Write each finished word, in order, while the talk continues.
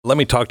let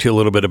me talk to you a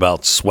little bit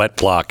about Sweat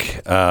Block.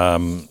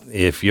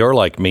 If you're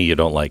like me, you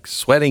don't like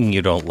sweating,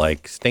 you don't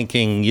like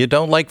stinking, you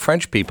don't like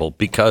French people,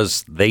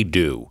 because they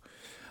do.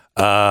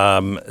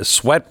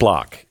 Sweat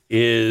Block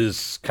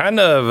is kind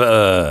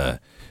of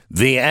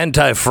the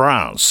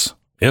anti-France.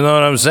 You know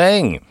what I'm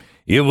saying?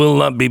 You will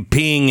not be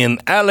peeing in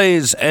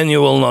alleys, and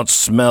you will not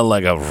smell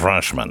like a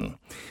Frenchman.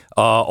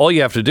 All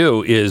you have to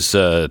do is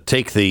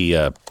take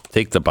the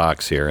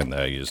box here, and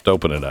you just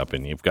open it up,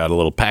 and you've got a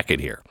little packet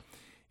here.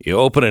 You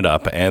open it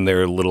up, and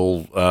they're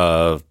little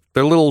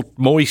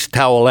moist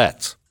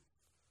towelettes.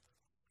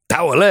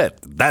 Towelette?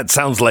 That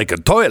sounds like a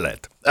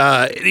toilet.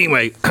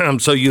 Anyway,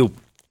 so you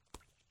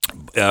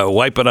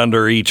wipe it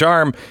under each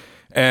arm,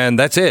 and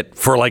that's it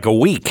for like a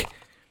week.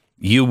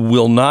 You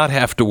will not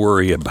have to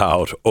worry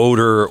about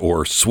odor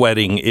or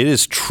sweating. It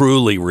is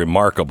truly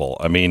remarkable.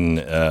 I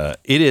mean,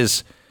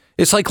 it's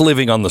like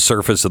living on the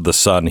surface of the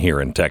sun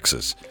here in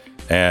Texas.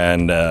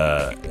 And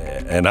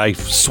I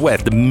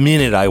sweat the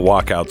minute I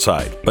walk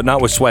outside, but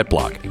not with Sweat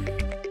Block.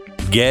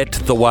 Get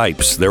the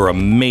wipes. They're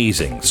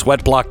amazing.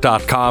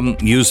 Sweatblock.com.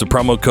 Use the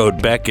promo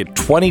code Beck at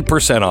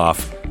 20%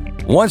 off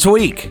once a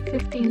week.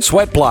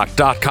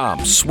 Sweatblock.com.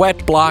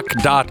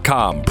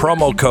 Sweatblock.com.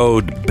 Promo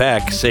code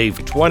Beck. Save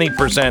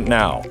 20%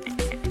 now.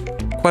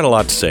 Quite a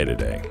lot to say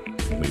today.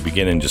 We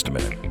begin in just a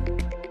minute.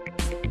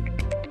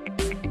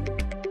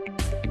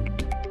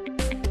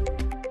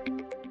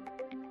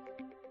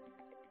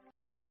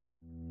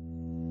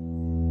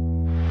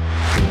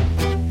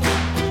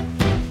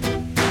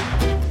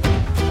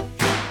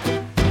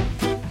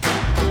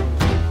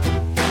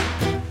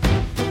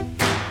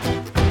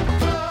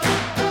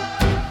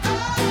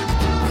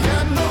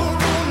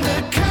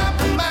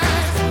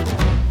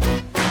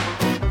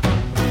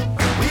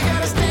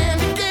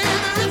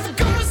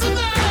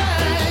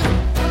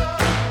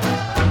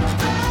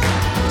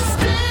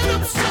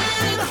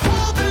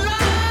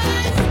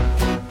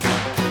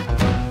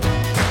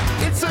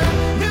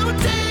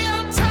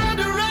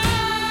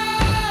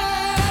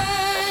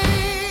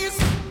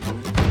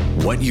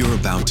 What you're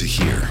about to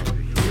hear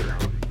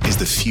is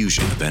the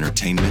fusion of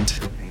entertainment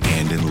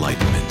and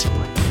enlightenment.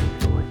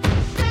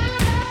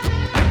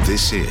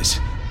 This is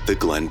the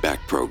Glenn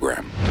Beck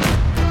Program.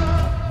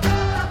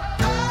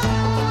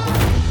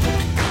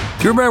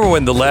 Do you remember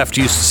when the left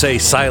used to say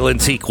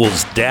silence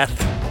equals death?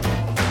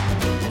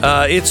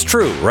 It's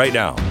true right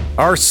now.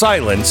 Our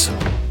silence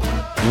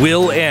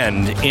will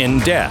end in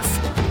death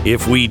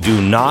if we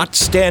do not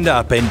stand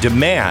up and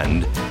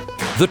demand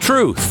the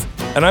truth.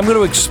 And I'm going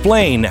to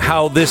explain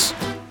how this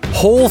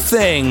whole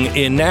thing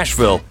in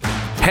Nashville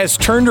has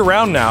turned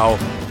around now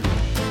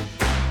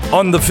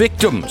on the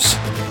victims.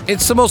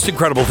 It's the most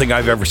incredible thing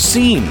I've ever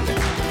seen.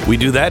 We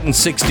do that in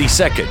 60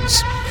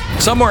 seconds.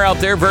 Somewhere out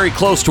there, very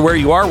close to where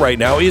you are right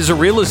now, is a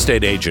real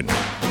estate agent.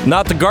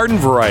 Not the garden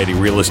variety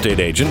real estate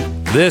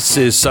agent. This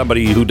is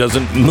somebody who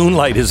doesn't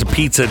moonlight as a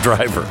pizza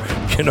driver.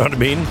 You know what I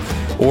mean?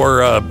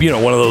 Or,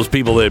 one of those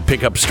people that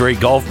pick up stray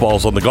golf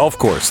balls on the golf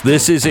course.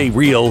 This is a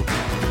real,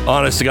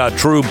 honest to God,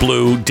 true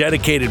blue,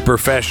 dedicated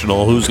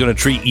professional who's going to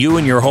treat you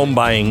and your home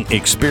buying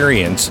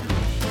experience,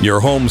 your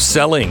home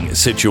selling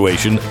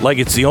situation, like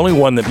it's the only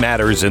one that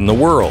matters in the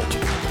world.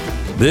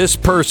 This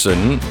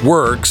person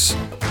works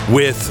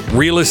with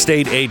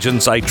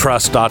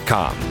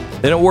realestateagentsitrust.com.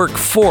 They don't work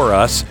for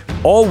us.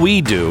 All we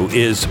do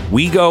is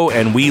we go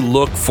and we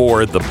look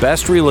for the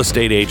best real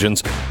estate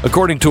agents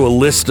according to a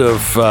list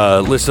of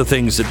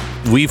things that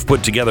we've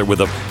put together with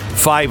the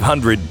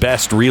 500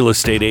 best real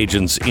estate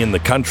agents in the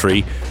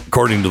country,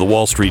 according to the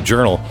Wall Street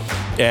Journal.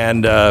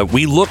 And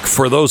we look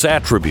for those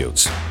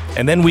attributes,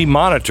 and then we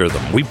monitor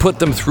them. We put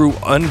them through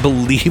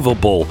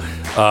unbelievable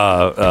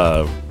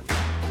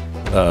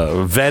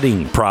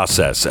vetting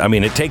process. I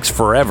mean, it takes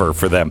forever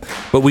for them,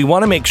 but we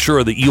want to make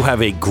sure that you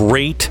have a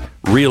great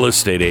real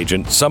estate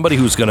agent, somebody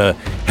who's going to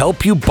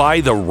help you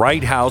buy the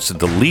right house at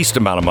the least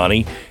amount of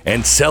money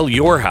and sell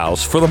your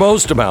house for the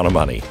most amount of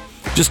money.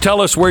 Just tell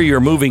us where you're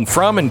moving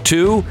from and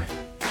to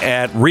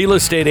at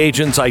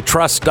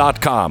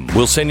realestateagentsitrust.com.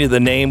 We'll send you the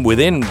name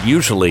within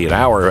usually an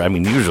hour. I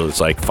mean, usually it's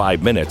like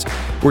 5 minutes.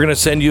 We're going to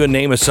send you a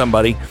name of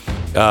somebody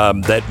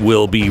that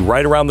will be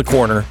right around the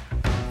corner.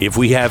 If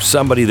we have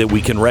somebody that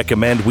we can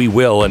recommend, we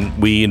will, and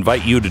we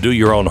invite you to do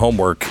your own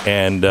homework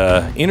and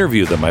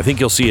interview them. I think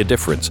you'll see a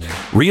difference.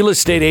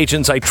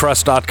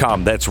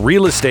 realestateagentsitrust.com. That's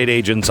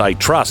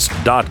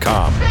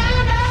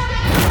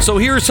realestateagentsitrust.com. So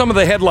here are some of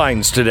the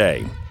headlines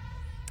today.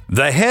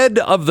 The head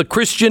of the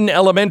Christian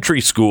elementary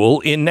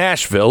school in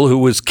Nashville, who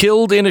was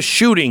killed in a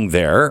shooting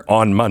there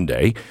on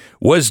Monday,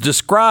 was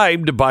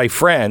described by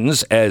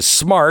friends as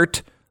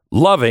smart,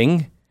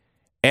 loving,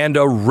 and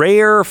a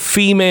rare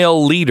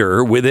female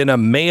leader within a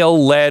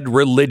male-led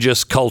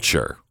religious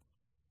culture.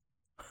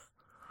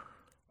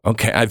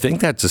 Okay, I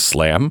think that's a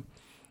slam.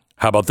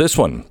 How about this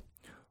one?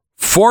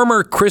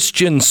 Former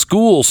Christian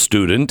school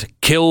student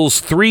kills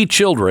 3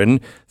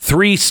 children,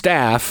 3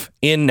 staff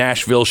in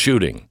Nashville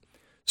shooting.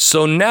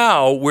 So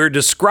now we're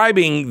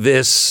describing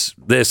this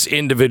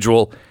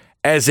individual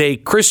as a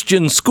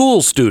Christian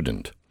school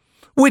student.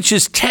 which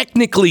is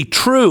technically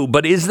true,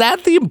 but is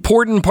that the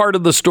important part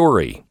of the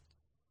story?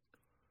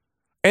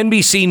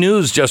 NBC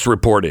News just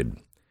reported,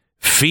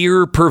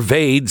 fear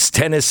pervades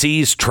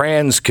Tennessee's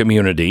trans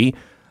community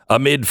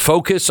amid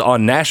focus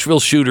on Nashville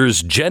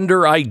shooter's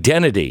gender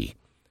identity.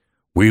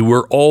 We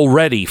were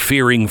already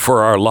fearing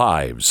for our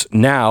lives.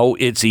 Now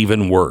it's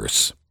even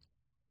worse.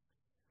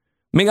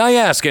 May I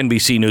ask,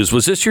 NBC News,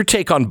 was this your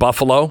take on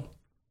Buffalo?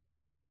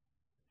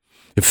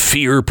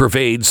 Fear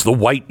pervades the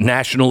white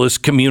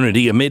nationalist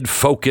community amid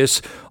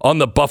focus on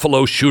the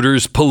Buffalo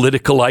shooter's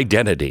political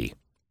identity.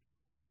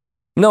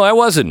 No,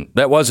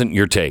 that wasn't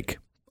your take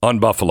on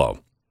Buffalo.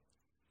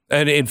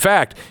 And in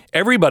fact,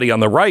 everybody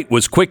on the right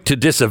was quick to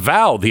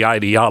disavow the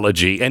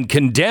ideology and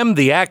condemn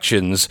the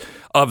actions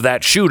of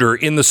that shooter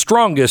in the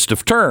strongest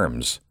of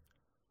terms.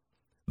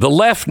 The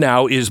left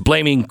now is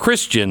blaming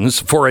Christians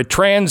for a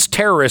trans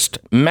terrorist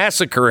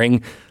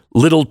massacring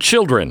little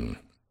children.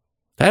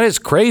 That is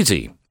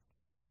crazy.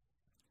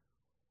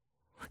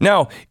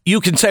 Now,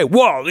 you can say,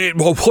 well,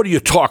 what are you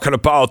talking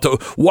about? The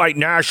white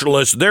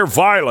nationalists, they're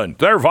violent.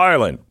 They're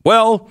violent.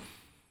 Well,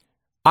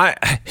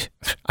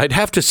 I'd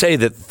have to say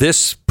that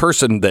this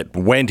person that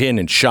went in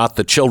and shot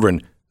the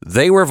children,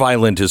 they were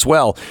violent as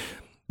well.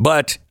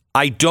 But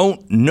I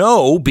don't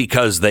know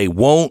because they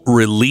won't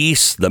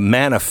release the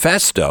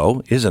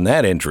manifesto. Isn't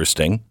that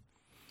interesting?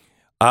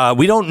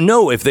 We don't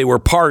know if they were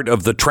part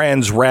of the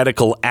trans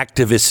radical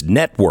activist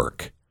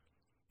network.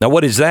 Now,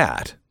 what is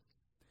that?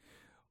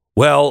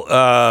 Well,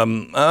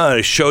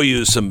 I'll show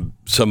you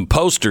some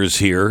posters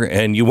here,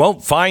 and you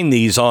won't find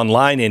these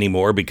online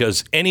anymore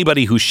because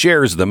anybody who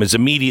shares them is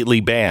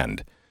immediately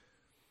banned.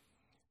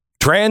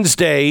 Trans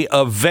Day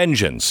of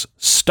Vengeance.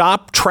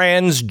 Stop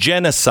trans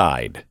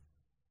genocide.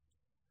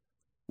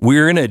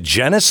 We're in a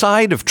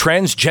genocide of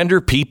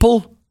transgender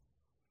people?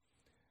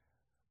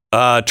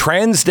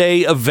 Trans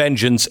Day of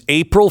Vengeance,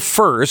 April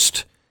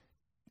 1st,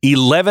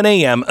 11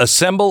 a.m.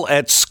 Assemble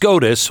at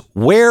SCOTUS.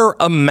 Wear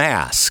a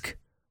mask.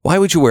 Why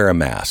would you wear a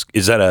mask?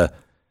 Is that a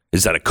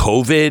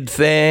COVID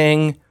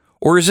thing,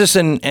 or is this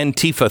an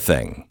Antifa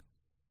thing?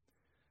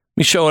 Let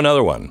me show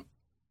another one.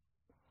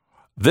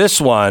 This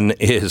one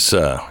is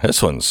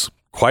this one's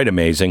quite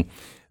amazing.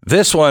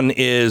 This one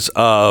is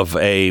of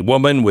a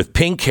woman with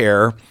pink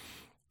hair.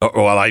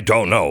 Well, I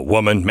don't know,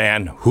 woman,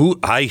 man, who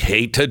I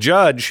hate to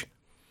judge.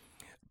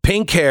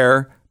 Pink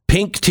hair,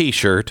 pink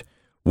T-shirt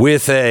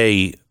with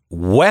a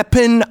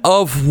weapon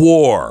of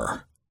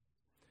war.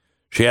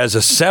 She has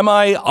a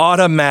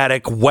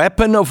semi-automatic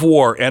weapon of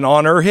war, and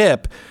on her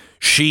hip,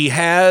 she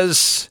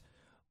has,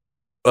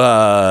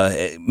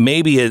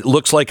 maybe it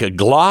looks like a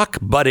Glock,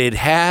 but it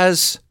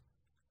has,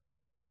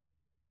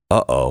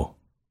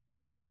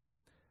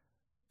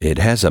 it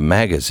has a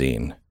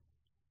magazine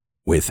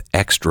with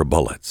extra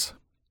bullets.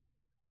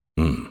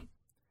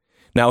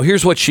 Now,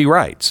 here's what she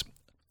writes,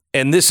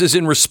 and this is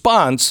in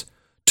response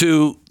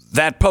to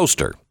that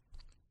poster.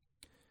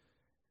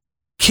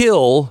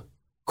 Kill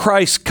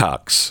Christ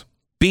cucks.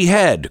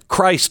 Behead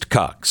Christ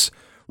cucks.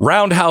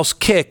 Roundhouse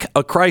kick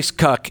a Christ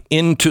cuck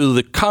into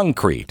the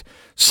concrete.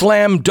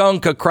 Slam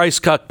dunk a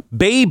Christ cuck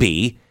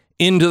baby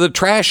into the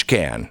trash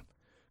can.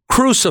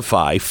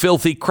 Crucify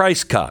filthy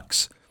Christ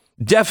cucks.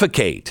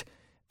 Defecate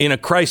in a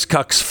Christ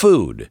cuck's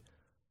food.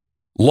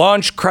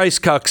 Launch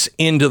Christ cucks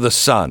into the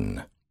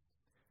sun.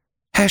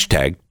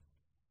 Hashtag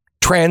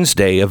Trans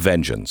Day of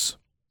Vengeance.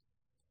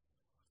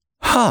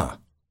 Huh.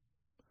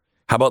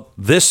 How about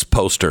this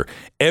poster?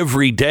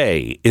 Every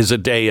day is a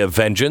day of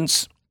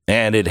vengeance,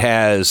 and it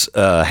has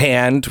a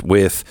hand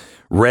with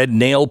red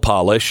nail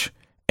polish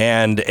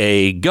and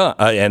a gun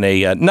and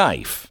a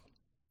knife.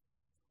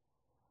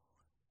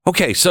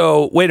 Okay,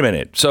 so wait a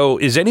minute. So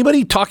is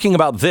anybody talking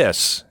about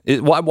this?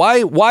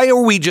 Why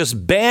are we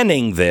just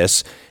banning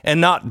this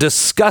and not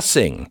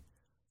discussing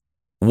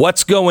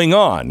what's going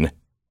on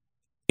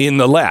in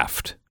the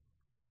left?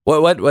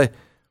 What?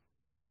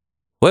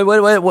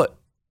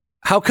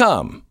 How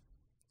come?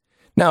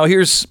 Now,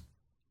 here's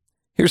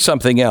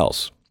something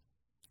else.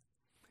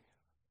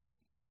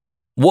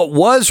 What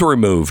was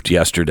removed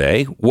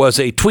yesterday was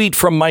a tweet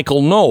from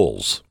Michael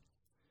Knowles.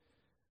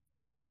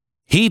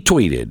 He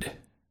tweeted,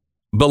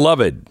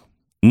 "Beloved,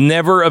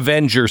 never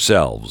avenge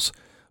yourselves,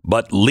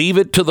 but leave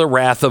it to the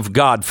wrath of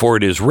God, for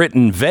it is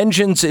written,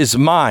 'Vengeance is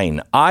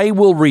mine, I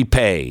will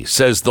repay,'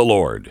 says the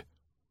Lord."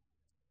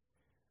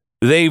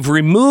 They've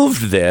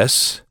removed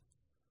this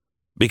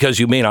because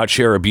you may not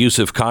share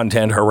abusive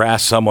content,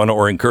 harass someone,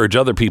 or encourage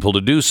other people to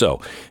do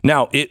so.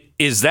 Now,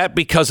 is that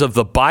because of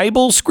the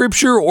Bible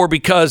scripture or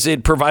because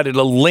it provided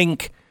a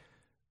link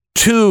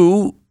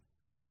to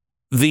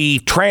the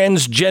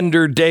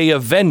Transgender Day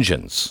of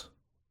Vengeance?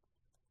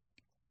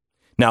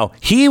 Now,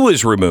 he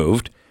was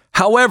removed.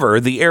 However,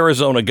 the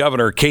Arizona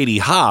governor, Katie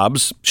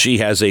Hobbs, she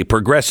has a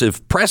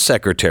progressive press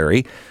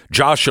secretary,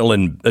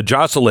 Jocelyn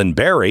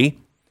Berry.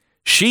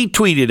 She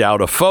tweeted out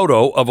a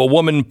photo of a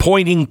woman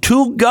pointing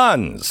two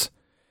guns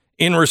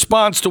in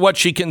response to what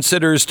she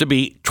considers to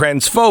be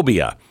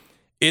transphobia.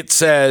 It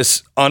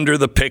says under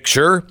the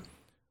picture,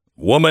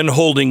 woman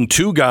holding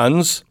two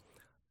guns,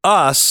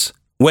 us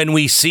when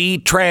we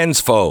see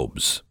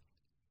transphobes.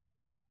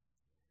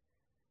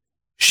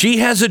 She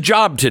has a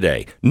job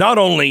today. Not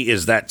only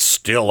is that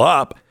still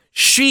up,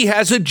 she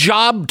has a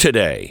job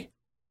today.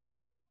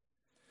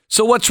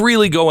 So what's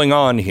really going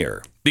on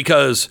here?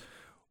 Because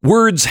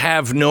words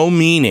have no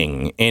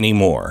meaning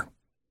anymore.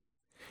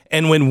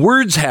 And when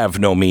words have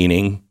no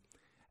meaning,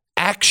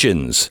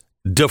 actions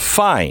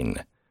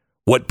define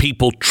what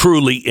people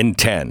truly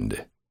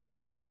intend.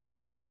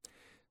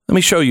 Let me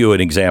show you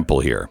an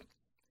example here.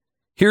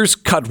 Here's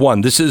cut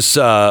one. This is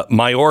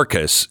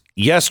Mayorkas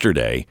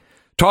yesterday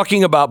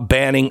talking about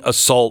banning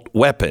assault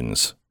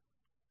weapons.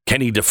 Can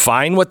he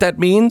define what that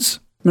means?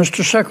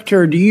 Mr.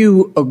 Secretary, do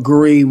you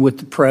agree with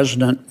the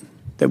president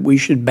that we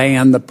should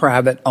ban the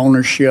private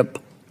ownership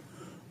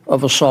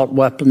of assault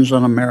weapons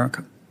in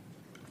America?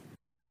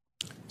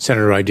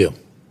 Senator, I do.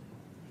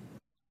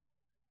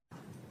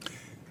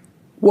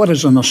 What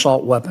is an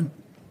assault weapon?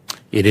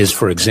 It is,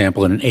 for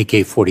example, an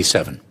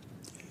AK-47.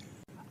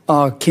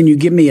 Can you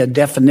give me a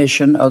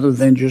definition other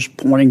than just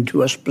pointing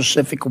to a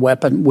specific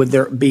weapon? Would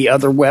there be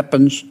other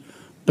weapons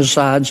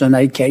besides an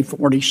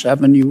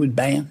AK-47 you would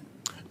ban?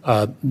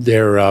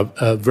 There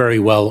very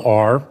well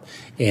are.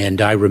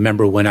 And I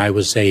remember when I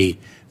was a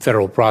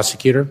federal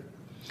prosecutor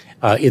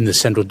in the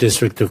Central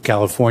District of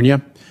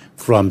California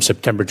from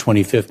September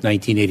 25th,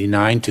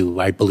 1989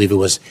 to, I believe it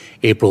was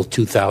April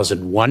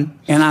 2001.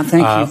 And I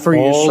thank you for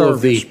your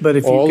service, but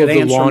if you could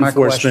answer my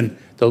question.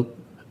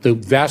 The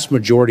vast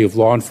majority of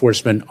law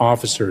enforcement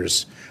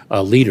officers,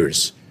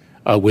 leaders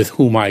with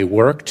whom I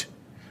worked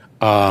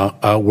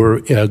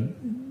were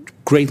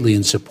greatly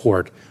in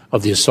support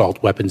of the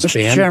assault weapons ban.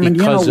 Mr. Chairman,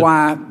 you know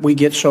why we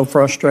get so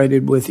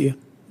frustrated with you?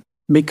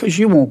 Because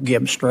you won't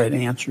give straight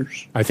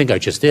answers. I think I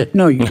just did.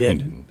 No, you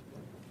didn't.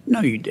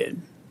 No, you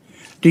did.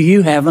 Do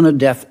you have a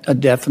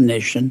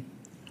definition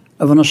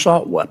of an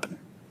assault weapon?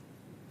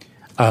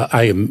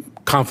 I am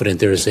confident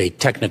there is a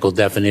technical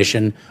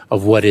definition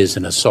of what is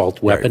an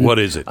assault weapon. Right. What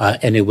is it?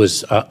 And it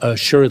was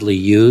assuredly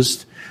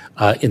used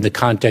in the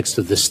context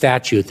of the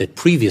statute that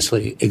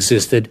previously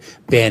existed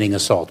banning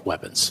assault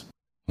weapons.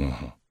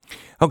 Mm-hmm.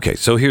 Okay,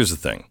 so here's the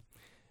thing.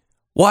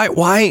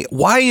 Why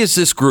is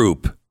this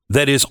group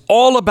that is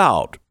all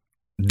about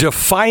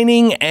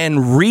defining and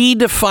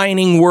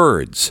redefining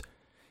words,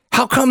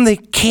 how come they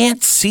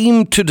can't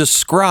seem to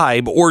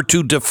describe or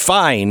to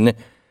define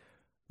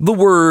the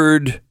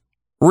word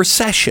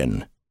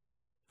recession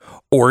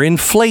or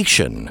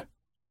inflation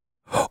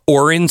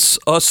or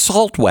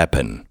assault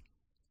weapon?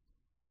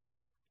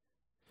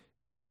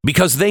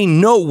 Because they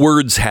know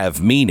words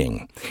have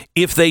meaning.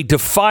 If they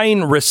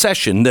define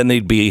recession, then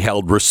they'd be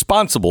held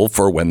responsible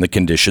for when the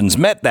conditions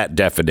met that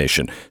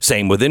definition.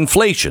 Same with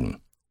inflation.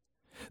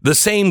 The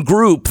same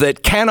group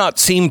that cannot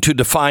seem to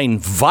define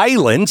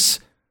violence,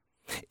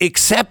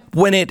 except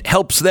when it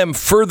helps them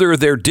further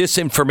their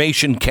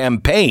disinformation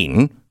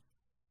campaign.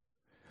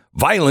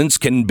 Violence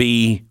can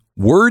be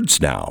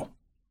words now.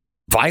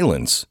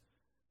 Violence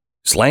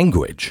is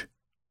language.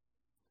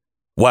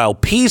 While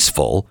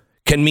peaceful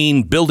can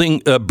mean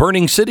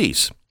burning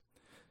cities.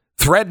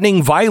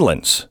 Threatening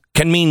violence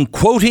can mean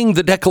quoting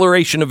the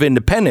Declaration of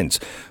Independence,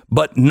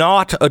 but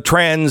not a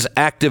trans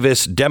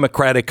activist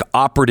Democratic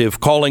operative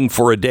calling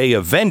for a day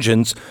of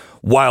vengeance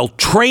while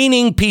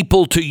training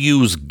people to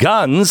use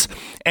guns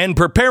and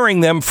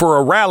preparing them for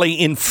a rally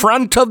in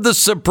front of the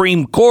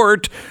Supreme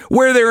Court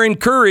where they're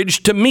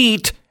encouraged to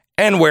meet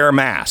and wear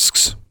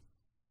masks.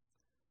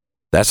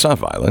 That's not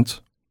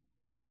violence.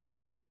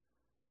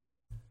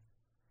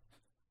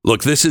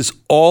 Look, this is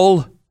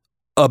all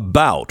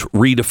about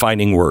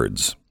redefining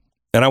words.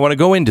 And I want to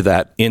go into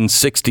that in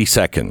 60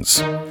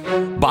 seconds.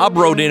 Bob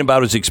wrote in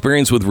about his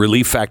experience with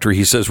Relief Factor.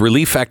 He says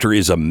Relief Factor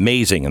is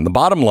amazing. And the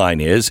bottom line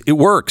is it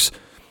works.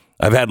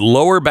 I've had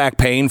lower back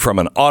pain from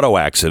an auto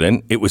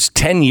accident. It was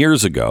 10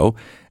 years ago.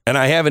 And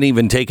I haven't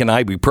even taken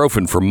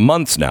ibuprofen for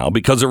months now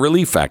because of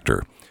Relief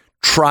Factor.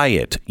 Try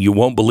it. You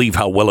won't believe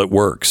how well it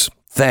works.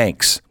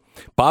 Thanks.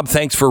 Bob,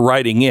 thanks for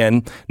writing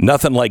in.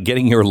 Nothing like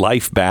getting your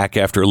life back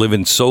after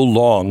living so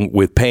long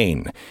with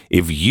pain.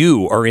 If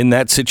you are in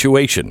that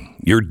situation,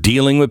 you're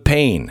dealing with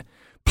pain,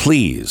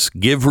 please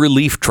give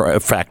Relief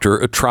Factor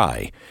a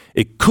try.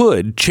 It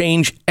could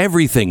change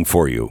everything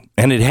for you,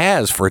 and it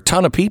has for a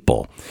ton of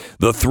people.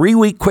 The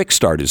 3-week quick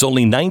start is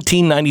only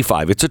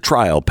 $19.95. It's a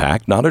trial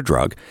pack, not a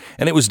drug,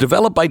 and it was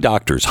developed by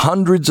doctors.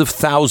 Hundreds of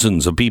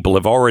thousands of people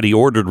have already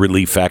ordered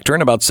Relief Factor,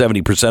 and about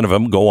 70% of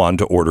them go on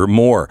to order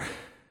more.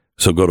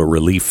 So go to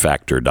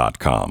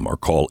relieffactor.com or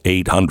call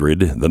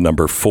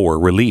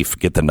 800-4-RELIEF.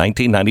 Get the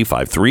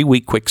 $19.95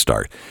 3-week quick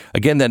start.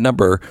 Again, that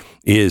number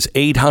is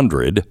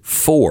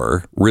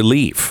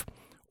 800-4-RELIEF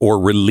or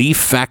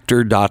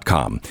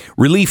relieffactor.com.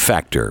 Relief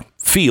Factor.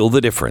 Feel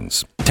the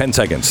difference. 10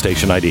 seconds.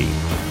 Station ID.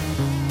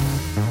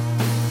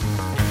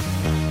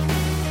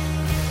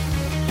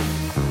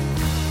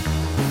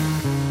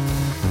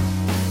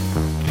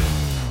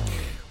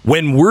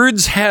 When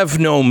words have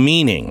no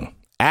meaning,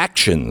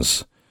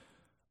 actions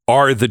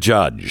are the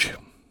judge.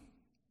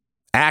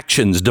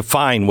 Actions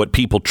define what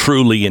people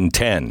truly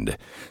intend.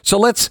 So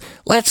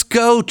let's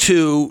go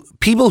to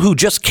people who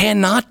just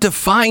cannot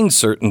define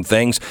certain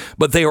things,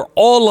 but they are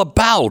all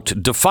about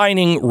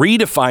defining,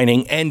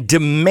 redefining, and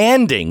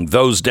demanding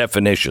those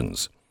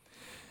definitions.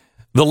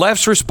 The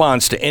left's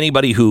response to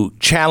anybody who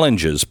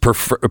challenges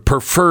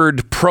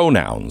preferred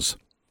pronouns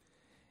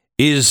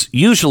is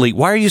usually,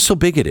 why are you so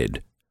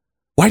bigoted?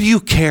 Why do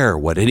you care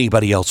what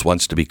anybody else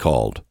wants to be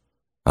called?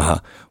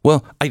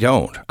 Well, I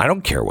don't. I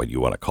don't care what you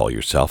want to call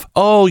yourself.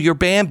 Oh, you're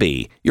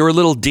Bambi. You're a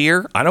little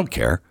deer. I don't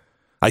care.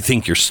 I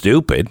think you're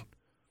stupid.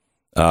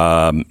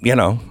 I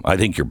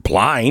think you're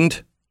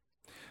blind.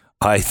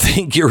 I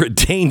think you're a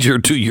danger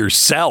to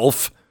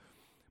yourself.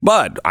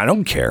 But I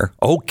don't care.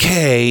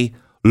 Okay,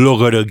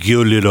 look at a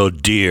cute little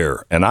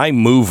deer. And I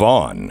move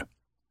on.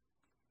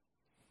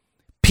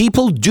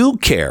 People do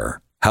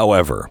care,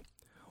 however,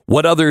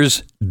 what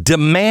others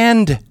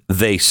demand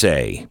they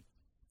say.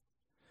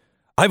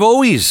 I've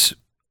always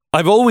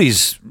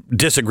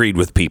disagreed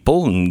with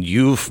people, and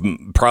you've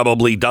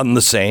probably done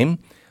the same.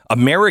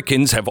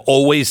 Americans have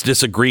always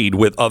disagreed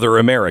with other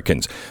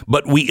Americans,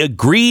 but we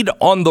agreed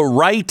on the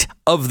right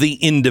of the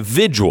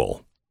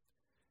individual,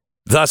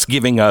 thus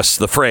giving us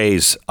the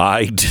phrase,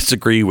 I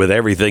disagree with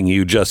everything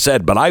you just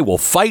said, but I will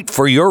fight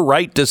for your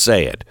right to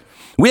say it.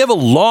 We have a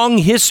long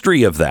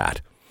history of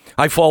that.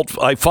 I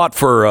fought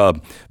for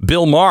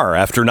Bill Maher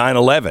after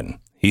 9/11.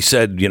 He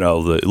said,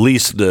 at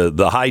least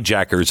the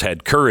hijackers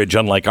had courage,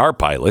 unlike our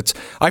pilots.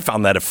 I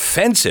found that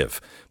offensive.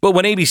 But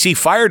when ABC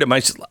fired him, I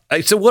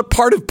said, what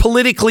part of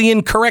politically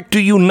incorrect do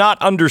you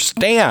not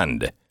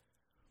understand?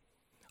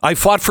 I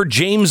fought for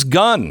James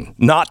Gunn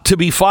not to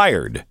be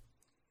fired.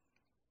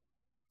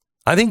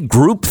 I think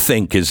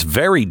groupthink is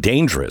very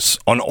dangerous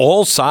on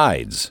all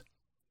sides.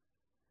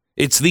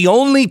 It's the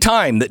only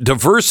time that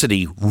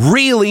diversity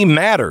really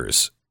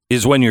matters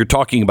is when you're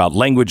talking about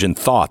language and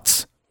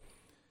thoughts.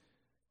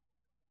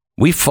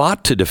 We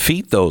fought to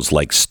defeat those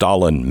like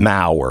Stalin,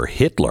 Mao, or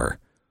Hitler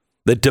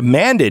that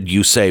demanded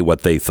you say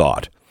what they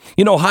thought.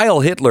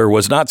 Heil Hitler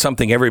was not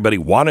something everybody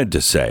wanted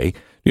to say.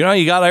 You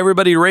got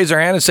everybody to raise their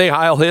hand and say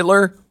Heil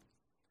Hitler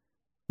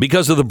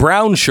because of the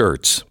brown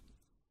shirts.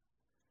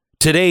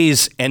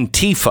 Today's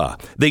Antifa,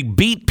 they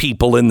beat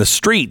people in the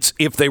streets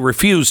if they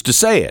refused to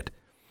say it.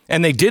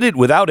 And they did it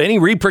without any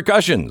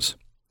repercussions.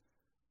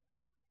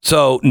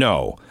 So,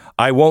 no,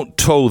 I won't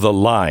toe the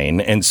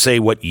line and say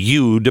what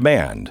you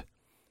demand.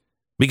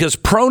 Because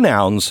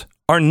pronouns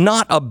are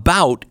not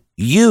about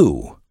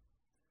you.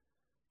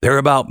 They're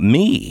about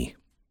me.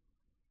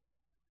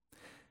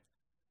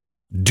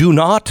 Do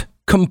not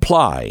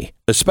comply,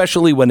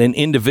 especially when an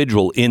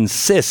individual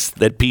insists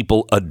that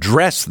people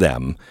address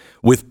them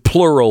with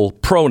plural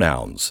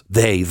pronouns,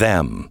 they,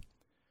 them.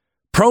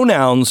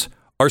 Pronouns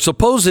are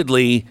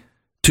supposedly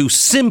to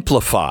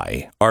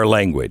simplify our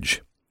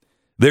language.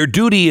 Their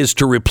duty is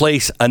to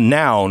replace a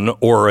noun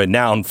or a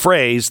noun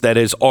phrase that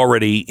has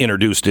already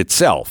introduced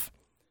itself.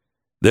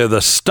 They're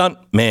the stunt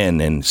men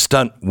and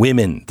stunt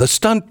women, the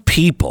stunt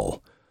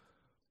people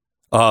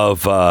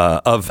of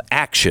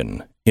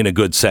action in a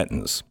good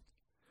sentence.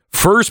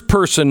 First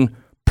person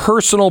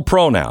personal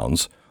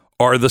pronouns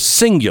are the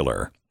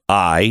singular,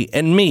 I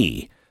and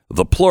me,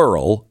 the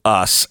plural,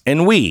 us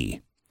and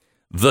we.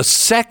 The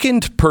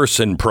second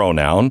person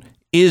pronoun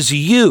is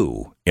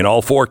you in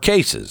all four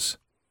cases.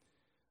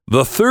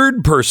 The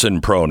third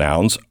person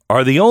pronouns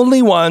are the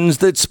only ones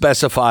that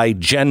specify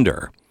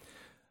gender.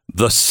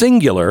 The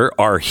singular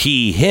are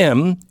he,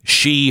 him,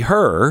 she,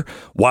 her,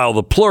 while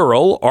the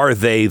plural are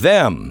they,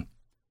 them.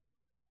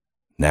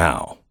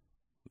 Now,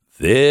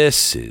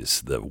 this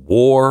is the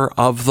war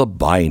of the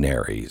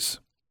binaries.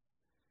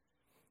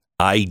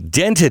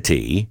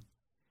 Identity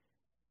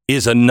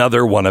is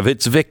another one of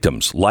its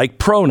victims, like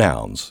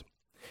pronouns.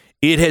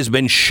 It has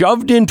been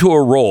shoved into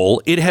a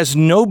role it has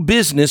no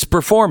business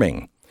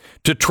performing.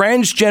 To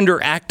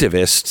transgender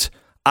activists,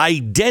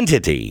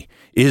 identity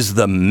is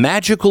the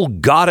magical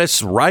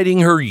goddess riding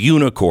her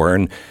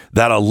unicorn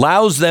that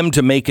allows them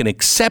to make an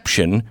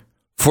exception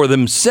for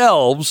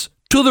themselves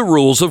to the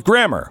rules of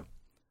grammar.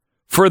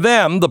 For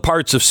them, the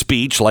parts of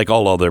speech, like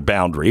all other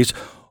boundaries,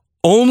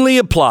 only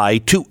apply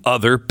to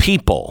other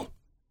people.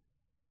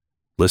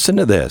 Listen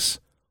to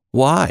this.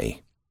 Why?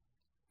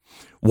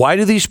 Why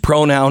do these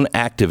pronoun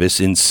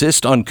activists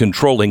insist on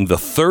controlling the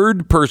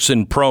third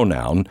person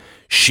pronoun,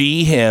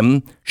 she,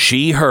 him,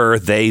 she, her,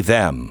 they,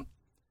 them,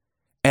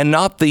 and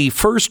not the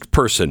first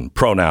person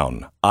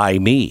pronoun, I,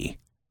 me?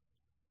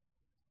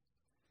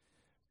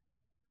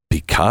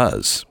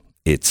 Because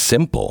it's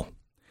simple.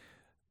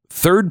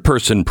 Third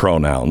person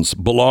pronouns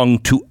belong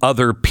to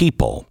other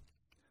people.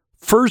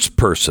 First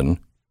person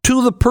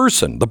to the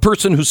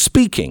person who's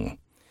speaking.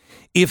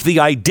 If the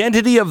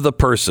identity of the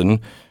person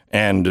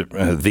and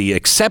the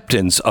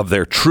acceptance of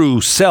their true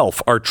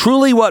self are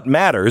truly what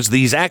matters,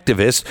 these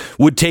activists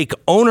would take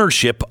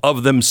ownership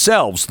of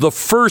themselves, the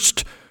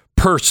first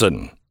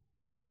person.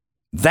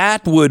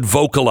 That would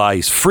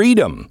vocalize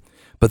freedom,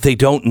 but they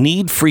don't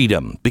need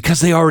freedom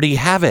because they already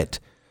have it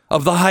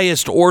of the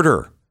highest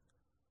order.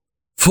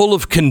 full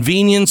of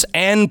convenience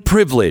and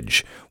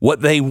privilege.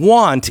 What they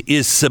want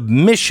is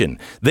submission.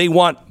 They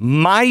want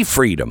my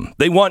freedom.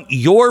 They want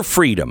your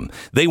freedom.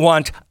 They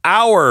want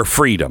our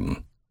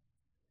freedom.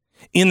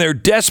 In their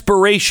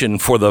desperation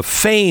for the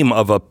fame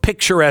of a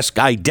picturesque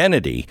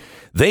identity,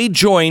 they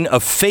join a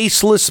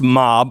faceless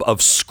mob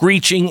of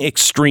screeching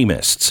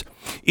extremists.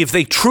 If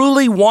they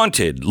truly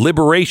wanted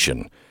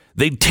liberation,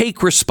 they'd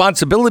take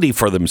responsibility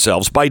for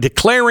themselves by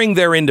declaring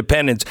their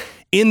independence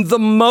in the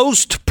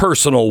most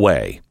personal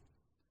way.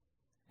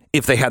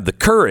 If they had the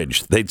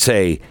courage, they'd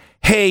say,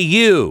 "Hey,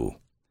 you,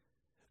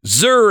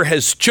 Zer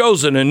has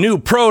chosen a new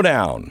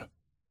pronoun."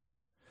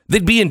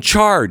 They'd be in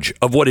charge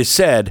of what is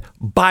said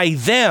by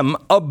them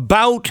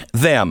about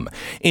them.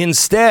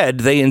 Instead,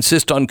 they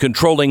insist on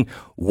controlling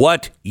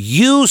what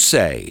you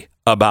say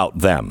about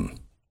them.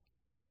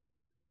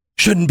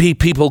 Shouldn't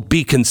people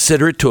be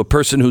considerate to a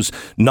person who's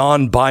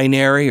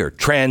non-binary or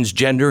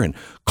transgender and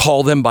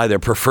call them by their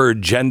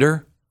preferred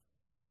gender?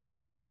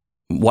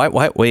 Why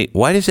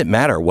does it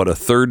matter what a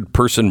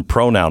third-person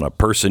pronoun a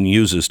person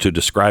uses to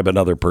describe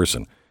another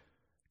person?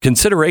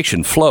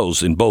 Consideration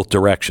flows in both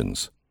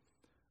directions.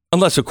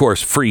 Unless, of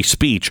course, free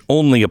speech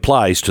only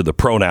applies to the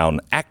pronoun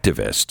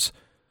activists.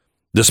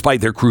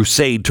 Despite their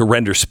crusade to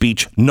render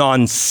speech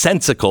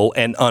nonsensical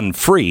and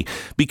unfree,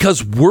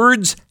 because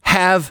words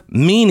have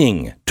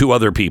meaning to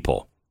other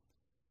people.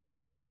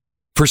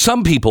 For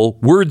some people,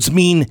 words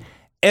mean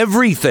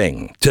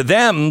everything. To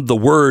them, the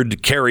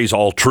word carries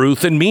all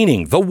truth and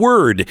meaning. The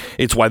word.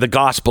 It's why the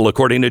gospel,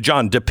 according to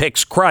John,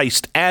 depicts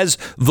Christ as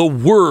the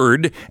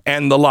word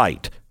and the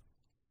light.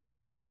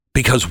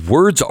 Because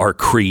words are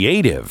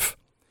creative.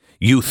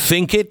 You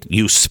think it,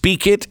 you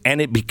speak it, and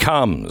it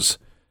becomes.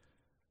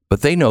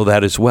 But they know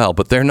that as well,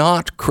 but they're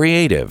not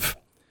creative.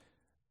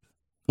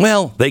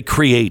 Well, they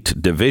create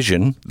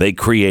division, they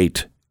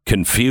create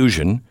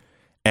confusion,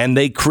 and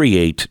they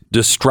create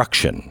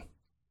destruction.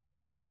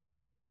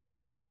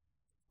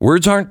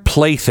 Words aren't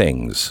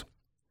playthings.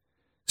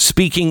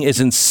 Speaking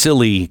isn't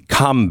silly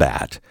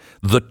combat.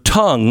 The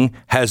tongue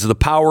has the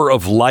power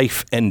of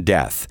life and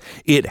death.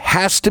 It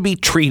has to be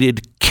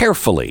treated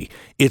carefully.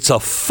 It's a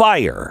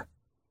fire,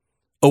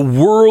 a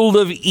world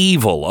of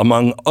evil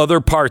among other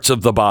parts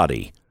of the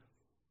body.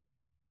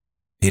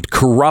 It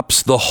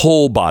corrupts the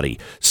whole body,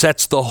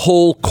 sets the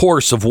whole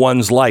course of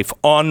one's life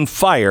on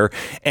fire,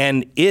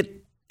 and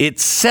it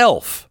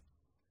itself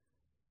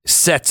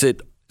sets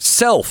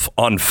itself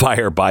on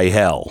fire by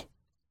hell.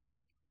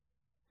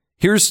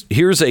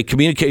 Here's a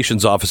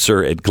communications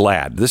officer at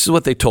GLAAD. This is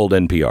what they told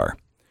NPR.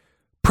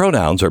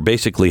 Pronouns are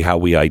basically how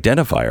we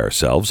identify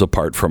ourselves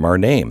apart from our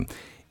name.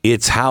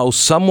 It's how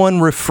someone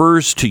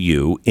refers to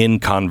you in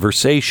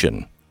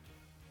conversation.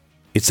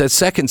 It's that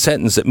second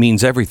sentence that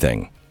means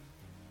everything.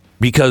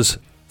 Because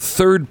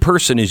third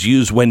person is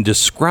used when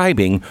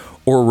describing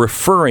or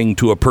referring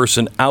to a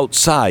person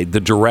outside the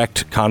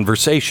direct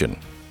conversation.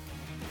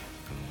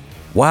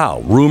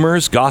 Wow,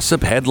 rumors,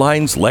 gossip,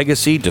 headlines,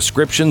 legacy,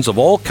 descriptions of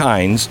all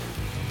kinds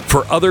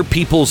for other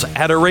people's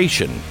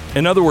adoration.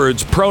 In other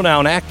words,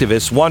 pronoun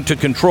activists want to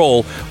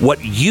control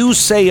what you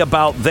say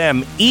about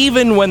them,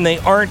 even when they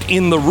aren't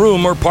in the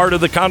room or part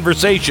of the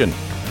conversation.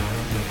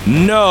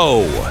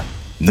 No,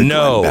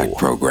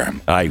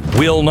 program. I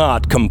will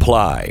not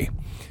comply.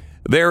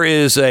 There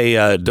is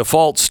a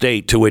default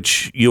state to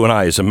which you and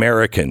I as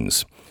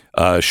Americans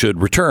should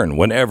return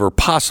whenever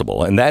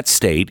possible. And that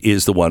state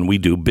is the one we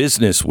do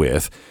business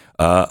with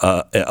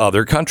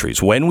other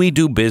countries. When we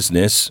do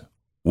business,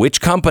 which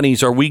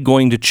companies are we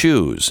going to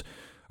choose?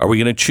 Are we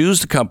going to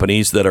choose the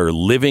companies that are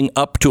living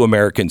up to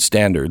American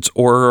standards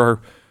or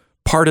are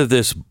part of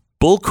this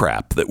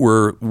bullcrap that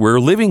we're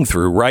living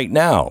through right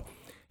now?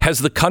 Has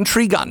the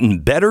country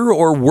gotten better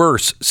or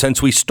worse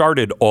since we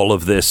started all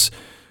of this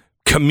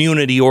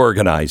community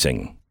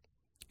organizing?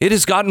 It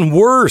has gotten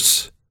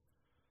worse.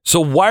 So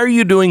why are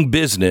you doing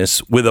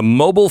business with a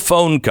mobile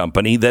phone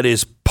company that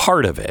is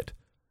part of it?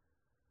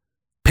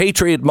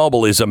 Patriot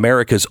Mobile is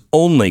America's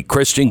only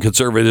Christian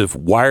conservative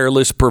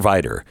wireless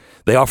provider.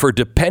 They offer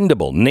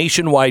dependable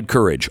nationwide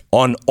coverage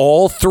on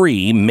all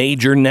three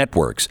major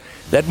networks.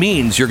 That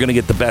means you're going to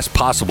get the best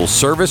possible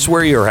service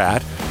where you're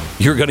at.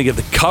 You're going to get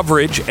the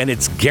coverage, and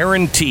it's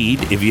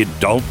guaranteed. If you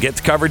don't get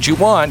the coverage you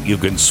want, you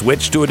can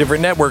switch to a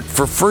different network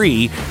for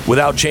free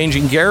without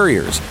changing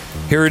carriers.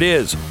 Here it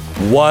is.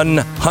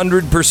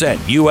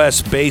 100%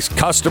 U.S.-based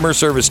customer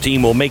service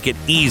team will make it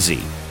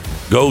easy.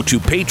 Go to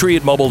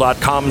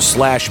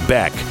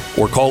patriotmobile.com/Beck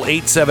or call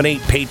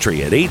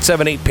 878-PATRIOT,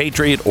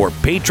 878-PATRIOT or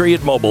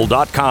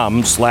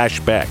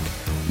patriotmobile.com/Beck.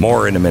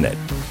 More in a minute.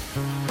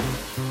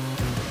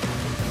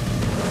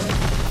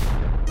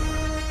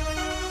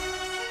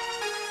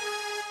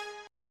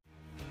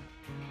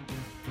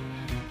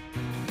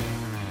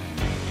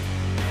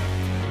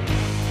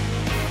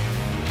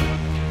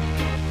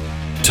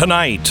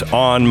 Tonight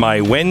on my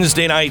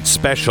Wednesday night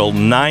special,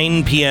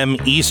 9 p.m.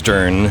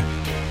 Eastern,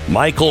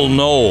 Michael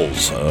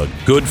Knowles, a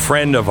good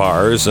friend of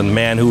ours and the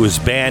man who was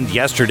banned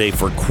yesterday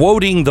for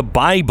quoting the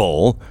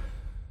Bible,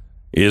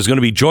 is going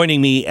to be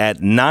joining me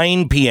at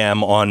 9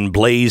 p.m. on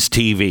Blaze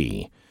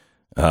TV.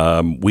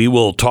 We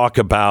will talk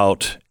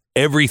about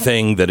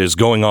everything that is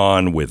going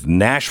on with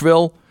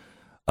Nashville.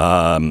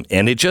 And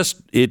it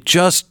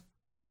just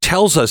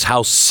tells us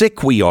how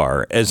sick we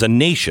are as a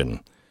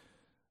nation.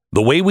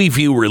 The way we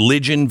view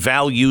religion,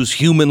 values,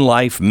 human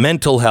life,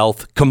 mental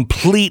health,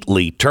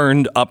 completely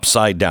turned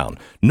upside down.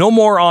 No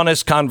more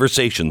honest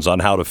conversations on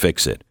how to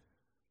fix it.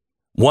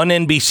 One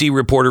NBC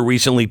reporter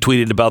recently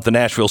tweeted about the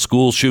Nashville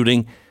school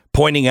shooting,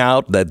 pointing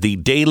out that the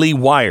Daily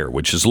Wire,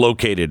 which is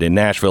located in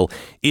Nashville,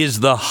 is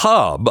the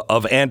hub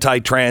of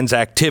anti-trans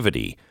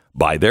activity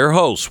by their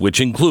hosts,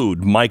 which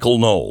include Michael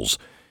Knowles.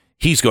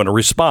 He's going to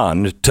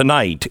respond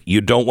tonight.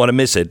 You don't want to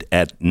miss it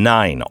at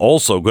 9.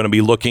 Also going to be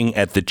looking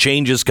at the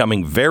changes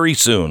coming very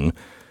soon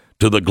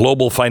to the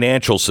global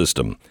financial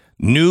system.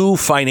 New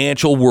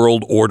financial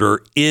world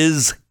order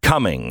is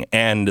coming,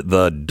 and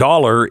the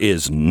dollar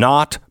is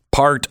not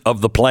part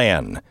of the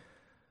plan.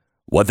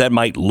 What that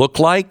might look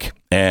like,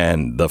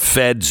 and the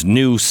Fed's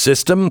new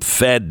system,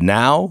 Fed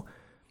Now,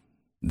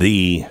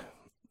 the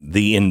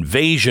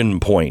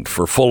invasion point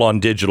for full-on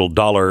digital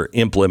dollar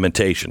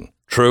implementation.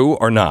 True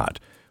or not?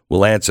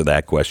 We'll answer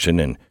that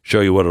question and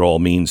show you what it all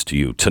means to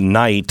you.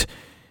 Tonight,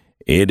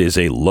 it is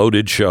a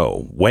loaded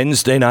show.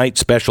 Wednesday night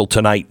special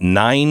tonight,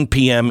 9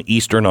 p.m.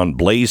 Eastern on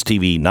Blaze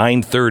TV,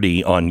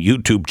 9:30 on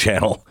YouTube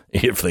channel,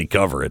 if they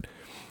cover it.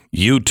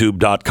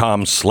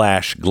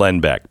 YouTube.com/Glenn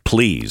Beck.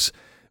 Please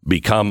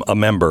become a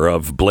member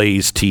of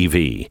Blaze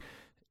TV.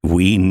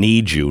 We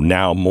need you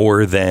now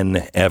more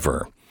than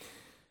ever.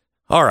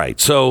 All right,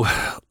 so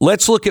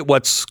let's look at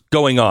what's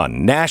going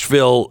on.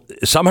 Nashville,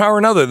 somehow or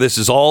another, this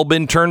has all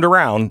been turned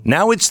around.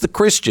 Now it's the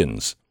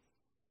Christians.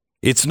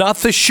 It's not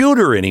the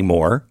shooter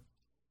anymore.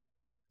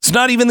 It's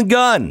not even the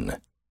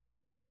gun.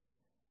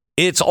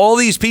 It's all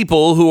these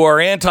people who are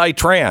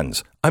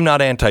anti-trans. I'm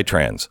not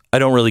anti-trans. I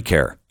don't really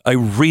care. I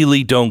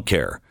really don't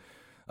care.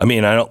 I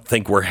mean, I don't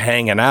think we're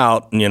hanging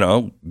out,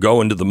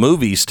 going to the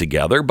movies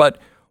together, but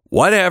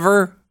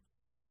whatever.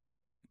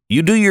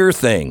 You do your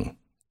thing.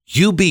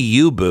 You be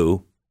you,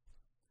 boo.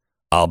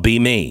 I'll be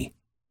me.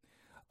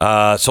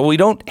 So we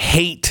don't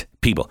hate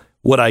people.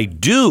 What I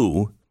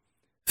do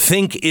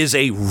think is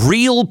a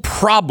real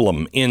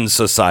problem in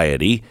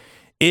society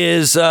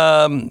is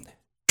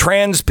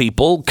trans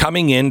people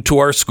coming into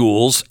our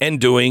schools and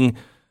doing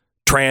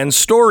trans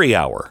story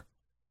hour.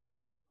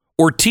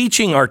 Or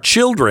teaching our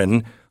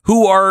children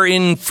who are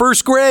in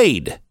first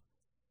grade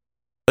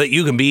that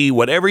you can be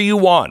whatever you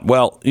want.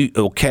 Well,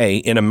 okay,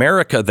 in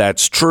America,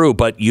 that's true,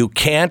 but you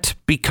can't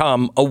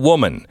become a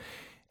woman.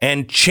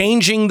 And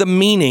changing the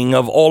meaning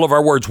of all of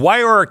our words.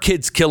 Why are our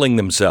kids killing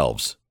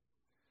themselves?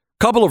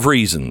 Couple of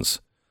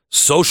reasons.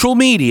 Social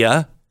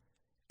media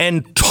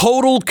and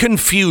total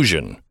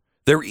confusion.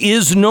 There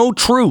is no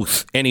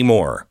truth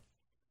anymore.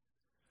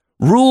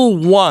 Rule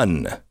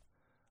 1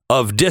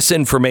 of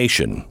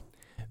disinformation.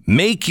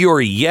 Make your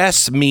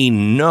yes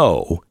mean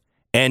no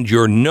and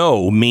your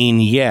no mean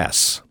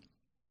yes.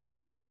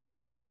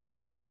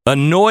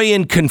 Annoy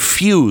and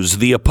confuse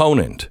the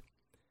opponent.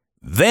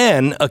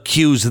 Then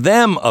accuse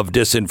them of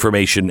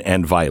disinformation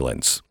and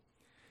violence.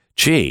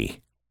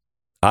 Gee,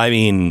 I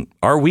mean,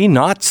 are we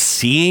not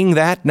seeing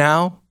that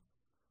now?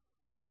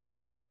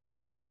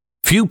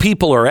 Few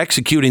people are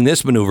executing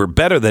this maneuver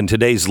better than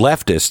today's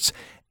leftists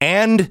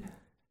and,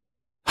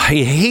 I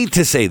hate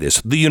to say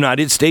this, the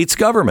United States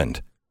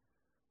government.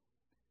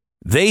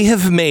 They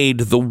have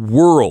made the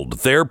world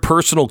their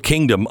personal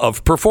kingdom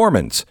of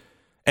performance,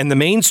 and the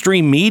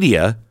mainstream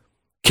media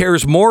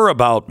cares more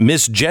about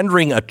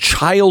misgendering a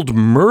child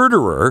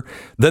murderer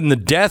than the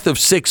death of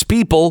 6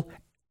 people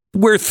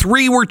where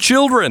 3 were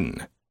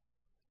children.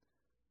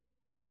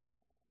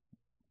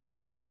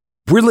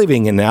 We're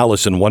living in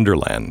Alice in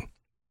Wonderland.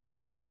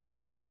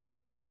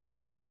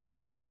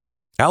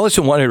 Alice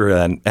in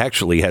Wonderland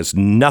actually has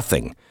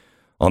nothing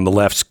on the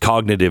left's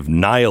cognitive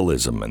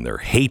nihilism and their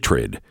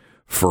hatred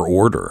for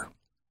order.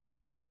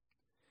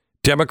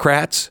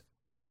 Democrats,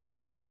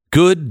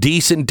 good,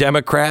 decent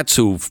Democrats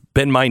who've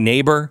been my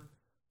neighbor,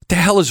 what the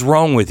hell is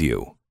wrong with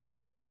you?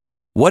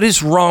 What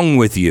is wrong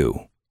with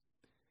you?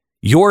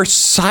 Your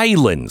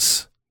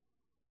silence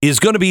is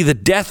going to be the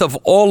death of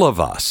all of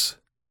us.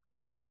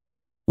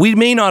 We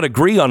may not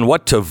agree on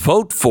what to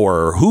vote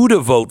for or who to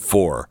vote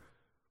for,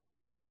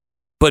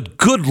 but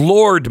good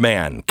Lord,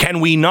 man, can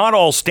we not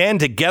all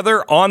stand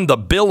together on the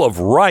Bill of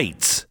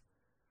Rights?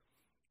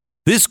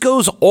 This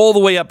goes all the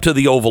way up to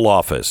the Oval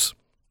Office.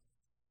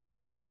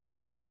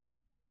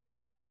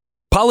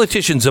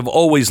 Politicians have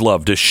always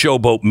loved to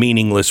showboat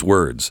meaningless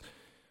words.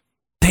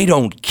 They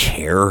don't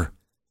care.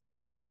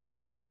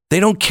 They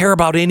don't care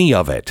about any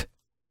of it.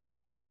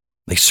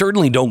 They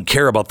certainly don't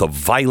care about the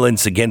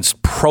violence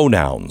against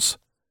pronouns.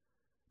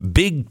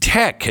 Big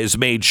tech has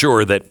made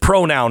sure that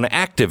pronoun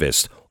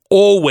activists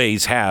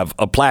always have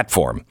a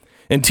platform.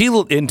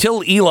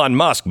 Until Elon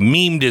Musk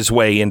memed his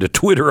way into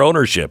Twitter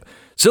ownership,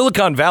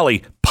 Silicon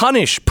Valley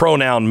punished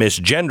pronoun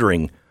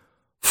misgendering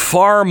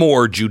far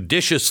more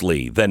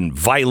judiciously than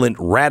violent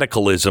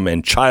radicalism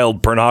and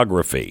child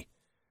pornography.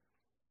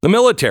 The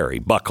military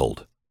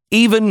buckled.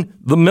 Even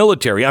the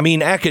military. I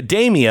mean,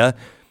 academia,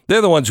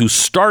 they're the ones who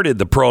started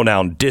the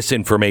pronoun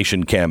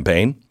disinformation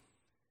campaign.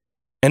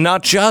 And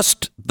not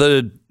just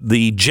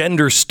the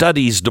gender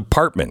studies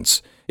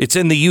departments. It's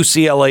in the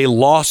UCLA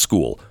Law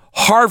School,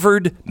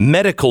 Harvard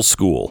Medical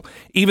School,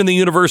 even the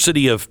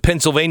University of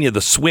Pennsylvania,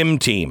 the swim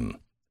team.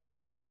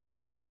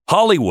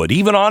 Hollywood,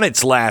 even on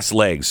its last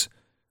legs.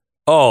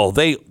 Oh,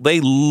 they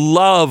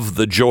love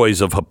the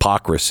joys of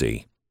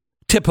hypocrisy,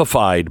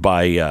 typified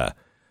by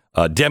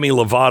Demi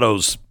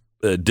Lovato's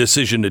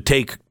decision to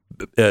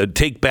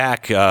take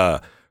back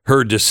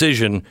her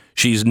decision.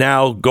 She's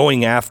now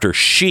going after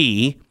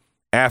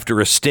after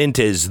a stint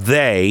as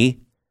they,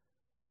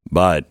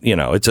 but, you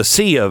know, it's a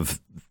sea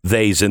of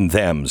theys and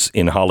thems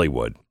in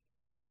Hollywood.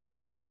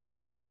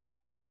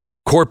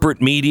 Corporate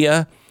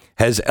media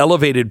has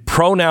elevated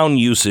pronoun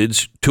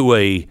usage to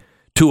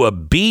a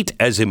beat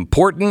as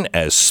important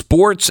as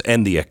sports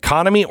and the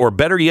economy, or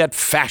better yet,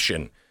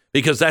 fashion,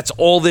 because that's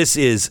all this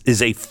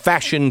is a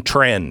fashion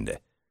trend.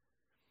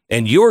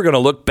 And you're going to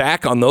look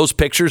back on those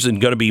pictures and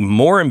going to be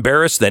more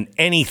embarrassed than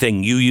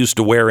anything you used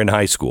to wear in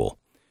high school.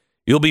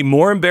 You'll be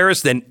more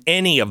embarrassed than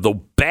any of the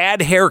bad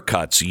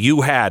haircuts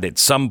you had at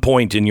some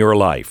point in your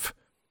life.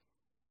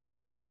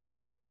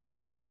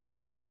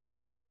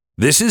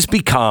 This has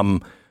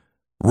become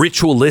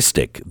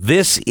ritualistic.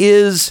 This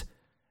is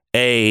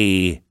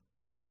a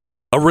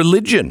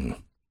religion.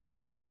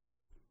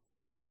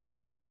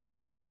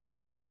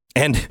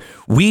 And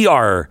we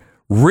are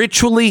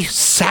ritually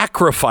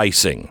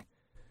sacrificing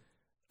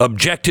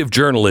objective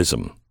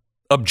journalism,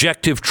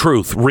 objective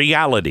truth,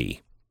 reality.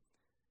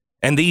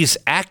 And these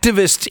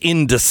activists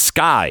in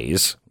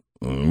disguise,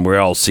 we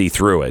all see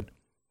through it,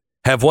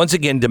 have once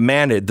again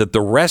demanded that the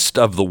rest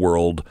of the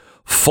world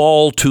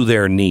fall to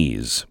their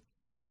knees.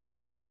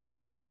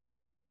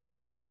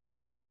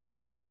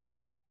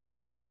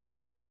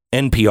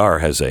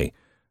 NPR has a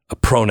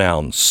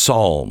pronoun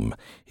psalm.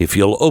 If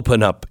you'll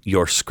open up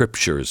your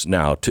scriptures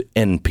now to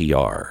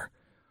NPR,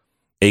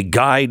 a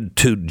guide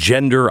to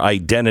gender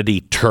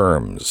identity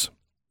terms.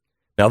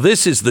 Now,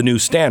 this is the new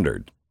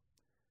standard.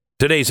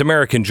 Today's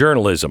American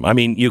journalism. I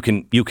mean, you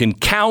can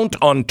count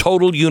on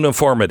total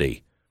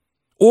uniformity,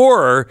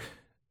 or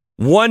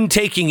one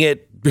taking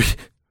it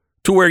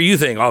to where you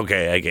think,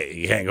 okay,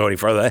 you can't go any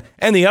further,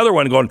 and the other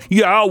one going,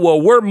 yeah,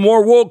 well, we're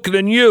more woke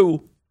than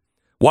you.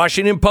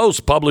 Washington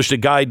Post published a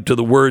guide to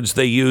the words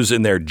they use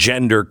in their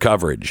gender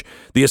coverage.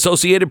 The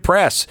Associated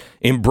Press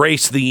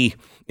embraced the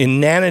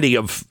inanity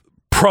of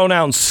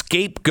pronoun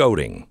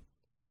scapegoating.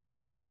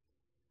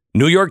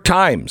 New York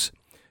Times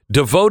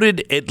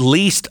devoted at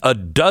least a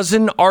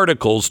dozen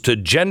articles to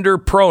gender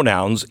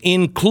pronouns,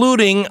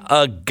 including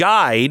a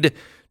guide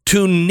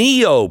to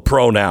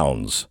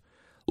neo-pronouns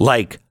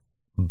like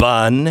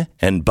bun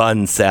and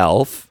bun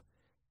self,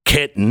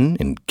 kitten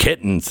and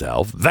kitten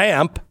self,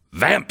 vamp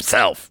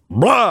self,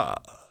 blah,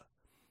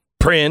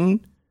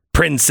 prin,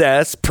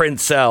 princess,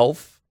 prince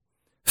self,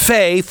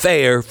 fey,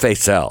 fair, fey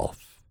self.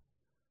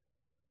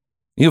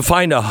 You'll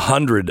find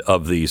 100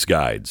 of these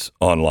guides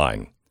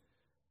online,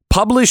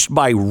 published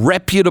by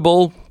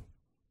reputable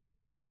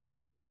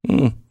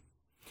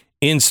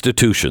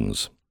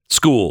institutions,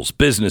 schools,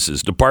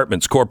 businesses,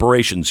 departments,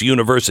 corporations,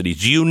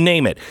 universities, you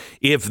name it.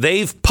 If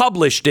they've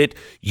published it,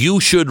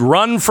 you should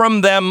run from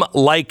them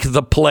like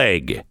the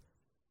plague.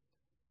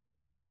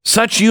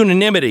 Such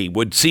unanimity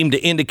would seem to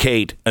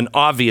indicate an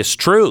obvious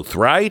truth,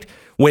 right?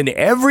 When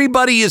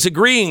everybody is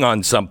agreeing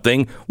on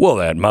something, well,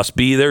 that must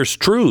be there's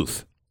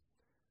truth.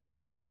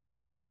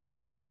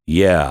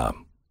 Yeah.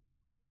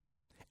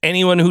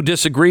 Anyone who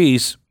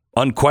disagrees,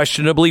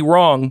 unquestionably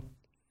wrong.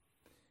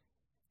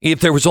 If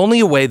there was only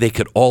a way they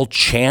could all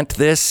chant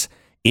this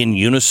in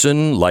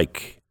unison,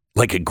 like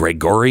a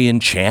Gregorian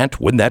chant,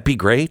 wouldn't that be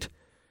great?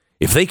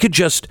 If they could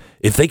just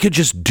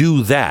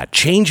do that,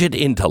 change it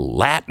into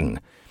Latin,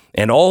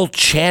 and all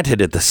chant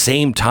it at the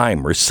same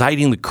time,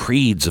 reciting the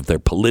creeds of their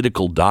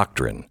political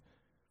doctrine.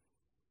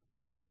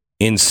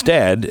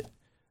 Instead,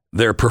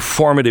 their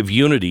performative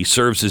unity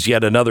serves as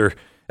yet another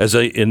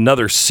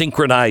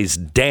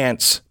synchronized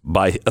dance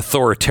by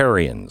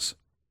authoritarians.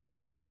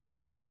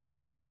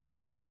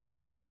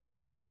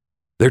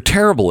 They're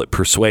terrible at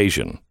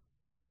persuasion.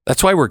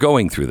 That's why we're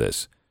going through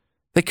this.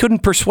 They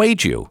couldn't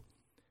persuade you.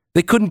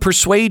 They couldn't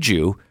persuade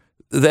you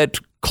that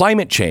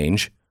climate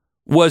change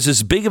was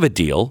as big of a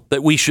deal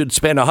that we should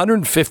spend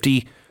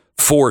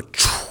 $154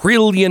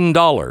 trillion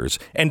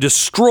and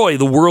destroy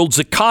the world's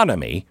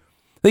economy.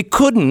 They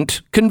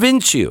couldn't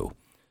convince you.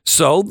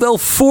 So they'll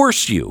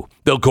force you.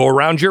 They'll go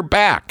around your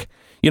back.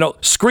 You know,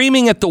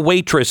 screaming at the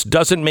waitress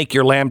doesn't make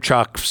your lamb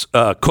chops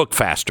cook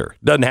faster.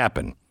 Doesn't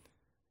happen.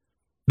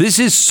 This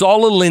is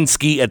Saul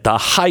Alinsky at the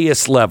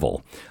highest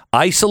level.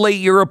 Isolate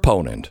your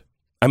opponent.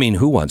 I mean,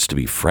 who wants to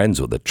be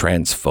friends with a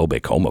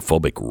transphobic,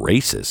 homophobic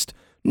racist?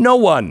 No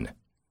one.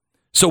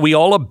 So we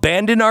all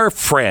abandon our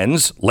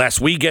friends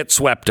lest we get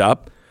swept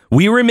up.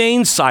 We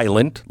remain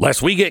silent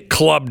lest we get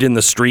clubbed in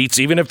the streets,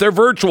 even if they're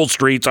virtual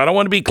streets. I don't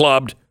want to be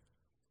clubbed.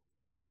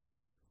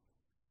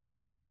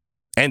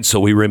 And so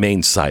we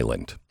remain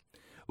silent.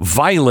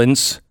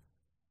 Violence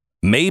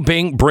may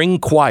bring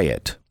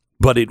quiet,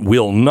 but it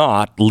will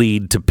not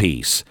lead to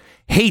peace.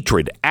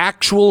 Hatred,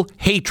 actual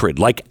hatred,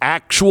 like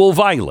actual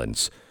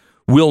violence,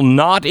 will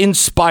not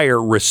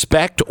inspire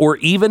respect or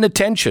even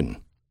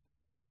attention.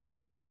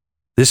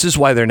 This is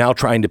why they're now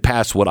trying to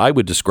pass what I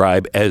would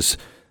describe as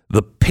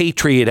the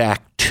Patriot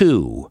Act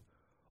 2,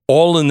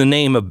 all in the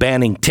name of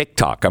banning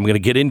TikTok. I'm going to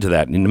get into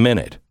that in a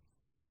minute.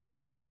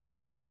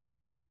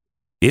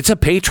 It's a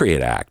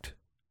Patriot Act.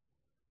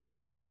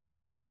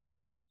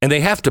 And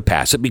they have to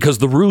pass it because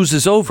the ruse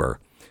is over.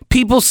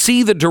 People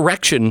see the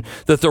direction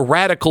that the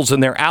radicals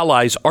and their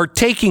allies are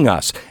taking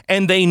us,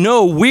 and they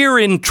know we're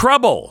in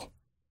trouble.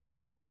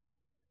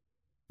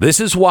 This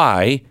is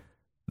why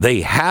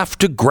they have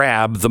to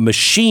grab the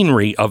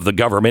machinery of the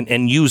government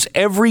and use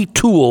every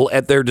tool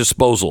at their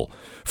disposal,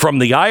 from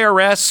the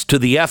IRS to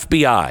the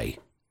FBI.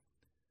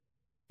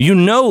 You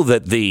know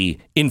that the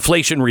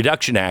Inflation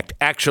Reduction Act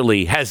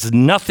actually has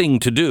nothing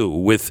to do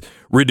with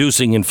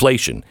reducing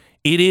inflation.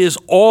 It is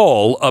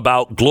all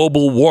about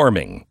global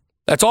warming.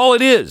 That's all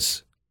it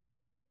is.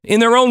 In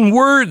their own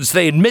words,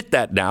 they admit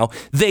that now.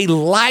 They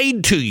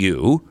lied to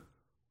you,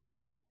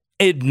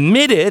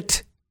 admit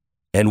it,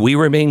 and we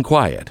remain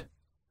quiet.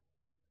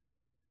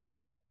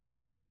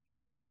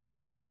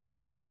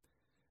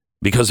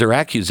 Because their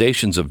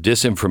accusations of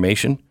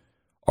disinformation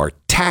are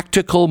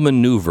tactical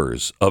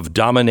maneuvers of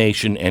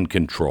domination and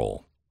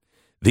control.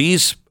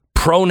 These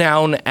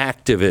pronoun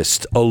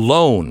activists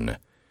alone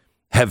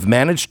have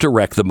managed to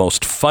wreck the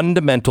most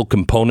fundamental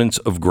components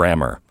of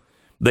grammar.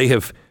 They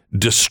have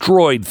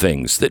destroyed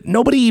things that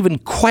nobody even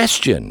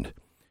questioned.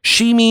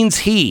 She means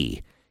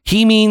he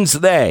means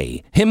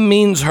they, him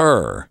means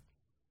her.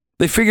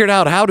 They figured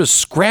out how to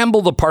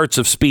scramble the parts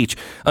of speech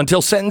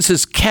until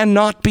sentences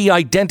cannot be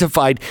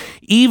identified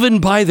even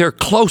by their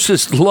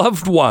closest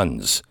loved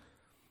ones.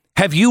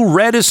 Have you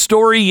read a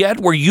story yet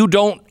where you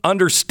don't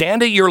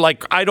understand it? You're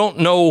like, I don't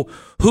know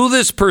who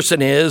this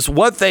person is,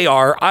 what they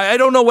are. I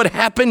don't know what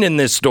happened in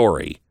this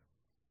story.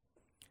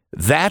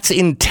 That's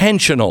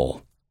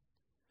intentional.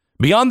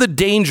 Beyond the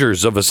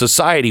dangers of a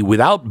society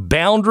without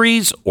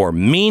boundaries or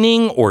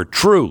meaning or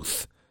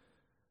truth,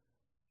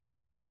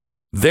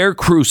 their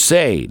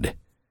crusade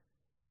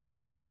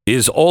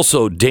is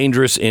also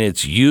dangerous in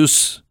its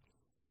use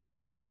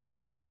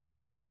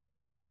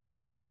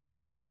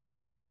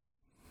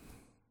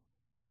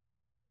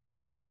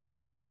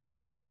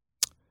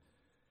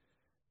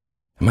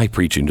Am I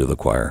preaching to the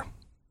choir?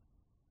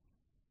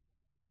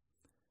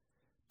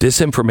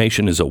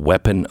 Disinformation is a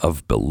weapon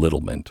of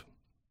belittlement,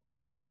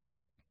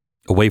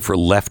 a way for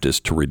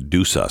leftists to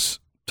reduce us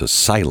to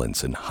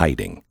silence and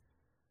hiding.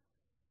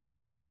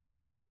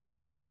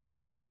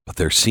 But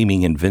their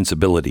seeming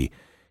invincibility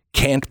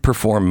can't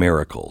perform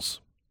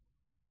miracles.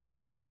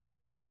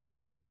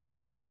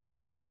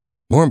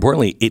 More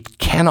importantly, it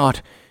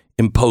cannot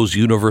impose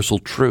universal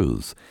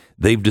truths.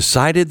 They've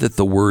decided that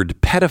the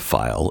word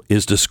pedophile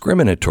is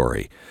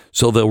discriminatory,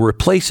 so they'll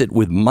replace it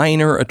with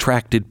minor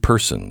attracted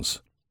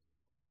persons.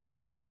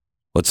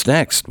 What's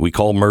next? We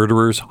call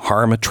murderers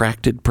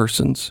harm-attracted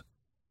persons?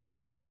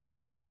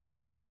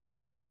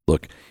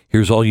 Look,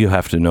 here's all you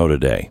have to know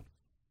today.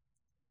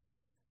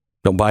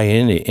 Don't buy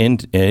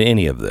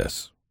any of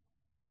this.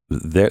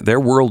 Their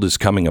world is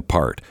coming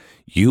apart.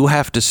 You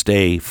have to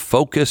stay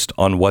focused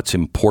on what's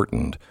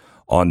important,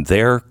 on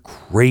their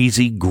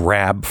crazy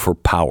grab for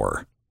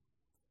power.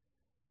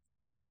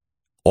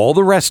 All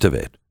the rest of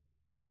it,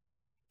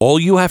 all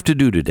you have to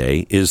do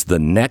today is the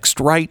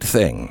next right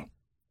thing.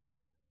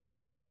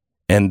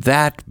 And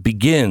that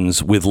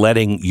begins with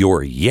letting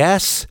your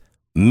yes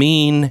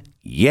mean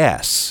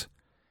yes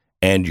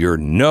and your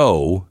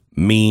no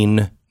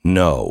mean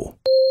no.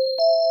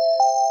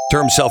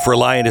 Term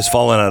self-reliant has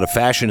fallen out of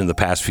fashion in the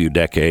past few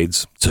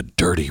decades. It's a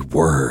dirty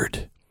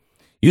word.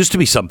 Used to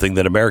be something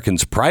that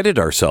Americans prided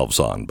ourselves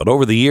on, but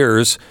over the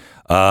years,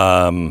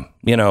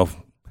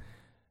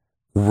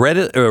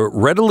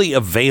 readily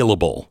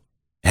available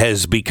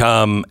has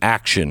become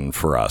action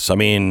for us. I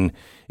mean,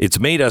 it's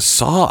made us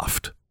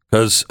soft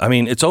because,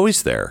 it's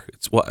always there.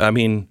 Where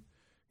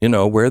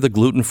are the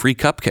gluten-free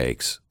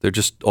cupcakes? They're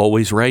just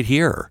always right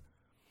here.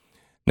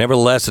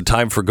 Nevertheless, the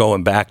time for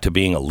going back to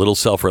being a little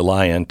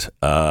self-reliant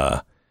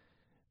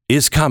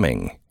is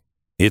coming.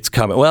 It's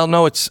coming. Well,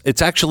 no,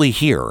 it's actually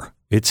here.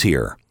 It's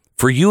here.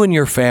 For you and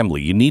your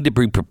family, you need to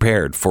be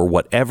prepared for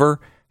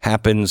whatever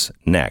happens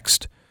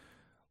next.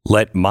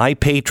 Let My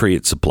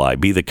Patriot Supply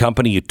be the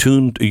company you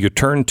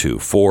turn to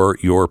for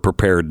your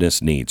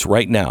preparedness needs.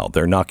 Right now,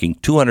 they're knocking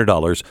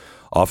 $200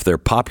 off their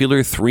popular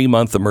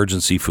 3-month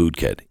emergency food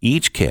kit.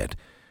 Each kit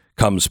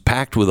comes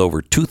packed with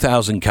over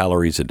 2,000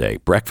 calories a day.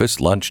 Breakfast,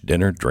 lunch,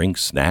 dinner,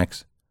 drinks,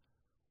 snacks.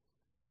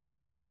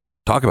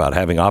 Talk about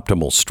having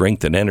optimal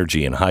strength and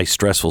energy in high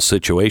stressful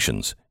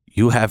situations.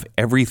 You have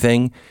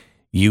everything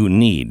you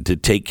need to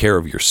take care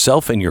of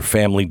yourself and your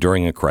family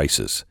during a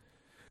crisis.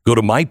 Go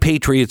to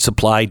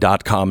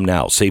mypatriotsupply.com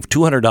now. Save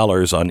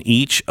 $200 on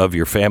each of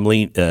your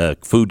family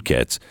food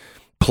kits,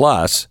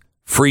 plus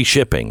free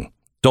shipping.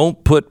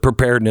 Don't put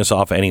preparedness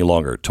off any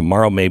longer.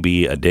 Tomorrow may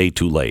be a day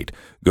too late.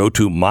 Go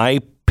to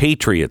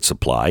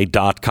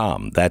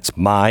mypatriotsupply.com. That's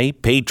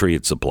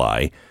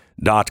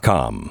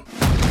mypatriotsupply.com.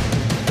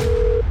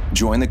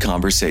 Join the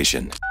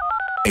conversation.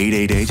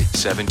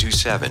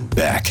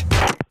 888-727-BECK.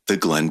 The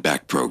Glenn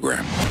Beck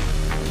Program.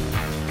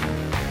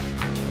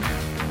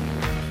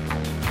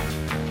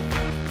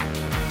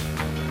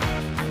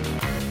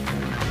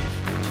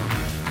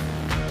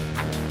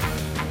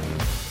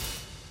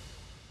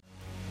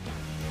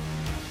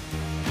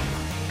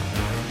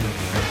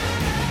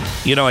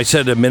 You know, I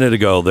said a minute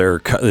ago,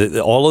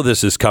 all of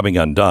this is coming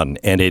undone,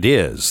 and it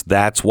is.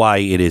 That's why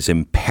it is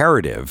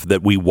imperative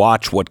that we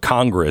watch what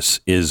Congress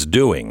is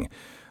doing.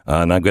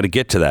 And I'm going to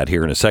get to that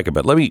here in a second.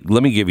 But let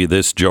me give you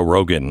this Joe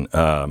Rogan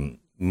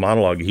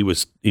monologue. He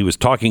was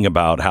talking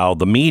about how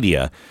the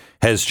media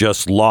has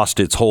just lost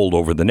its hold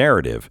over the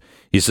narrative.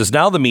 He says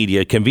now the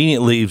media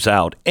conveniently leaves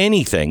out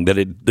anything that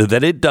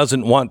it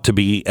doesn't want to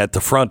be at the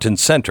front and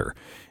center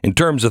in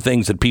terms of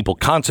things that people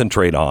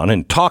concentrate on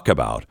and talk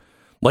about.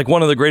 Like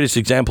one of the greatest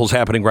examples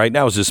happening right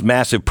now is this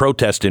massive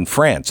protest in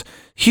France.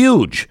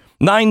 Huge.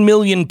 9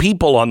 million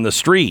people on the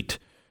street.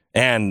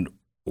 And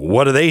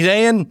what are they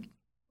saying?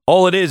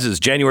 All it is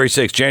January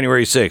 6th,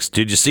 January 6th.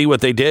 Did you see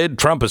what they did?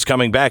 Trump is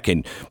coming back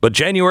in. But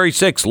January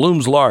 6th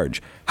looms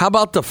large. How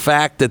about the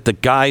fact that the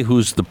guy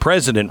who's the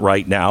president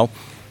right now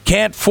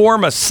can't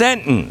form a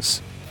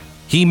sentence?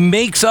 He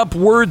makes up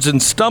words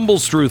and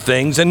stumbles through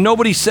things, and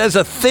nobody says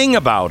a thing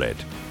about it.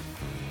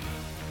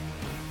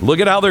 Look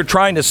at how they're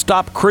trying to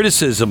stop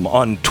criticism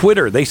on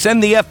Twitter. They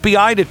send the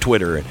FBI to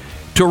Twitter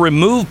to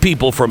remove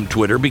people from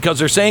Twitter because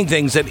they're saying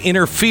things that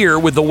interfere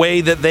with the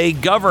way that they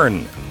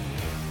govern.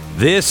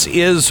 This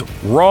is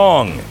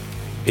wrong.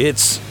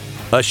 It's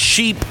a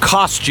sheep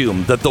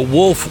costume that the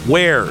wolf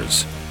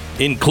wears.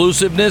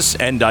 Inclusiveness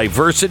and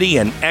diversity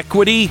and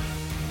equity,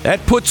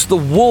 that puts the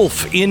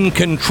wolf in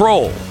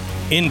control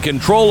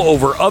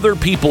over other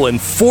people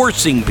and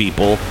forcing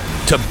people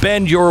to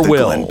bend your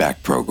will. The Glenn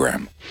Beck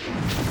Program.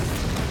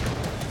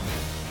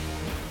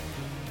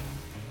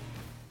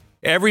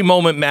 Every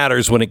moment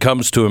matters when it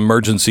comes to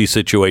emergency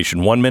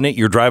situation. 1 minute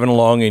you're driving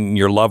along in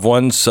your loved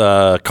one's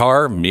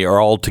car, you're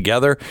all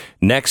together.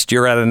 Next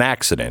you're at an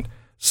accident.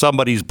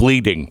 Somebody's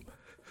bleeding,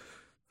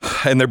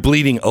 and they're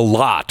bleeding a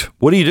lot.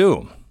 What do you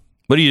do?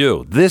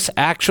 This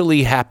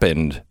actually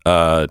happened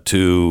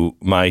to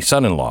my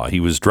son-in-law. He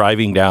was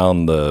driving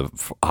down the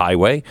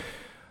highway.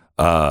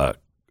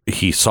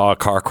 He saw a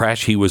car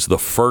crash. He was the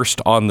first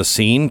on the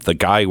scene. The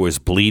guy was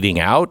bleeding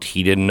out.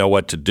 He didn't know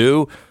what to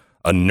do.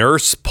 A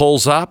nurse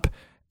pulls up,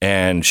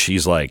 and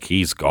she's like,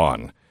 he's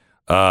gone.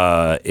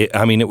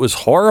 It was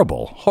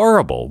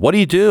horrible. What do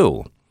you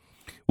do?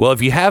 Well,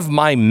 if you have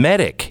My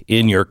Medic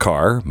in your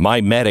car,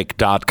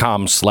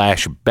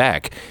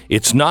 mymedic.com/Beck,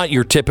 it's not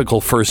your typical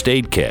first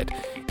aid kit.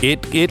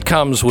 It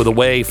comes with a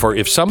way for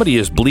if somebody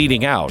is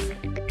bleeding out,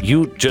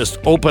 you just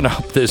open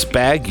up this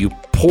bag, you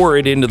pour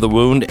it into the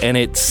wound, and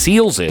it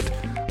seals it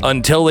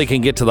until they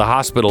can get to the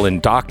hospital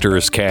and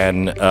doctors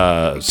can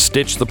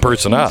stitch the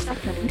person up.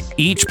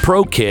 Each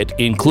Pro Kit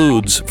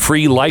includes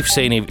free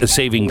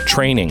life-saving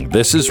training.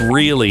 This is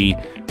really,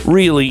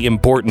 really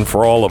important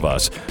for all of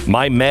us.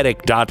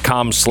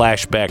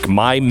 mymedic.com/Beck.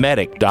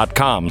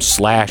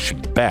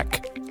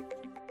 mymedic.com/Beck.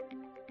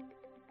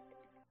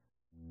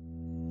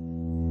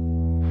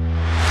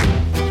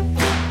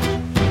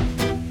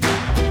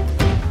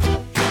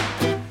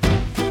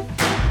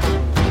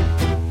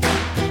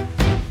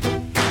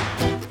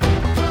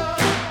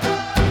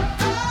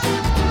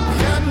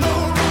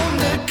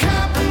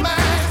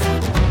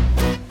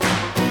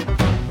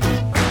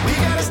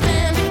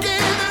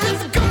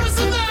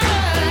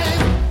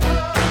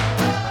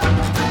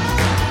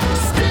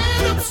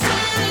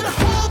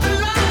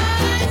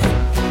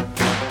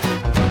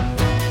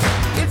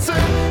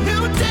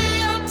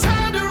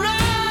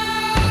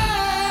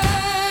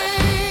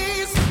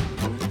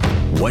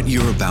 What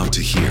you're about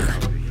to hear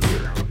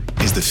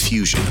is the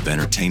fusion of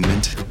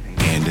entertainment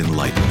and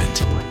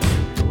enlightenment.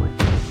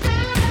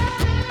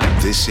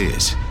 This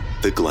is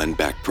the Glenn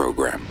Beck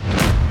Program.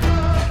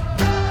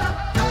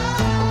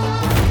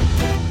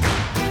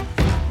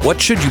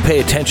 What should you pay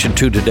attention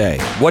to today?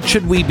 What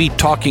should we be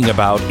talking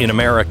about in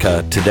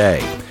America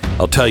today?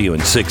 I'll tell you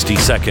in 60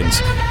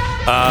 seconds.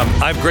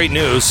 I have great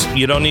news.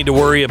 You don't need to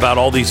worry about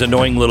all these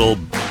annoying little,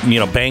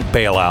 bank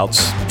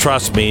bailouts.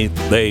 Trust me,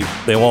 they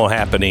won't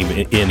happen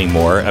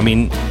anymore. I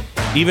mean,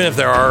 even if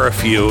there are a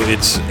few,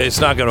 it's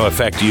not going to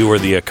affect you or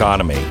the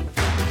economy,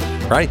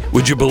 right?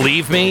 Would you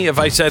believe me if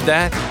I said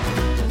that?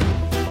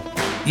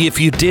 If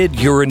you did,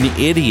 you're an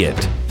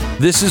idiot.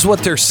 This is what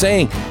they're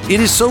saying. It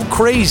is so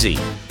crazy.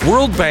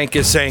 World Bank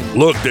is saying,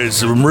 look, there's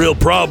some real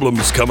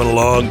problems coming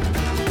along.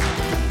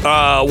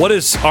 What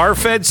is our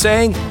Fed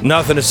saying?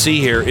 Nothing to see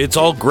here. It's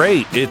all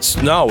great. It's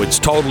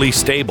totally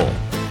stable.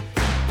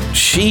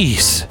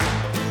 Jeez.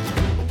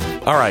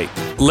 All right.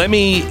 Let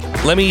me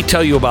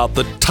tell you about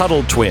the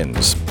Tuttle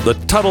Twins. The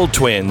Tuttle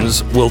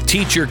Twins will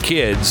teach your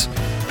kids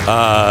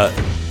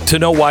to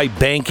know why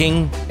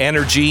banking,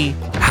 energy,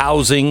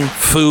 housing,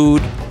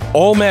 food,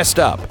 all messed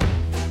up,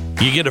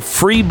 you get a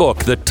free book,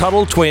 The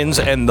Tuttle Twins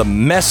and the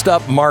Messed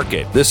Up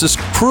Market. This is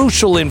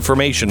crucial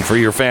information for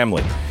your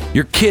family.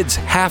 Your kids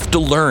have to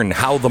learn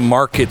how the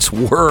markets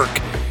work,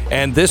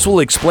 and this will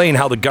explain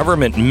how the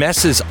government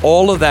messes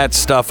all of that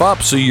stuff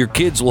up so your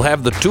kids will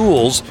have the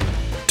tools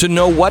to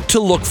know what to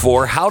look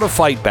for, how to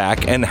fight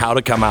back, and how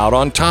to come out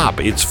on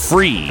top. It's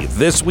free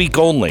this week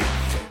only.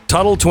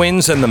 Tuttle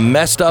Twins and the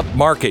Messed Up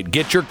Market.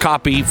 Get your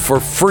copy for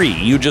free.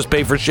 You just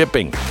pay for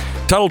shipping.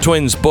 Tuttle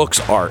Twins books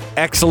are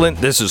excellent.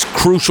 This is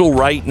crucial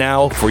right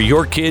now for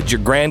your kids,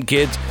 your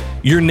grandkids,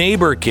 your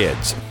neighbor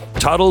kids.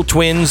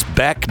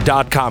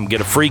 TuttleTwinsBeck.com. Get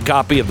a free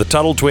copy of the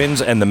Tuttle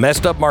Twins and the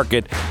Messed Up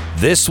Market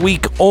this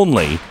week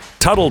only.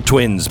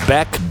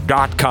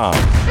 TuttleTwinsBeck.com.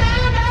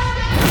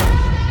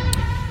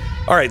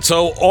 All right,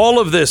 so all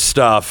of this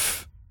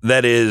stuff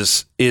that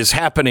is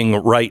happening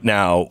right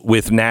now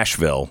with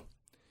Nashville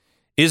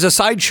is a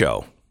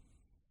sideshow.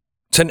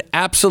 It's an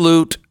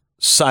absolute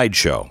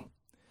sideshow.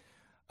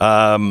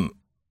 What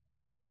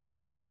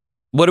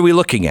are we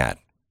looking at?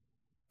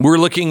 We're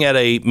looking at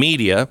a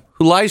media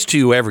who lies to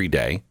you every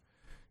day.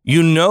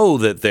 You know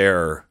that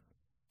they're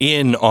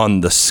in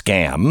on the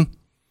scam.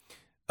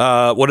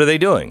 What are they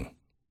doing?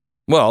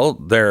 Well,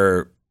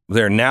 they're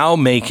now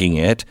making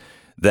it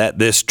that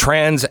this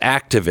trans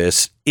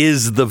activist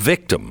is the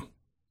victim,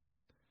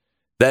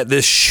 that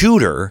this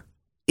shooter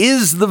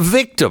is the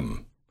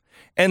victim,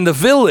 and the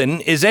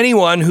villain is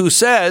anyone who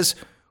says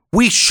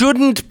we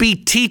shouldn't be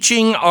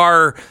teaching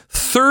our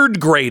third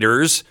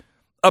graders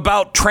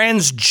about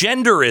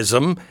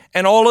transgenderism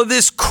and all of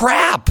this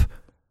crap.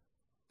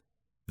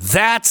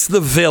 That's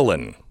the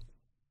villain.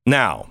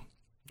 Now,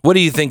 what do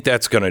you think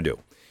that's going to do?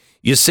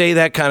 You say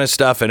that kind of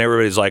stuff and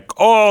everybody's like,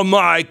 oh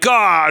my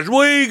gosh,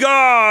 we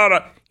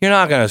gotta. You're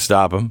not going to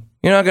stop them.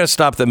 You're not going to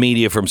stop the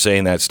media from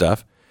saying that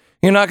stuff.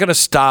 You're not going to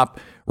stop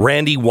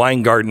Randy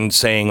Weingarten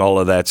saying all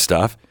of that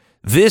stuff.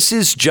 This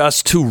is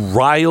just to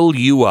rile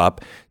you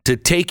up, to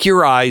take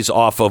your eyes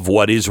off of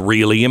what is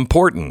really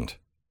important.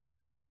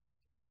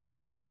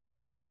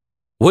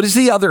 What is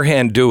the other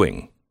hand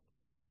doing?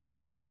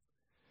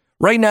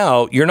 Right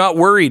now, you're not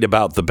worried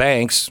about the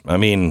banks. I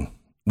mean,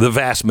 the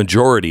vast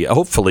majority.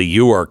 Hopefully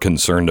you are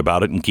concerned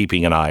about it and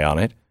keeping an eye on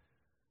it.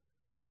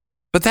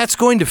 But that's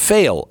going to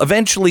fail.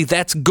 Eventually,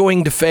 that's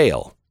going to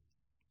fail.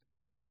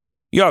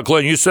 Yeah,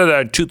 Glenn, you said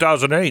that in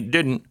 2008,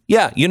 didn't?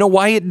 Yeah, you know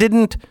why it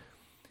didn't?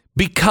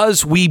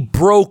 Because we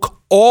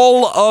broke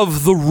all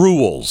of the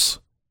rules.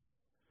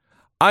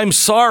 I'm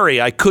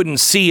sorry I couldn't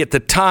see at the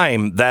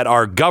time that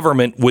our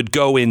government would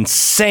go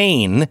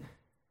insane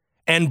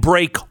and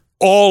break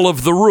all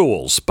of the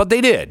rules, but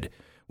they did.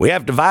 We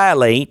have to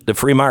violate the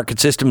free market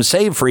system,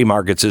 save free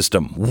market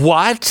system.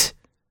 What?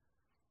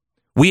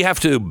 We have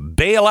to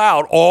bail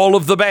out all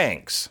of the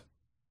banks.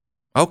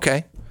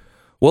 Okay.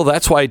 Well,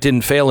 that's why it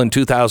didn't fail in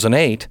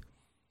 2008,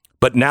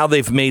 but now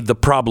they've made the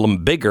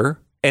problem bigger.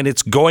 And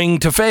it's going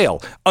to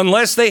fail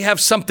unless they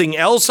have something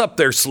else up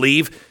their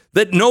sleeve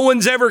that no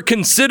one's ever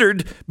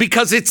considered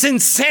because it's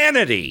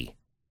insanity.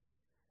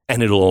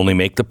 And it'll only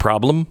make the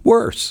problem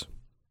worse.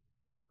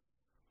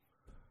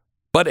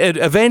 But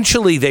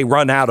eventually they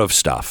run out of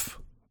stuff.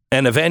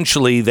 And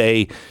eventually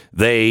they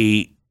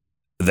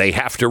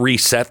have to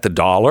reset the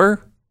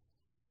dollar.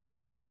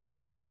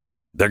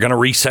 They're going to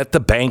reset the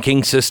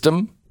banking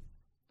system.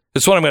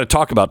 That's what I'm going to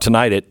talk about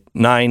tonight at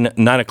 9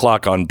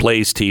 o'clock on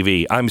Blaze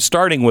TV. I'm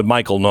starting with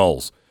Michael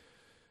Knowles.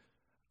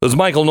 Because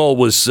Michael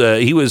Knowles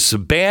was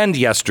banned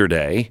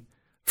yesterday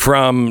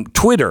from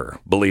Twitter,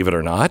 believe it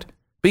or not,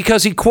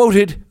 because he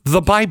quoted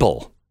the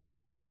Bible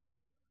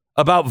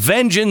about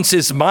vengeance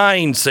is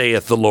mine,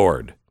 saith the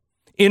Lord,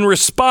 in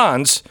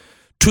response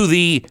to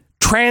the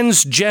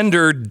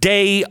transgender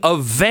day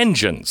of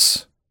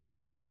vengeance.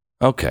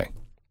 Okay.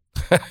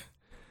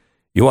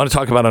 You want to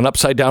talk about an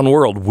upside down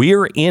world?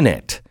 We're in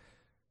it.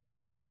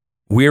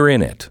 We're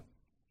in it.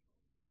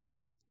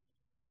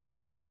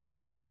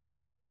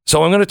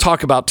 So I'm going to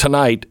talk about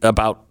tonight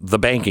about the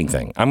banking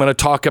thing. I'm going to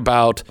talk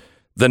about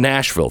the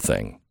Nashville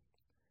thing.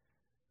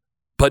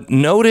 But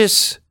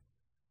notice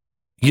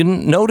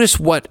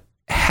what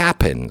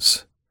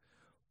happens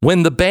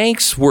when the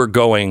banks were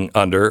going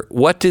under.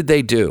 What did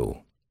they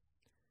do?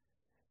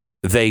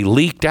 They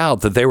leaked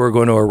out that they were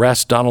going to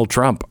arrest Donald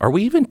Trump. Are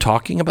we even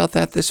talking about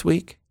that this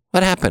week?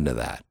 What happened to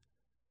that?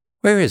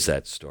 Where is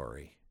that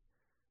story?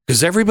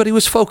 Because everybody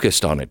was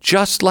focused on it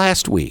just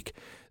last week.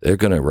 They're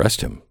going to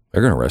arrest him.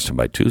 They're going to arrest him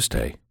by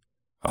Tuesday.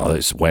 Oh,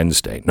 it's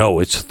Wednesday. No,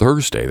 it's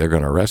Thursday. They're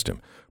going to arrest him.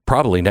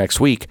 Probably next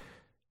week.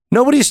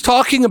 Nobody's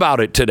talking about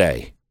it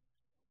today.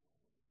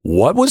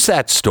 What was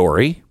that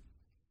story?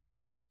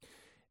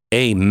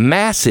 A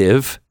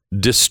massive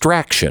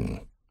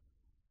distraction.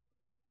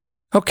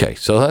 Okay,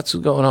 so that's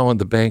what's going on when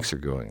the banks are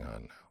going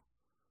on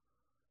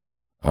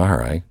now. All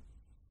right.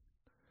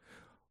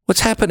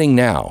 What's happening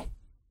now?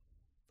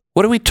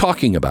 What are we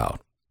talking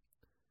about?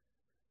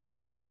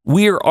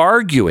 We're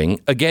arguing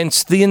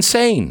against the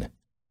insane.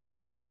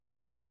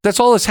 That's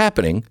all that's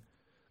happening.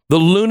 The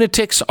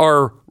lunatics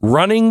are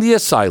running the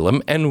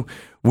asylum, and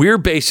We're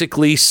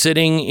basically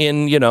sitting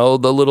in,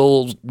 the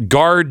little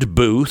guard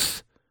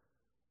booth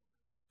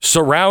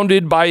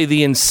surrounded by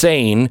the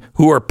insane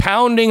who are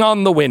pounding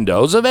on the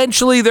windows.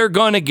 Eventually, they're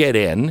going to get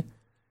in.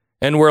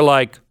 And we're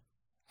like,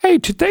 hey,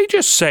 did they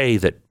just say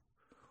that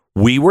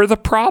we were the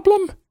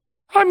problem?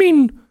 I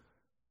mean,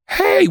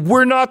 hey,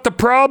 we're not the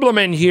problem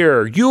in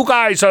here. You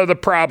guys are the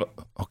problem.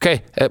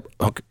 Okay,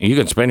 you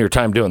can spend your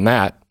time doing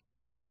that.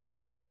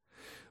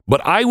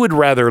 But I would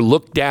rather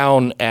look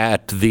down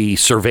at the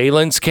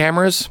surveillance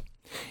cameras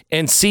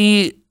and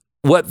see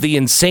what the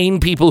insane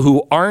people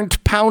who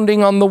aren't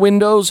pounding on the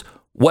windows,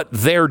 what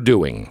they're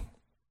doing.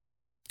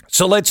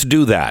 So let's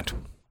do that.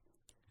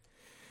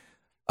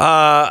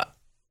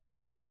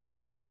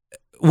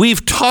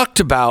 We've talked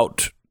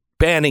about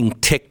banning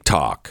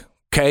TikTok,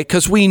 okay?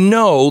 Because we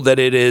know that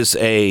it is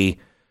a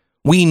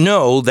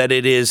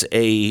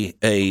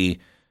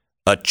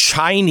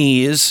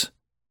Chinese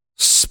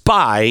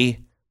spy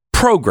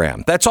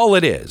program. That's all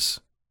it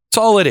is. That's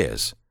all it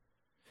is.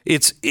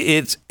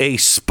 It's a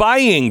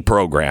spying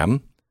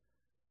program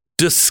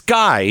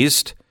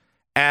disguised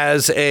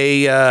as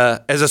a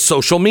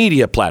social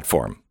media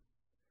platform.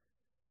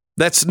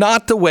 That's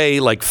not the way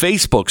like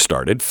Facebook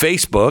started.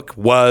 Facebook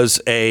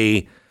was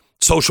a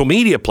social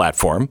media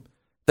platform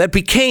that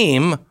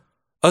became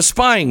a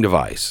spying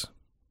device.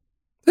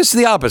 This is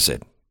the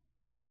opposite.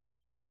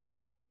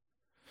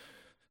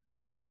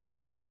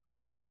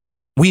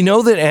 We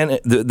know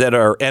that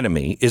our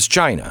enemy is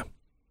China.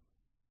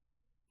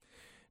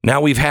 Now,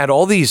 we've had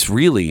all these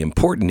really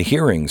important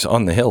hearings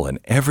on the Hill, and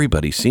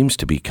everybody seems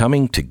to be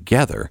coming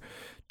together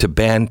to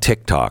ban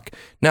TikTok.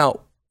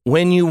 Now,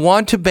 when you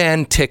want to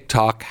ban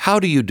TikTok, how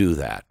do you do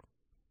that?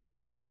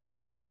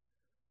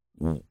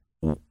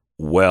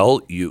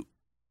 Well, you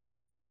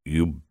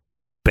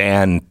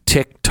ban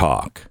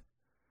TikTok.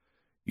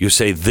 You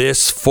say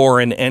this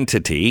foreign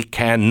entity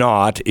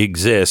cannot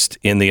exist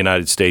in the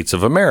United States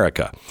of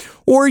America.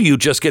 Or you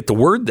just get the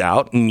word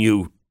out and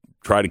you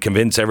try to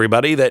convince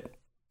everybody that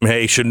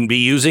they shouldn't be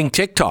using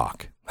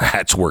TikTok.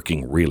 That's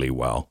working really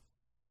well.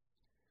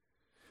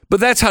 But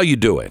that's how you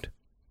do it.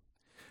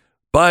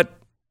 But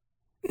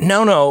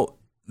no,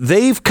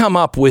 they've come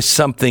up with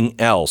something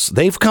else.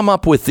 They've come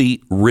up with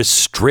the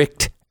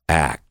Restrict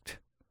Act.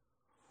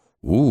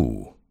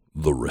 Ooh,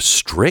 the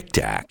Restrict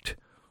Act.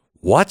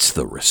 What's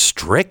the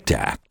Restrict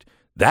Act?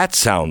 That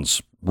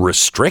sounds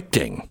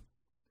restricting.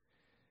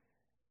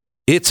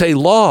 It's a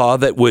law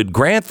that would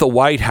grant the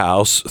White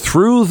House,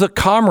 through the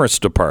Commerce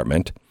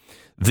Department,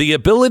 the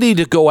ability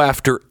to go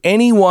after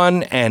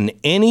anyone and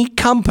any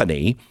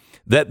company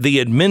that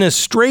the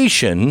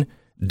administration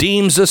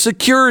deems a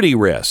security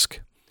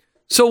risk.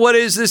 So what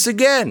is this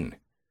again?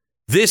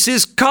 This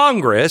is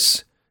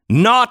Congress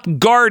not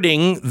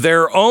guarding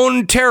their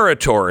own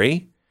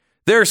territory.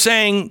 They're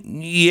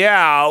saying,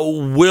 yeah,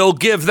 we'll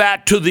give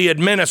that to the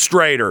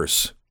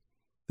administrators.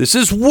 This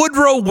is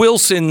Woodrow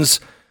Wilson's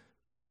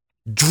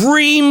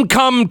dream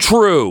come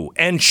true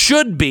and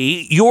should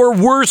be your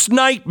worst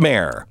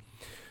nightmare.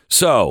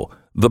 So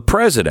the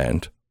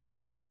president,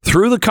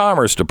 through the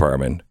Commerce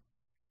Department,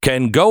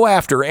 can go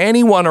after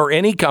anyone or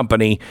any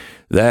company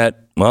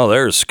that, well,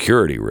 there's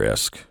security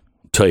risk.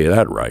 I'll tell you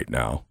that right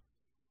now.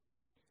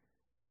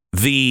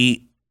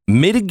 The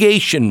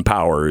mitigation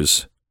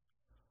powers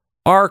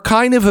are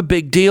kind of a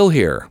big deal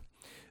here.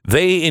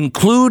 They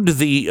include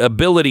the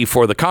ability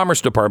for the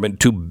Commerce Department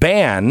to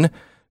ban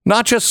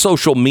not just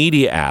social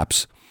media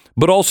apps,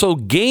 but also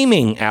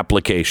gaming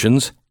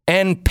applications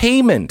and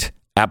payment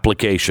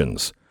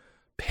applications.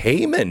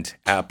 Payment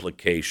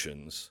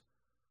applications?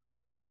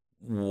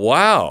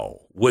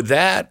 Wow. Would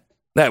that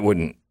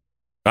wouldn't,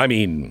 I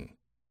mean,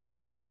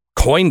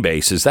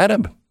 Coinbase, is that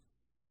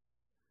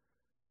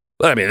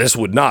this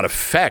would not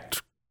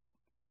affect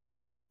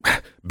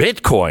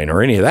Bitcoin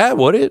or any of that,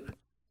 would it?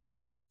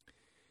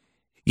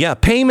 Yeah,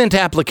 payment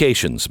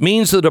applications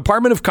means the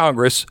Department of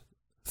Congress,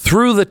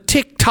 through the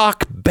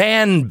TikTok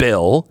ban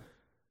bill,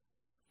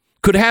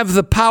 could have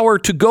the power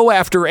to go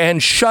after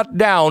and shut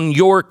down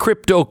your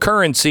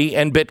cryptocurrency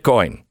and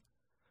Bitcoin.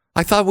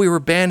 I thought we were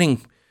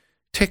banning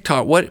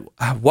TikTok.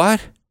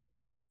 What?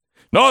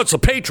 No, it's a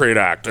Patriot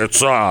Act.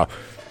 It's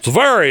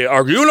very,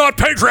 are you not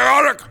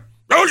patriotic?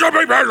 You should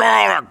be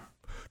patriotic.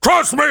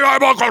 Trust me,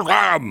 I'm Uncle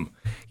Sam.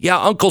 Yeah,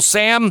 Uncle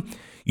Sam,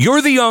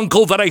 you're the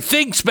uncle that I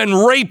think's been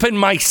raping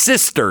my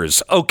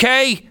sisters,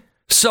 okay?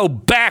 So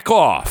back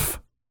off.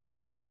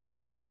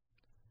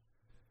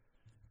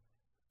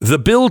 The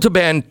bill to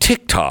ban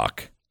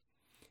TikTok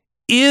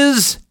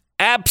is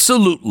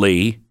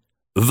absolutely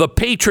the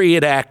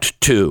Patriot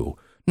Act 2.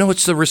 No,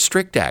 it's the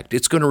Restrict Act.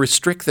 It's going to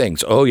restrict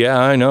things. Oh, yeah,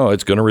 I know.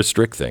 It's going to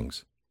restrict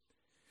things.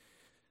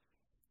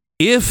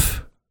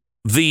 If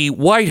the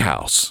White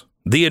House,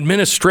 the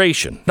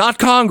administration, not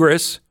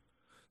Congress,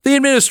 the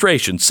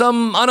administration,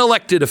 some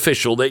unelected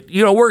official that,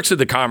 works at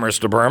the Commerce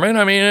Department,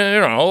 I mean,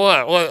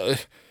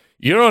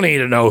 you don't need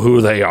to know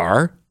who they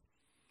are.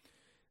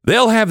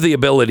 They'll have the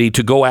ability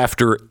to go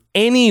after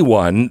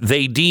anyone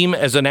they deem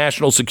as a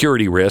national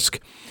security risk,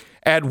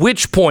 at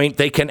which point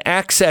they can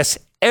access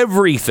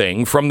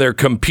everything from their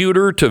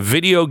computer to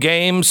video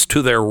games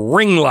to their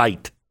ring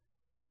light.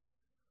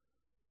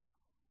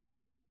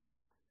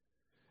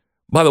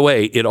 By the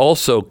way, it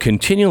also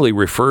continually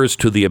refers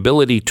to the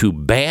ability to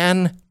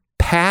ban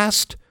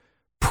past,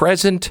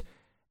 present,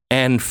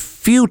 and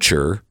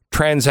future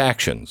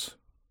transactions.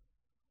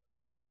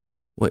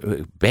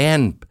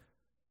 Ban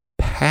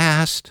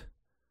past,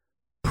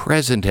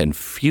 present, and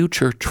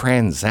future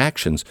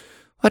transactions.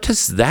 What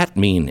does that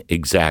mean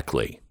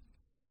exactly?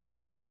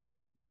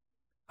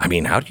 I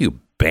mean, how do you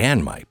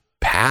ban my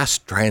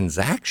past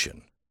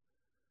transaction?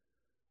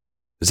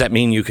 Does that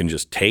mean you can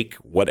just take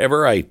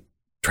whatever I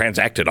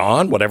transacted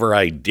on, whatever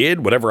I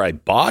did, whatever I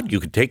bought, you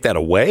can take that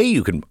away?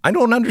 I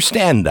don't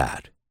understand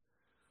that.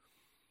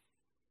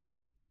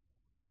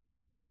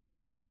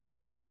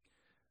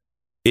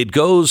 It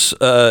goes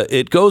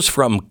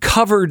from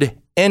covered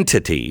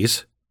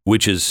entities,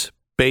 which is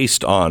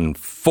based on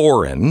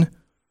foreign,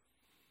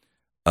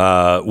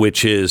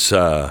 which is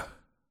the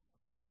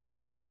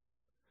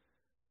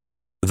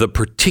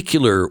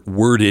particular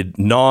worded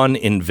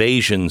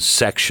non-invasion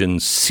section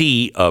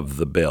C of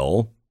the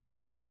bill,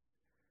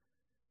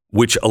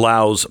 which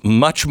allows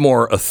much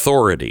more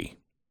authority.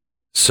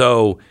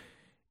 So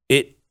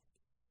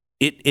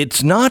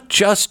it's not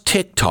just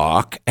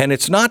TikTok, and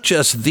it's not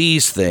just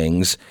these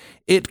things.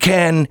 It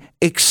can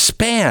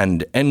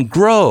expand and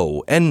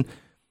grow. And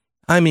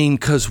I mean,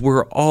 because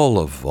we're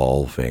all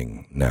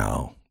evolving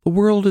now. The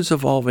world is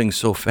evolving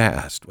so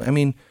fast. I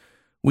mean,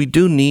 we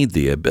do need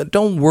but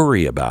don't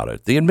worry about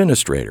it. The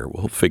administrator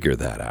will figure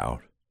that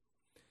out.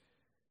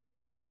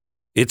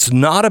 It's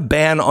not a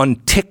ban on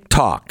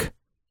TikTok.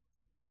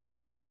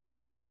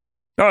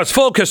 No, it's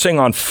focusing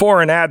on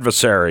foreign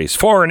adversaries,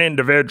 foreign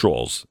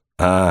individuals.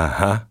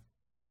 Uh-huh.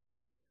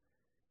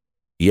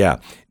 Yeah.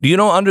 Do you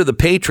know under the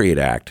Patriot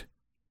Act,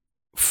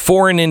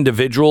 foreign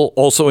individual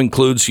also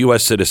includes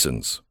U.S.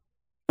 citizens?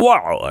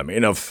 Well, I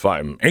mean, if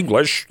I'm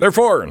English, they're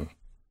foreign.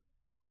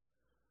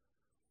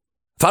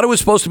 Thought it was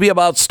supposed to be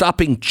about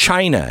stopping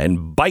China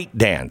and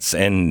ByteDance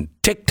and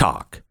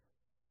TikTok.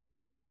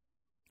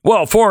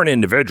 Well, foreign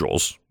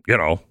individuals,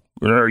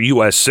 are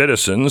U.S.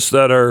 citizens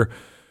that are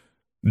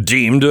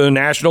deemed a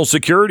national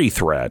security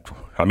threat.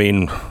 I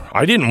mean,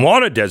 I didn't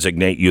want to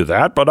designate you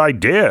that, but I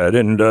did.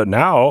 And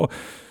now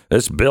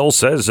this bill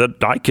says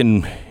that I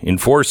can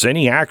enforce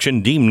any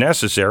action deemed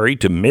necessary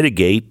to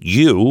mitigate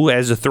you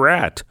as a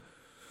threat.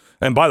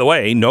 And by the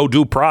way, no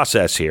due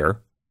process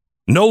here.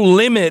 No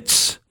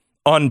limits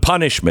on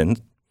punishment.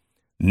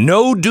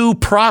 No due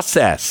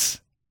process.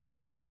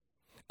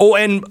 Oh,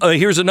 and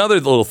here's another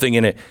little thing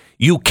in it.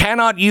 You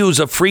cannot use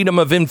a Freedom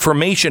of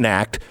Information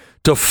Act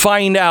to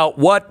find out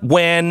what,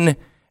 when,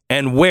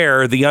 and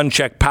where the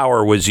unchecked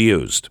power was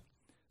used.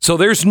 So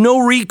there's no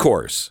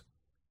recourse.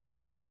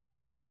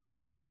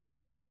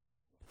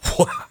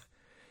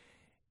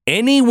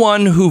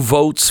 Anyone who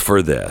votes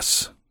for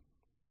this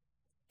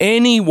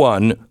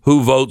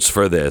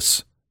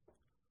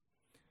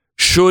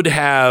should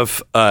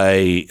have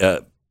they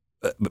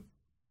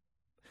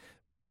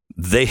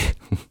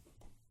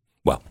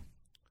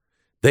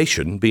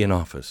shouldn't be in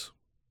office.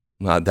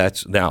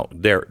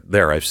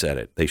 There I've said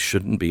it. They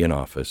shouldn't be in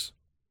office.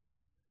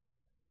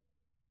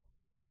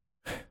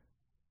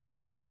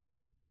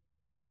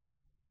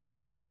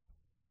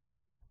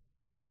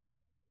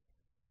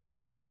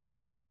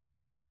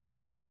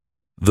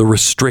 The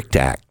Restrict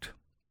Act.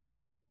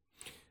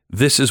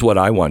 This is what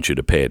I want you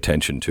to pay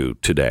attention to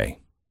today.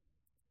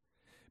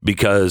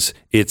 Because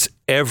it's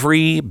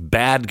every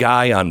bad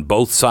guy on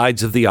both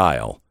sides of the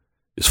aisle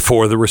is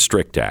for the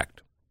Restrict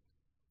Act.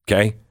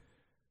 Okay?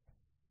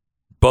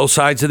 Both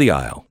sides of the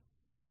aisle.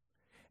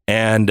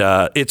 And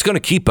it's going to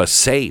keep us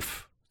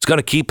safe. It's going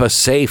to keep us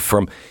safe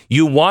from,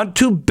 you want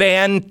to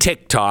ban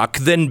TikTok,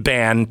 then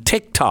ban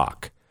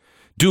TikTok.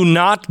 Do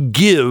not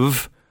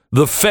give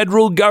the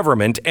federal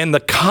government and the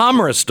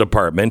Commerce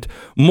Department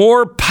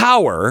more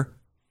power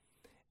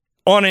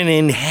on an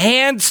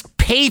enhanced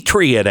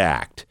Patriot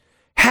Act.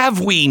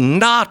 Have we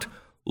not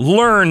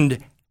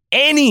learned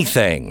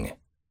anything?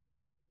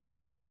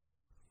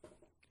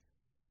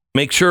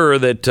 Make sure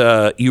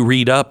that you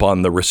read up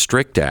on the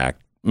Restrict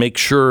Act. Make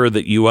sure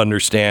that you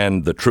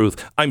understand the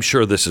truth. I'm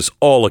sure this is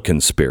all a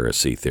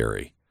conspiracy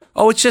theory.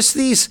 Oh, it's just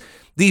these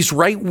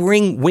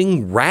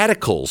right-wing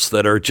radicals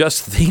that are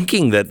just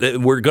thinking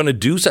that we're going to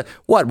do something.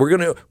 What?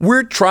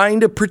 We're trying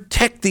to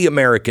protect the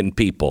American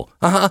people.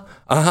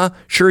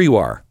 Sure you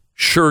are.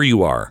 Sure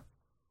you are.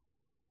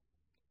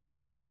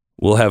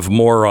 We'll have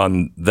more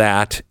on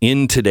that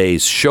in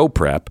today's show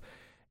prep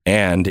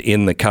and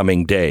in the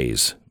coming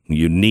days.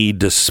 You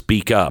need to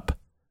speak up.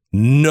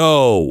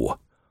 No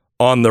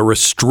on the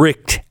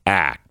Restrict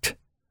Act.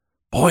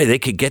 Boy, they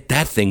could get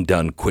that thing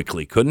done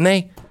quickly, couldn't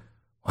they?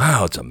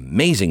 Wow, it's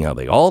amazing how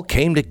they all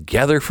came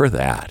together for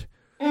that.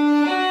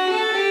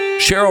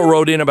 Cheryl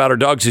wrote in about her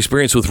dog's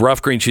experience with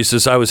Rough Green. She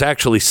says, I was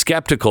actually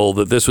skeptical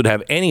that this would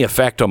have any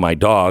effect on my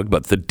dog,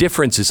 but the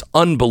difference is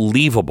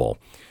unbelievable.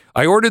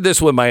 I ordered this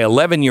when my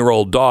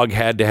 11-year-old dog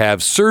had to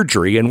have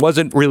surgery and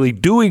wasn't really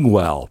doing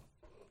well.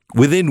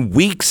 within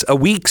a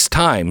week's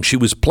time, she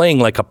was playing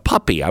like a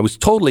puppy. I was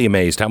totally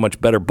amazed how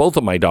much better both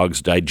of my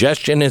dogs'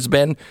 digestion has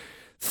been.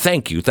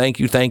 Thank you,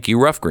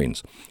 Rough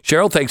Greens.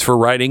 Cheryl, thanks for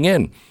writing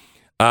in.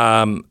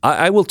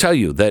 I will tell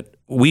you that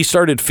we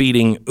started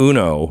feeding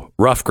Uno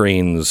Rough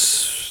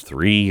Greens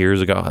 3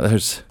 years ago.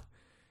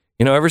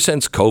 Ever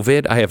since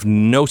COVID, I have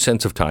no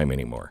sense of time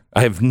anymore.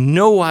 I have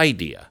no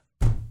idea.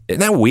 Isn't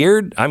that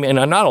weird? I mean,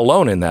 I'm not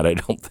alone in that, I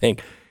don't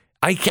think.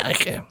 I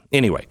can't.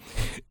 Anyway,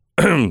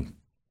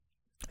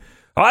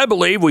 I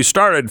believe we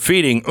started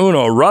feeding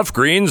Uno Rough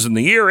Greens in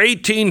the year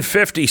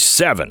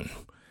 1857.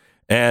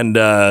 And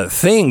look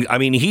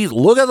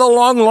at the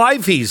long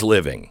life he's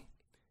living.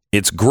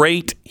 It's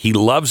great. He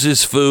loves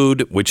his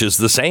food, which is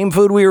the same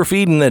food we were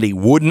feeding that he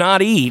would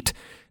not eat.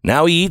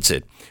 Now he eats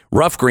it.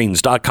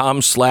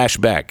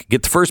 roughgreens.com/Beck.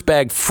 Get the first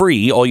bag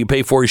free. All you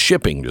pay for is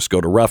shipping. Just go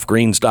to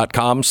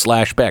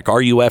roughgreens.com/Beck.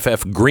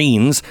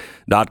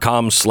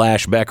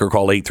 RUFFgreens.com/Beck or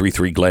call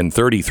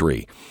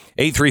 833-GLEN-33.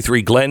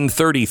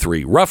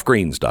 833-GLEN-33.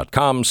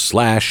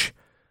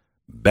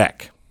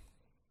 roughgreens.com/Beck.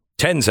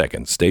 10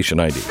 seconds. Station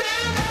ID.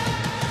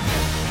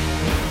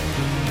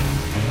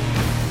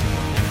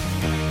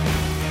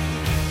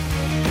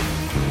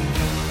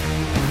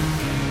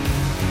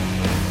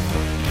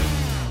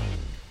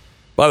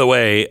 By the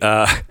way,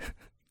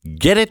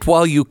 get it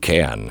while you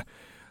can.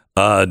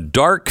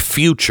 Dark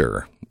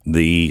Future,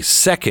 the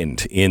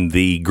second in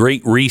the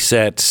Great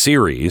Reset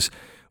series.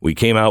 We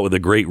came out with a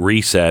Great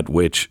Reset,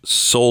 which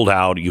sold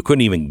out. You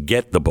couldn't even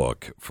get the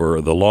book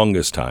for the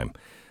longest time.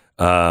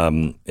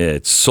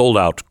 It sold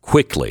out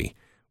quickly.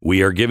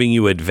 We are giving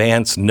you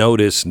advance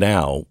notice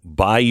now.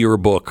 Buy your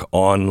book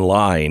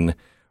online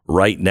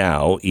right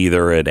now,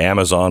 either at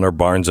Amazon or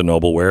Barnes &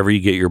 Noble, wherever you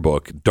get your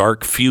book.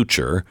 Dark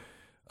Future.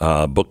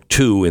 Book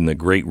 2 in the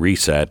Great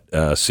Reset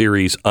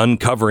series,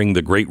 uncovering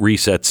the Great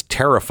Reset's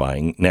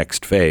terrifying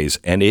next phase.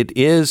 And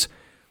it's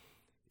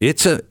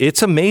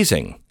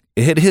amazing.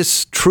 It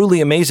is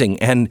truly amazing.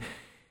 And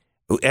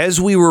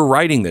as we were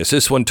writing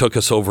this one took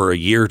us over a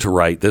year to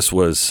write. This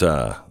was,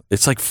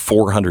 it's like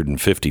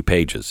 450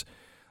 pages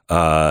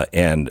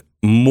and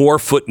more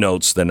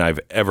footnotes than I've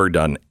ever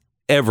done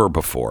ever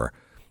before,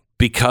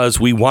 because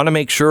we want to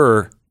make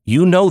sure,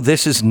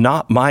 this is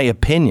not my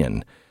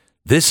opinion.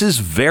 This is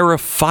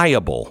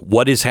verifiable,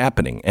 what is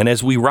happening. And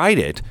as we write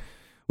it,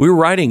 we were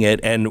writing it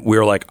and we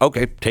were like,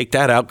 okay, take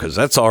that out because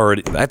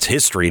that's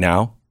history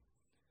now.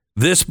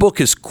 This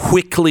book is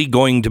quickly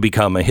going to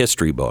become a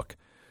history book.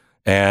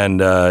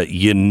 And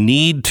you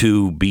need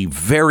to be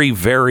very,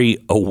 very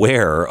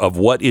aware of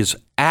what is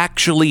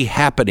actually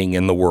happening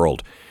in the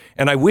world.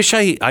 And I wish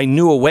I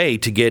knew a way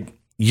to get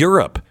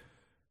Europe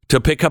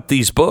to pick up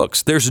these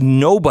books. There's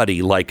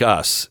nobody like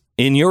us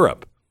in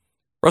Europe.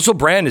 Russell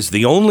Brand is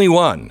the only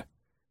one.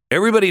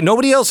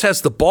 Nobody else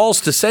has the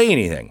balls to say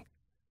anything.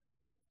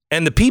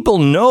 And the people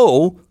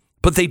know,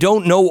 but they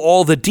don't know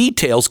all the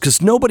details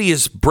because nobody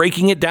is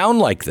breaking it down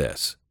like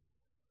this.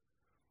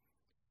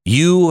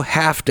 You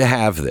have to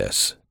have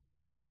this.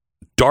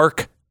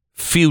 Dark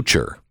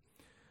Future.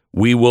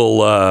 We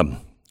will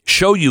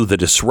show you the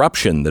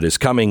disruption that is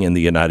coming in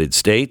the United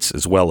States,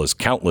 as well as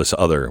countless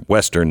other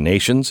Western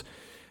nations.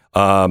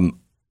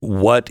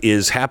 What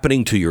is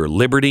happening to your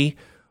liberty?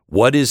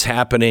 What is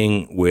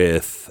happening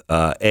with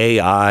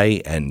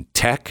AI and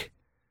tech?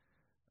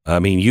 I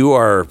mean,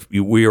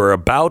 we are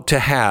about to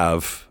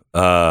have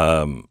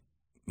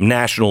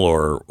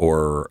national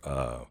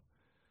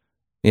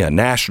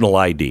national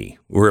ID.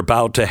 We're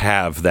about to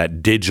have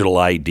that digital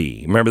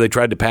ID. Remember they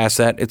tried to pass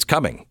that? It's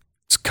coming.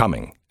 It's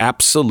coming.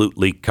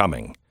 Absolutely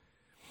coming.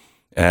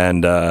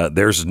 And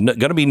there's going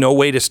to be no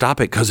way to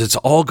stop it because it's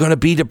all going to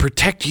be to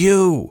protect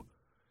you.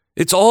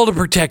 It's all to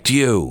protect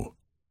you.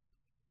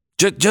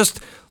 Just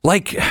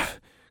like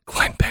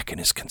Glenn Beck and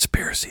his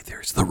conspiracy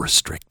theories, the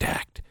Restrict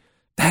Act.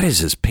 That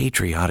is as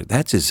patriotic.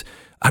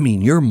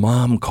 Your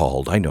mom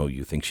called. I know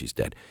you think she's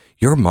dead.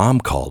 Your mom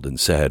called and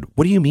said,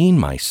 what do you mean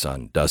my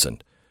son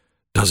doesn't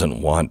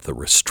want the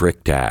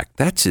Restrict Act?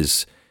 That's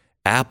his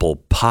apple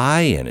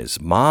pie and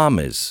his mom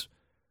is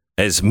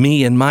as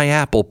me and my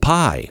apple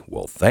pie.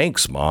 Well,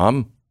 thanks,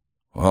 Mom.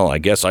 Well, I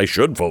guess I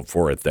should vote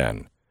for it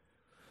then.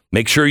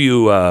 Make sure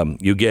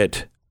you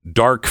get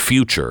Dark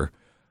Future,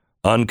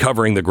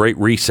 uncovering the Great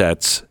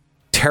Reset's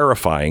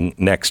terrifying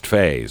next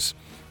phase.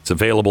 It's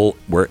available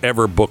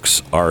wherever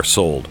books are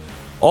sold.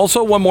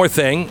 Also, one more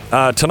thing.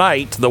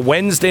 Tonight, the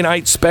Wednesday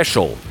night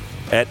special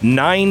at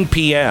 9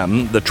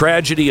 p.m., The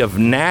Tragedy of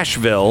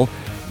Nashville.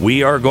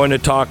 We are going to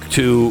talk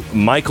to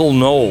Michael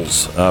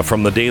Knowles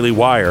from the Daily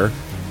Wire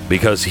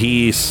because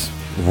he's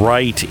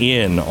right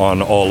in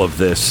on all of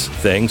this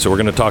thing. So we're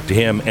going to talk to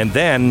him. And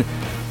then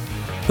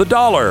the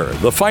dollar,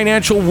 the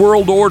financial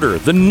world order,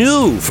 the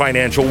new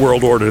financial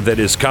world order that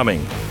is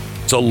coming.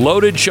 It's a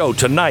loaded show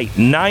tonight,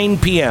 9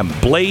 p.m.,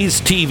 Blaze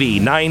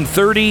TV,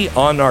 9:30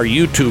 on our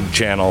YouTube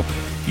channel,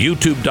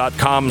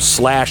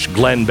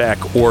 youtube.com/Glenn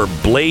Beck or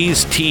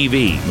Blaze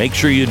TV. Make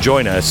sure you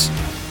join us,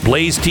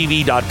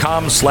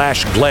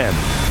 blazetv.com/Glenn.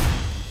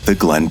 The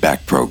Glenn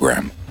Beck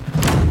Program.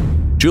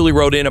 Julie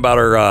wrote in about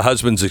her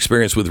husband's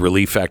experience with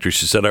Relief Factor.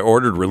 She said, I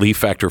ordered Relief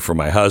Factor for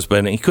my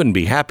husband, and he couldn't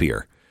be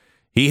happier.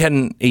 He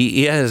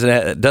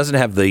doesn't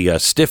have the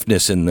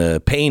stiffness and the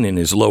pain in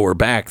his lower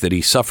back that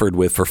he suffered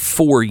with for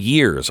 4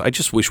 years. I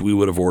just wish we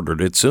would have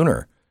ordered it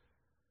sooner.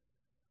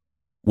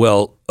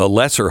 Well, a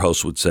lesser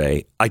host would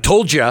say, I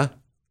told you,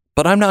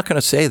 but I'm not going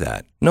to say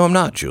that. No, I'm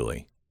not,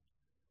 Julie.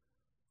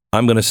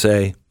 I'm going to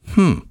say,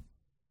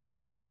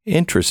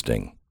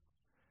 interesting.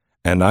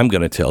 And I'm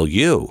going to tell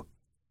you,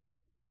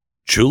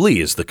 Julie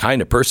is the kind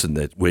of person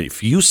that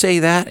if you say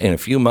that in a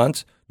few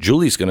months,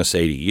 Julie's going to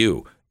say to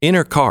you in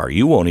her car,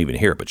 you won't even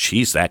hear it, but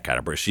she's that kind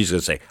of person. She's going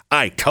to say,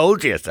 I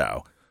told you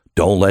so.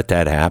 Don't let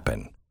that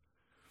happen.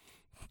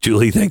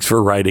 Julie, thanks for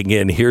writing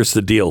in. Here's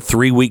the deal.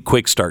 3-week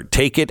quick start.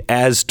 Take it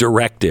as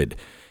directed.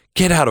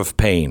 Get out of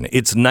pain.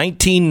 It's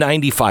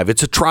 $19.95.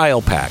 It's a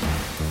trial pack.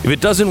 If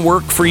it doesn't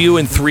work for you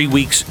in 3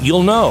 weeks,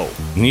 you'll know.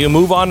 And you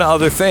move on to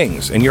other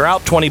things. And you're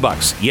out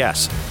 $20.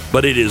 Yes,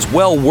 but it is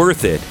well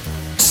worth it.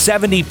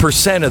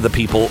 70% of the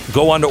people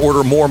go on to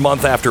order more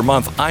month after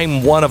month.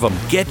 I'm one of them.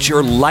 Get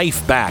your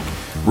life back.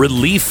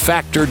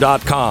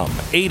 ReliefFactor.com.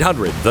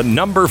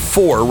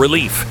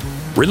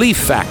 800-4-RELIEF. Relief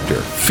Factor.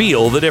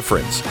 Feel the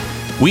difference.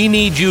 We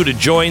need you to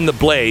join the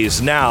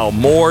Blaze now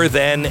more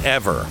than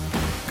ever.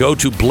 Go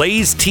to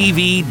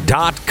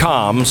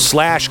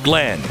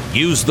blazetv.com/Glenn.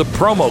 Use the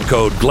promo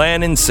code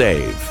Glenn and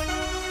save.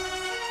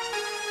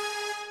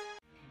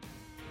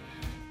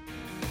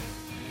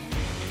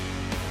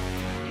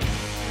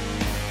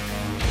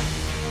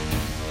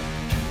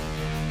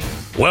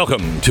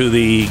 Welcome to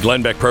the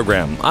Glenn Beck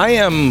program. I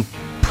am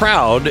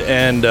proud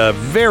and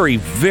very,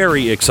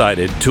 very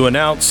excited to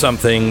announce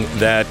something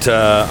that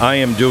I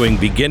am doing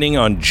beginning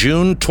on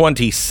June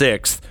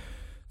 26th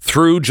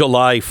through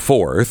July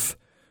 4th.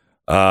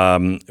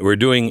 We're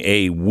doing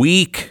a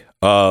week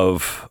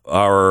of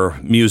our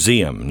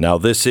museum. Now,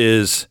 this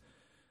is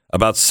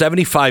about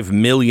 $75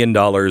 million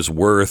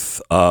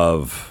worth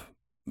of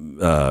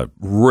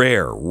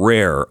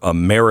rare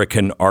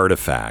American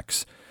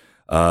artifacts.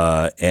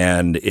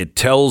 And it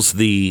tells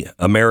the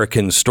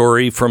American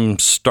story from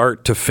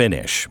start to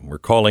finish. We're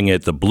calling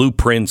it the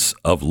Blueprints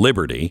of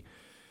Liberty.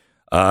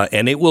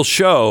 And it will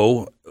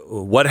show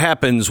what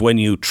happens when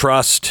you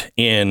trust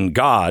in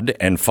God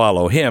and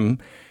follow him,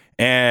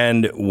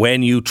 and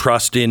when you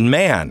trust in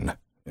man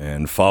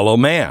and follow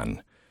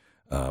man.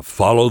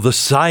 Follow the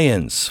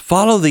science,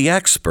 follow the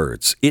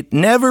experts. It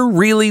never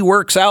really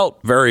works out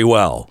very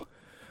well.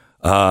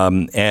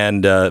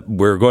 And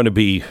we're going to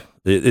be...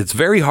 It's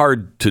very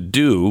hard to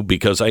do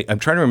because I'm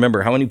trying to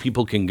remember how many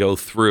people can go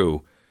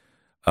through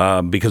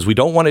because we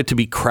don't want it to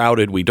be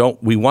crowded. We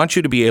want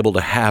you to be able to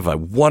have a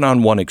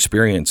one-on-one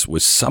experience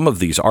with some of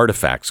these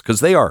artifacts because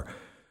they are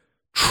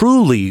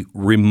truly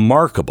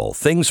remarkable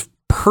things,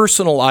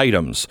 personal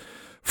items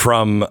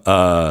from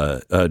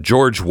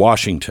George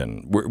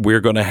Washington. We're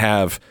going to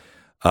have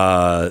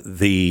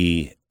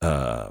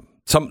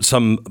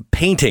some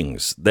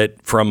paintings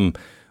that from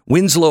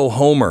Winslow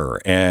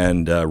Homer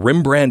and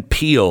Rembrandt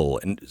Peale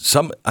and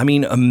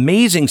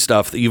amazing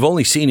stuff that you've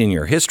only seen in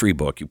your history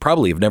book. You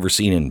probably have never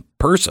seen in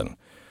person.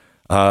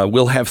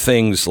 We'll have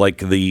things like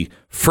the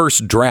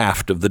first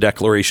draft of the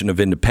Declaration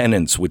of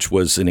Independence, which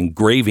was an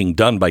engraving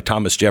done by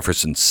Thomas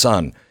Jefferson's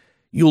son.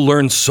 You'll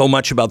learn so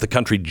much about the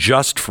country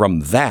just from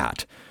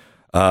that.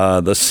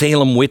 The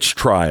Salem witch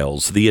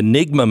trials, the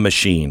Enigma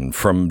machine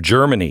from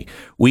Germany.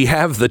 We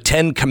have the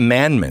 10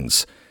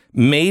 Commandments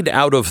made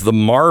out of the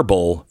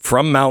marble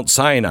from Mount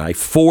Sinai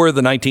for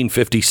the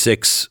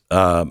 1956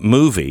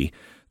 movie,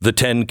 The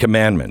 10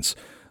 Commandments.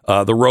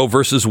 The Roe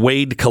versus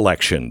Wade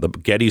collection, the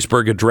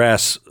Gettysburg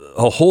Address,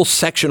 a whole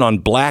section on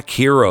black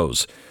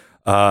heroes.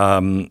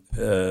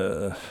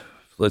 Let's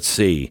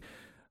see.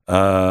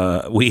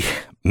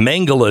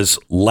 Mengele's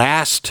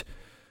last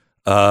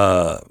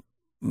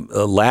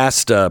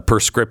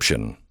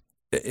prescription.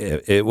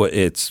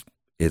 It's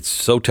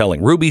so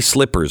telling. Ruby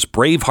Slippers,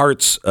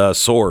 Braveheart's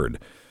sword.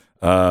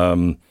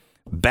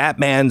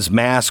 Batman's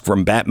mask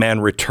from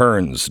Batman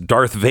Returns,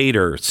 Darth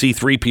Vader,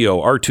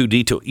 C-3PO,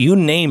 R2-D2, you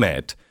name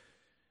it,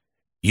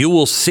 you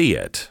will see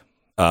it,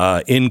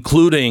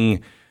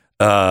 including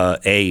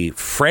a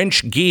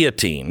French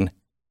guillotine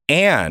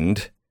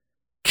and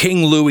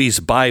King Louis's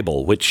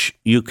Bible, which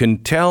you can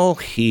tell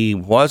he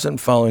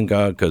wasn't following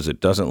God because it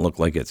doesn't look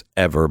like it's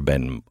ever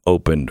been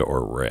opened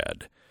or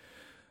read.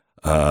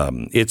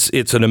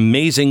 It's an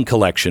amazing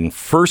collection.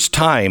 First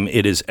time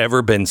it has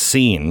ever been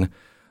seen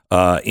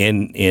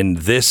in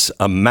this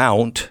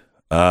amount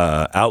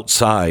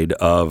outside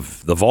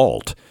of the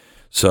vault.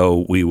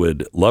 So we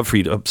would love for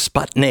you to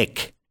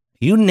Sputnik,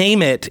 you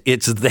name it,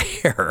 it's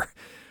there.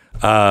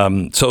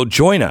 So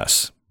join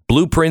us.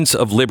 Blueprints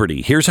of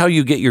Liberty. Here's how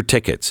you get your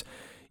tickets.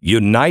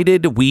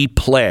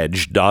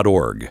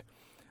 UnitedWePledge.org.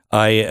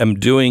 I am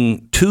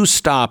doing 2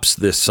 stops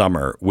this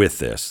summer with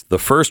this. The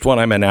first one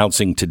I'm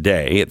announcing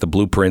today at the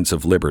Blueprints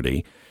of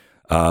Liberty,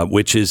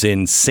 which is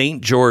in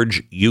St.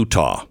 George,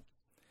 Utah.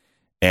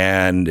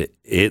 And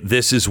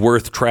this is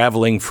worth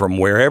traveling from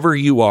wherever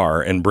you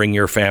are and bring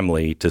your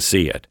family to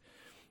see it.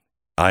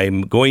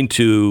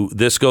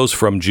 This goes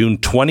from June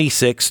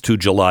 26th to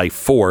July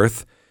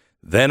 4th.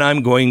 Then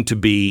I'm going to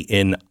be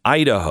in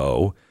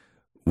Idaho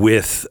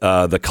with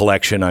the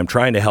collection. I'm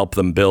trying to help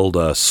them build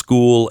a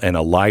school and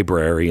a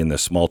library in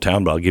this small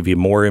town, but I'll give you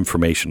more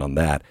information on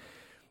that.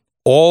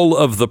 All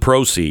of the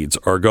proceeds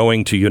are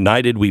going to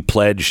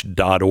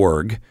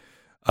unitedwepledge.org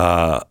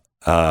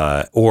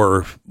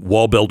or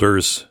Wall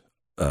Builders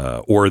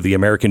or the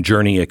American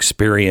Journey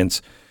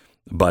Experience.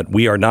 But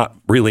we are not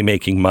really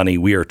making money.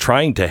 We are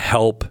trying to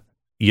help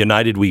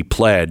United We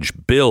Pledge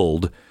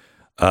build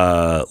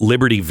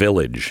Liberty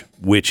Village,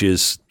 which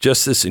is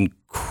just this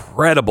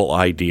incredible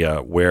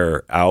idea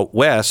where out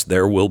west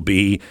there will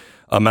be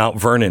a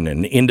Mount Vernon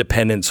and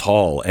Independence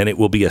Hall, and it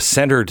will be a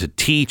center to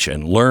teach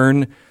and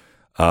learn.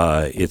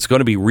 It's going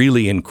to be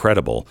really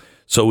incredible.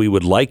 So we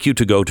would like you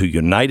to go to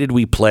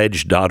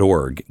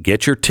unitedwepledge.org.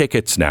 Get your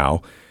tickets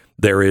now.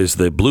 There is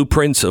the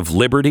Blueprints of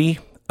Liberty.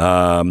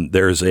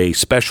 There's a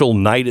special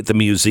night at the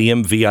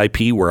museum,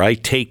 VIP, where I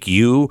take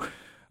you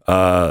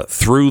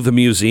through the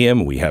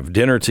museum. We have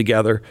dinner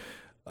together.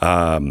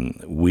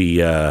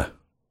 We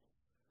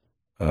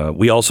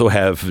also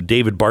have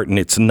David Barton.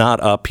 It's not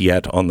up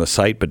yet on the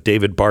site, but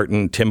David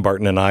Barton, Tim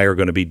Barton, and I are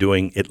going to be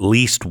doing at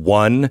least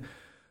one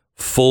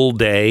full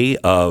day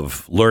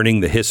of learning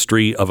the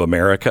history of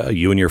America.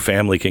 You and your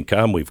family can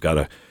come. We've got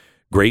a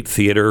great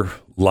theater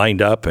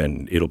lined up,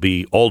 and it'll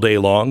be all day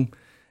long.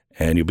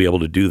 And you'll be able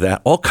to do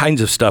that. All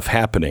kinds of stuff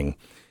happening.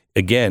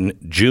 Again,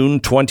 June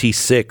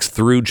 26th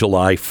through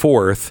July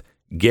 4th.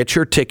 Get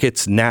your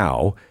tickets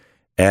now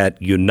at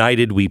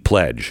United We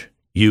Pledge.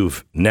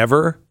 You've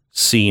never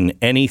seen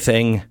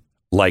anything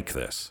like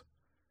this.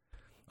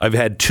 I've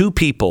had 2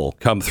 people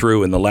come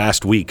through in the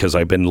last week because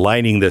I've been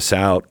lining this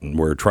out and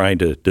we're trying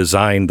to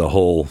design the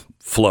whole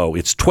flow.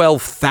 It's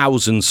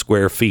 12,000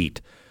 square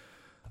feet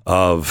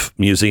of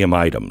museum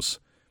items.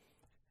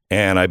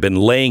 And I've been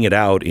laying it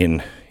out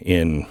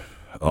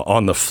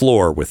on the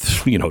floor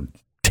with,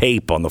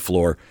 tape on the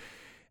floor.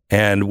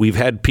 And we've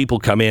had people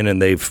come in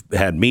and they've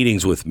had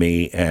meetings with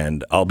me,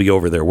 and I'll be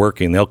over there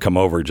working. They'll come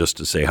over just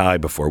to say hi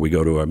before we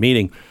go to our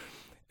meeting.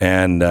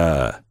 And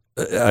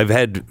I've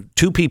had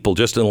 2 people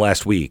just in the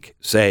last week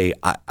say,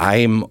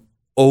 I'm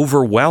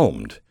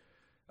overwhelmed.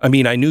 I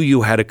mean, I knew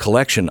you had a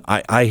collection.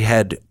 I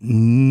had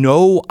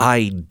no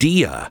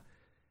idea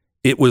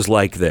it was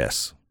like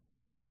this.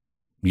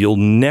 You'll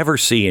never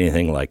see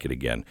anything like it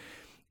again.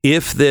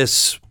 If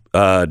this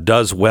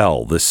does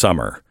well this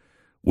summer,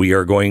 we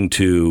are going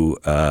to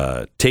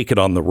take it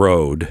on the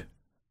road,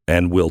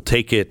 and we'll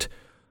take it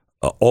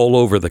all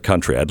over the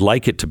country. I'd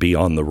like it to be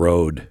on the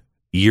road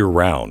year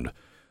round,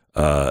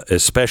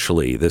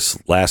 especially this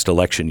last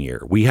election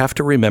year. We have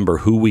to remember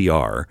who we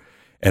are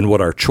and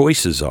what our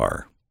choices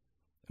are.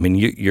 I mean,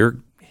 you're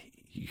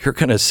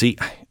going to see.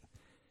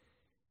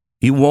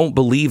 You won't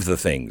believe the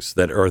things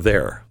that are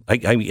there. I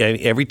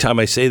every time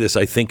I say this,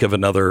 I think of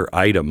another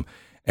item,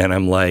 and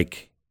I'm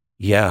like,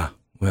 yeah,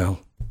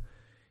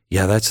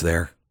 that's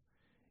there.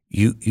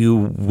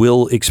 You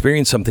will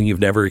experience something you've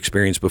never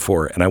experienced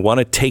before, and I want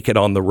to take it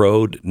on the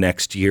road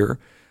next year,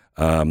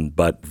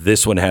 but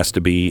this one has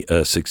to be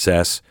a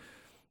success.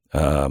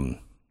 So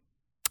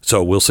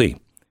we'll see.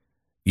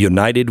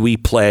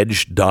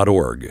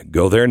 UnitedWePledge.org.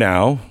 Go there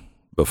now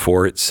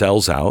before it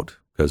sells out,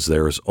 because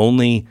there's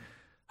only,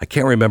 I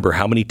can't remember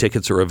how many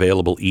tickets are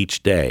available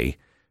each day,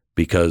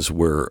 because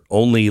we're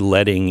only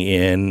letting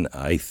in,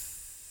 I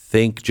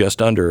think,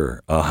 just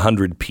under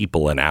 100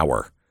 people an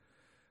hour,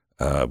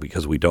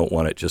 because we don't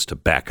want it just to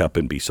back up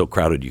and be so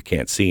crowded you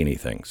can't see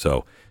anything.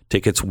 So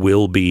tickets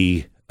will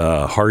be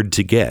hard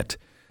to get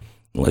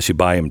unless you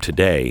buy them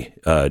today,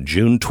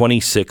 June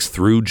 26th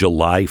through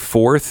July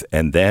 4th,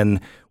 and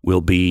then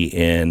we'll be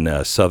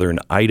in southern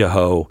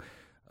Idaho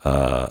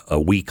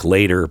a week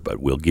later, but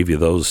we'll give you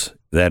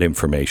that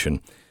information.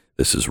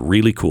 This is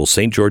really cool.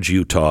 St. George,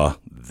 Utah,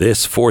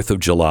 this 4th of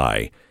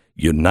July,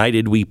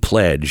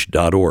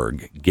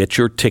 UnitedWePledge.org. Get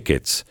your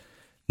tickets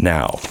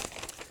now.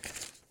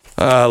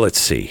 Let's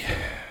see.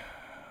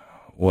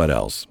 What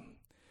else?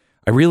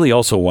 I really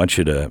also want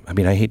you to,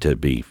 I hate to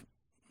be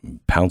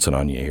pouncing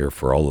on you here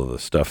for all of the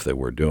stuff that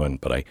we're doing,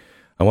 but I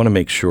want to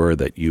make sure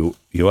that you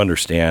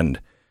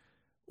understand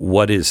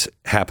what is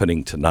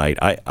happening tonight.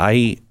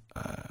 I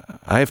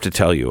have to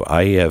tell you,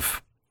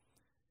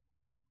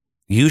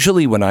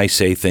 usually when I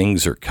say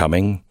things are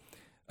coming,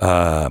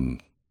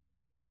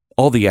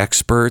 all the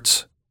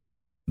experts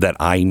that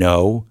I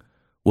know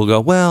will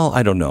go, well,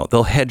 I don't know.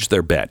 They'll hedge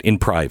their bet in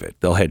private.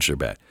 They'll hedge their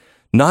bet.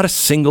 Not a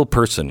single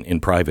person in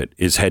private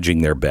is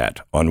hedging their bet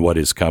on what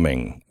is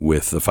coming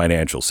with the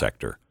financial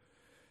sector.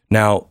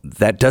 Now,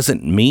 that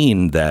doesn't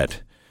mean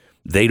that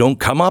they don't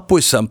come up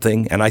with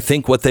something. And I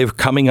think what they're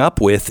coming up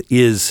with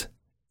is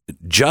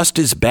just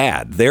as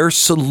bad. Their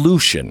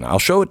solution, I'll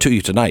show it to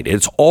you tonight.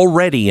 It's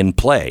already in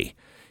play.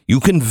 You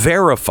can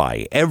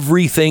verify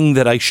everything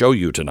that I show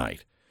you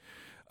tonight.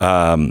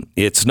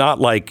 It's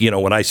not like,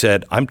 when I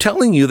said, I'm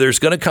telling you, there's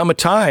going to come a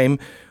time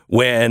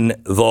when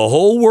the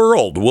whole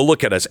world will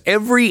look at us,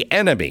 every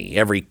enemy,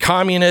 every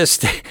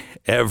communist,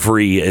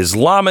 every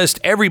Islamist,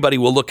 everybody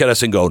will look at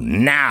us and go,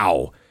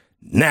 now,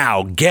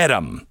 get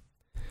them.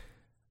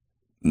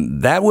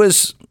 That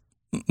was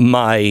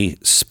my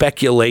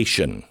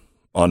speculation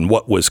on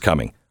what was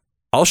coming.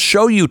 I'll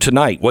show you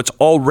tonight what's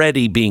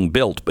already being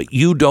built, but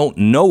you don't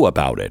know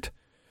about it.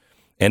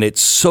 And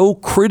it's so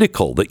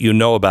critical that you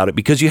know about it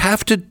because you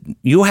have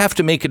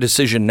to make a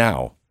decision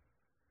now.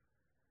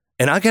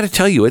 And I got to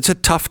tell you, it's a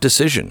tough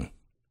decision.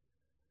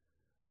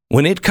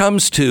 When it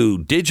comes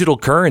to digital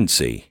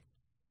currency,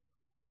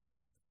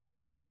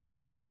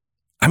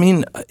 I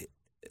mean,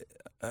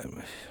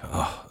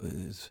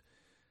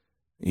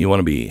 you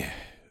want to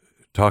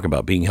talk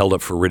about being held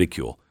up for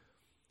ridicule.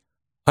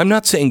 I'm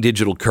not saying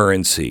digital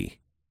currency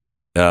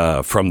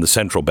from the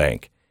central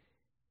bank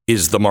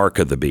is the mark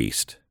of the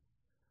beast,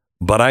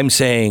 but I'm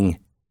saying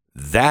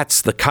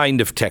that's the kind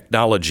of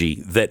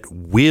technology that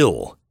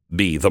will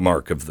be the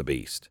mark of the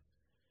beast.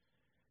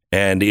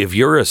 And if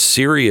you're a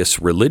serious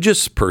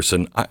religious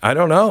person, I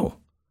don't know.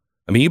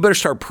 I mean, you better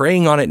start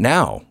praying on it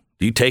now.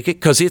 Do you take it?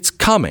 Because it's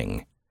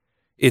coming.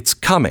 It's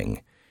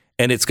coming.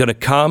 And it's going to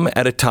come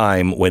at a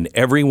time when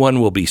everyone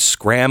will be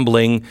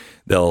scrambling.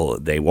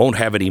 They won't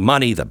have any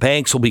money. The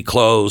banks will be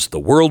closed. The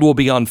world will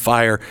be on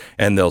fire.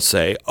 And they'll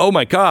say, oh,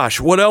 my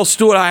gosh, what else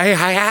do I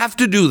have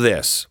to do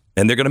this?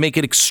 And they're going to make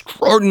it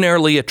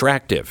extraordinarily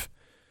attractive.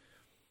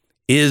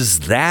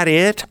 Is that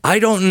it? I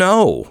don't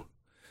know.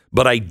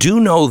 But I do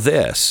know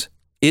this.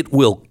 It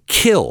will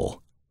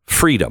kill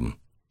freedom.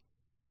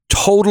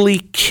 Totally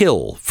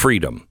kill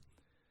freedom.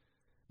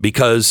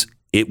 Because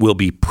it will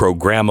be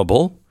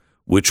programmable,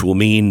 which will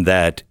mean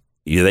that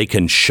they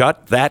can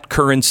shut that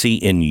currency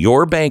in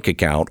your bank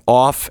account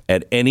off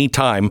at any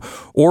time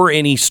or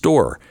any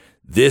store.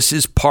 This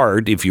is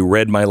part, if you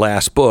read my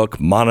last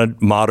book,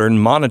 Modern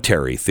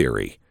Monetary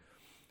Theory.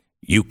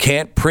 You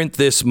can't print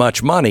this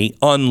much money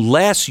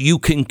unless you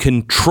can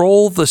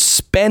control the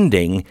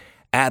spending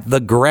at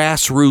the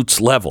grassroots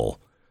level.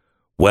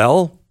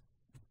 Well,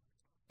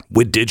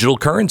 with digital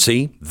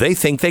currency, they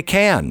think they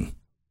can.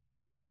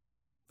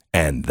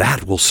 And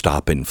that will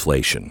stop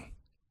inflation.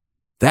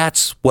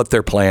 That's what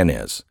their plan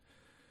is.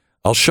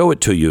 I'll show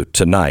it to you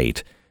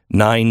tonight,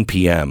 9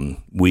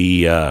 p.m.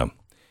 We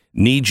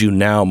need you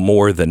now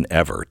more than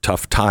ever.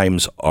 Tough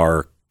times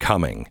are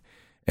coming.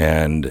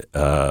 And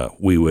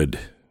we would,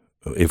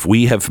 if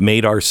we have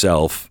made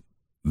ourselves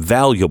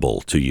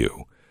valuable to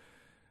you,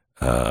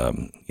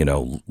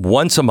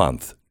 once a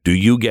month, do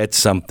you get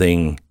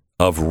something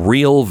of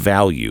real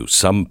value,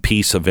 some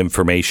piece of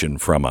information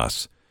from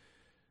us?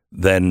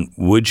 Then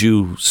would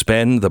you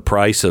spend the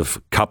price of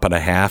a cup and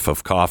a half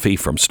of coffee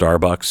from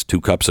Starbucks,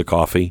 2 cups of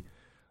coffee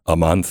a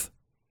month?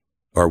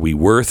 Are we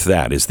worth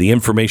that? Is the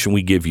information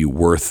we give you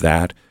worth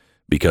that?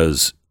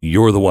 Because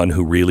you're the one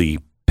who really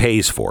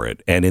pays for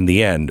it. And in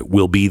the end,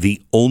 will be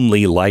the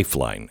only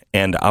lifeline.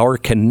 And our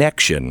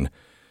connection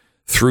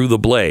through the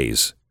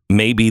blaze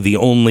may be the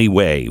only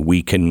way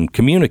we can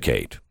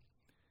communicate.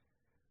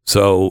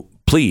 So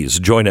please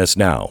join us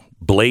now.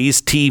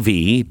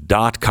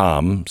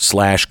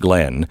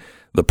 blazetv.com/Glenn.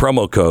 The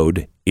promo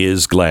code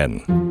is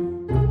Glenn.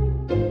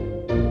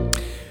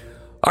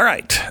 All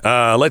right,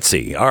 let's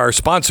see. Our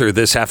sponsor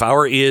this half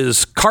hour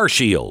is Car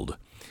Shield.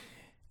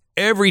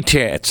 Every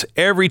chance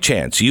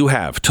you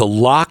have to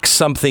lock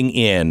something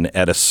in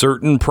at a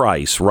certain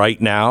price right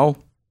now,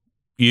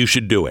 you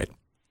should do it.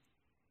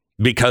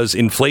 Because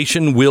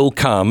inflation will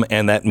come,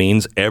 and that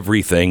means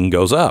everything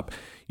goes up.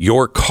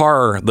 Your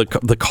car,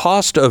 the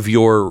cost of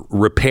your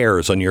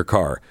repairs on your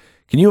car.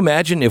 Can you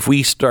imagine if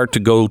we start to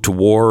go to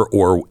war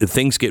or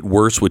things get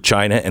worse with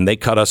China and they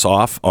cut us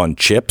off on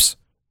chips?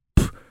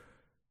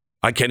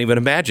 I can't even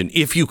imagine.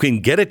 If you can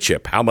get a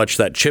chip, how much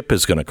that chip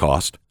is going to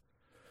cost.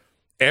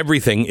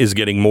 Everything is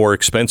getting more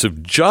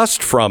expensive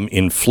just from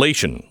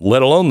inflation,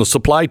 let alone the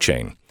supply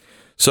chain.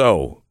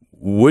 So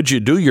would you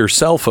do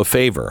yourself a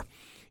favor?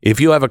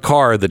 If you have a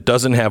car that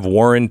doesn't have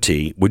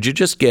warranty, would you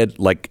just get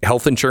like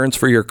health insurance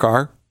for your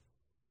car?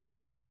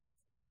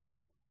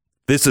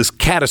 This is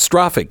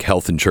catastrophic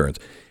health insurance.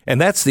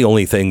 And that's the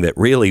only thing that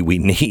really we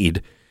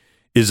need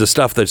is the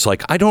stuff that's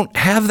like, I don't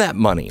have that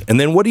money. And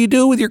then what do you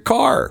do with your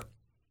car?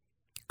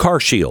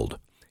 Car Shield.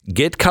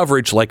 Get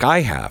coverage like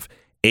I have.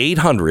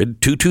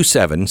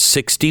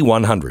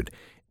 800-227-6100.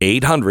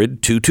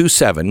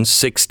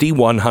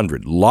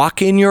 800-227-6100.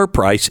 Lock in your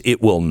price.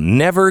 It will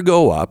never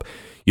go up.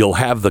 You'll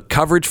have the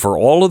coverage for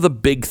all of the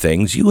big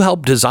things. You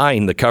help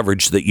design the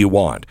coverage that you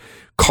want.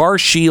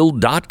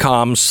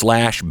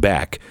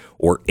 Carshield.com/Beck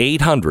or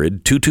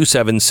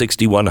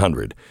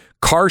 800-227-6100.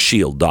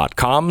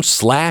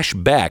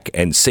 Carshield.com/Beck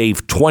and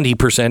save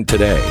 20%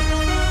 today.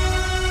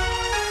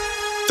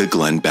 The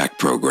Glenn Beck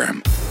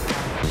Program.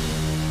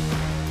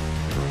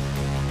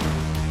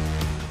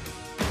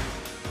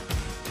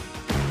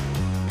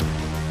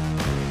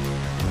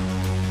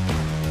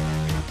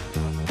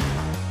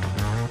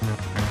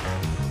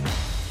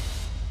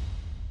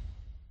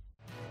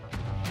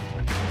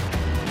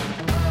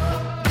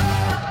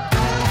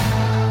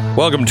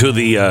 Welcome to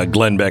the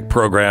Glenn Beck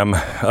program.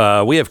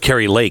 We have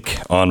Kari Lake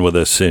on with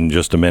us in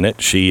just a minute.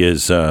 She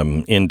is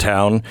in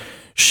town.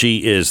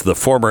 She is the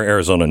former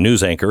Arizona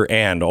news anchor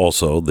and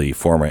also the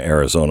former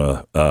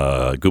Arizona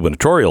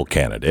gubernatorial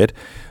candidate.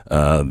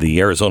 The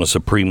Arizona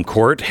Supreme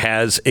Court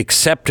has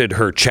accepted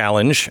her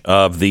challenge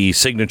of the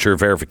signature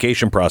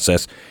verification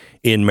process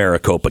in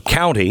Maricopa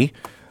County.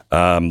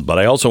 But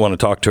I also want to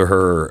talk to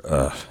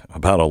her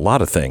about a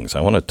lot of things.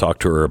 I want to talk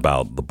to her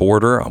about the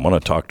border. I want to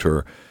talk to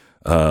her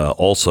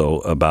also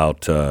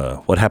about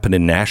what happened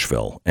in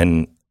Nashville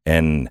and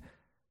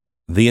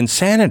the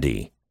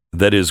insanity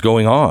that is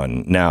going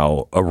on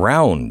now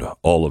around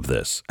all of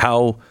this.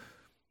 How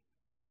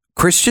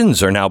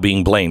Christians are now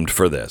being blamed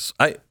for this.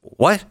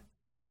 What?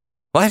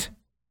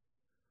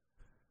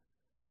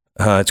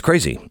 It's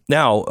crazy.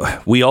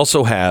 Now, we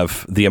also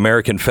have the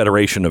American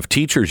Federation of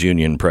Teachers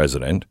Union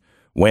president,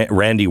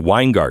 Randi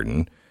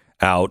Weingarten,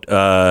 out.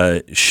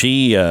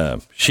 She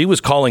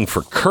was calling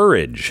for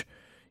courage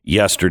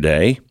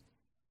yesterday.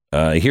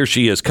 Here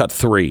she is, cut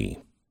 3.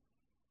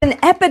 An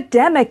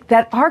epidemic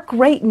that our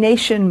great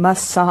nation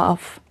must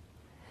solve.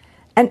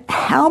 And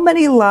how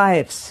many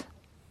lives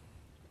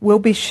will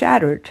be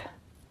shattered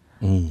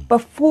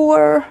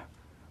before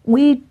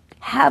we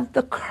have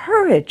the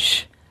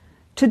courage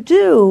to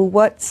do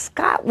what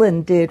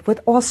Scotland did, what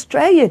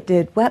Australia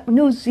did, what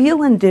New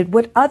Zealand did,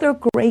 what other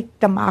great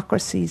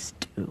democracies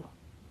do?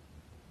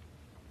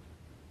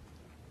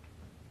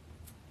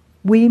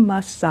 We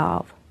must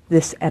solve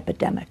this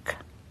epidemic.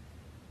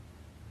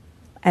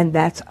 And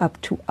that's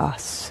up to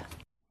us.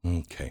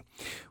 Okay.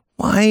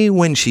 Why,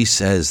 when she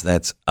says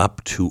that's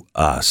up to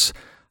us,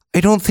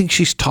 I don't think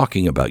she's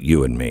talking about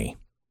you and me.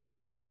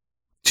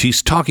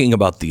 She's talking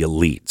about the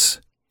elites.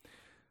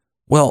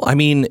 Well, I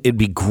mean, it'd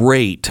be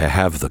great to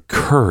have the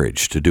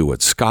courage to do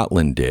what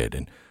Scotland did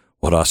and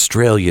what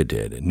Australia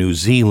did and New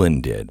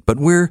Zealand did. But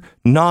we're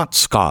not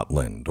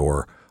Scotland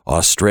or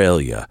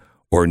Australia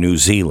or New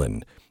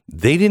Zealand.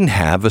 They didn't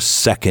have a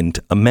Second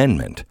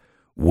Amendment.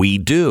 We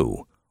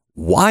do.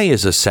 Why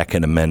is a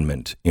Second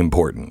Amendment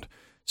important?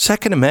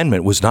 Second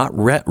Amendment was not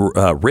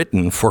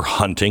written for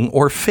hunting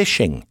or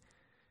fishing.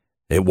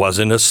 It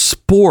wasn't a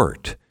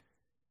sport.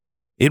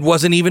 It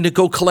wasn't even to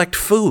go collect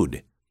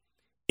food.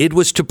 It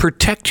was to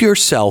protect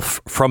yourself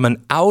from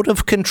an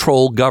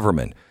out-of-control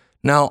government.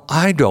 Now,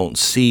 I don't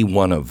see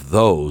one of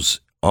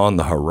those on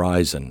the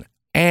horizon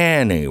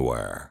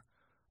anywhere.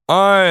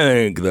 I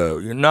think the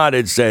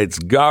United States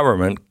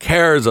government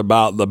cares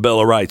about the Bill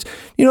of Rights.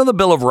 You know, the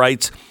Bill of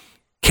Rights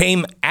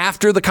came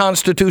after the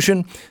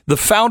Constitution. The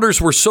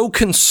founders were so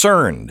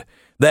concerned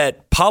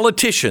that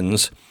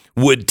politicians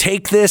would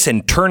take this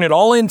and turn it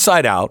all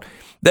inside out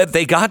that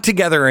they got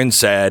together and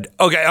said,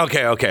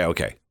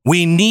 okay.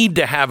 We need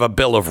to have a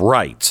Bill of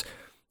Rights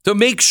to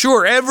make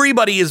sure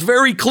everybody is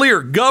very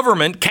clear.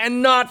 Government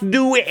cannot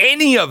do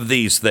any of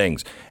these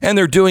things. And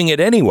they're doing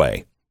it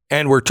anyway.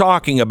 And we're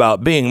talking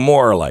about being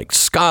more like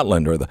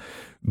Scotland or the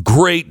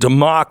great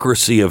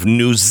democracy of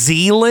New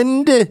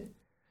Zealand.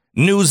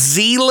 New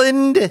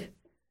Zealand.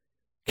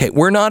 Okay,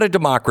 we're not a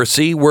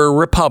democracy. We're a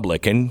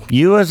republic. And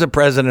you as a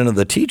president of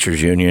the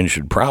teachers union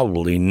should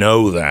probably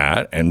know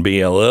that and be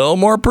a little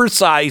more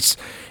precise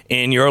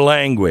in your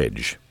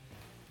language.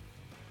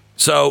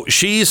 So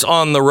she's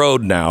on the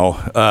road now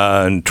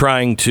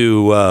trying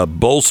to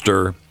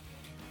bolster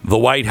the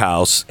White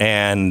House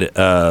and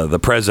the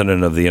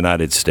president of the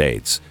United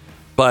States.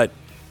 But,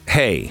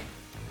 hey,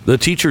 the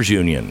teachers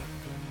union,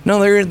 no,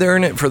 they're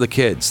in it for the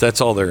kids.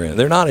 That's all they're in.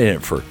 They're not in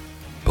it for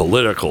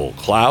political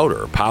clout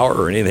or power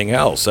or anything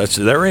else.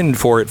 They're in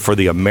for it for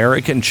the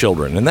American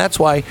children. And that's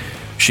why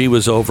she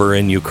was over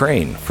in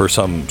Ukraine for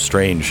some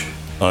strange,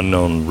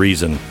 unknown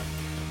reason,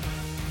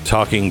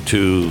 talking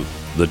to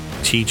the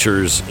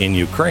teachers in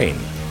Ukraine.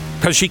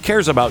 Because she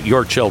cares about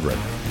your children.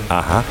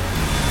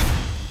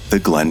 The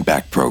Glenn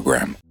Beck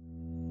Program.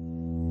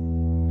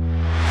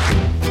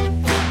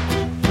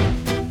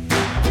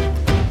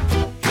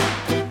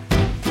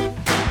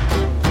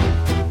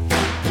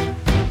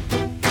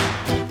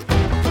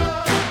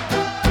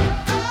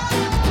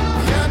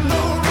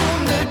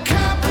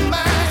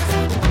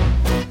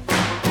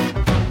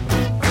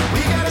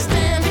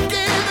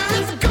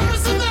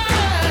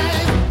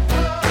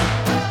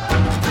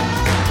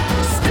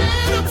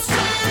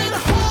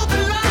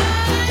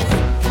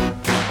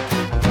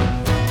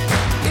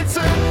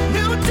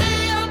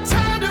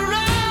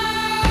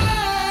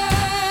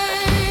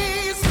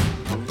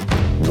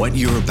 What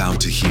you're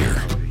about to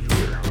hear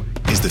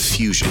is the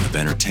fusion of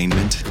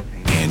entertainment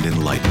and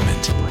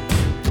enlightenment.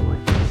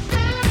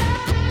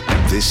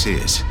 This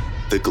is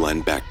the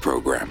Glenn Beck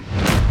Program.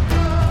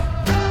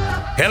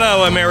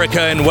 Hello,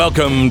 America, and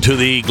welcome to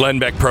the Glenn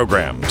Beck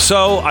Program.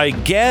 So I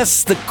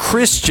guess the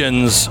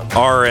Christians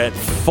are at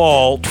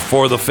fault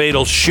for the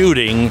fatal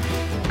shooting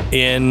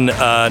in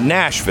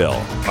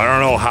Nashville. I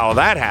don't know how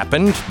that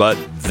happened, but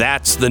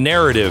that's the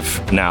narrative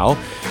now.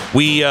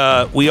 We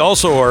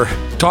also are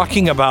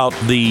talking about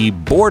the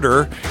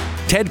border.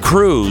 Ted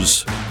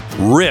Cruz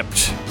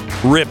ripped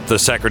ripped the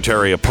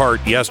secretary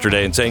apart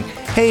yesterday and saying,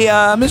 hey,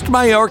 Mr.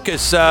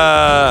 Mayorkas,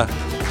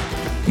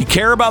 you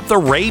care about the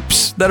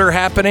rapes that are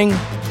happening?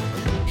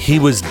 He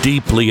was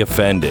deeply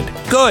offended.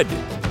 Good,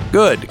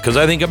 because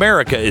I think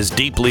America is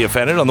deeply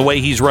offended on the way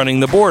he's running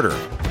the border.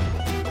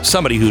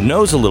 Somebody who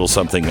knows a little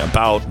something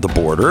about the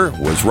border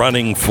was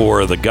running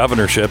for the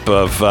governorship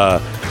of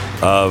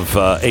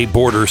a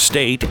border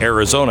state,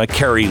 Arizona.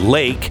 Kari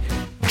Lake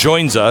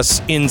joins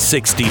us in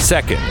 60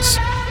 seconds.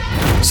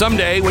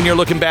 Someday, when you're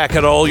looking back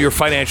at all your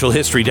financial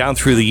history down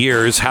through the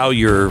years, how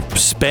you're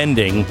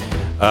spending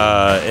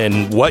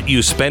and what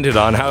you spend it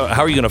on, how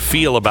are you going to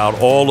feel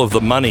about all of the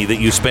money that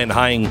you spend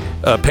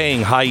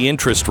paying high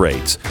interest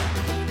rates?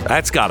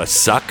 That's got to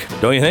suck,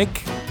 don't you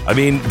think? I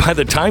mean, by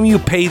the time you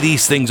pay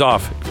these things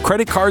off,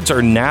 credit cards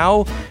are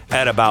now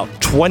at about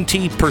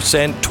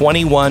 20%,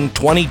 21,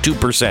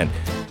 22%.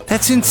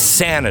 That's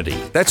insanity.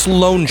 That's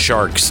loan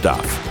shark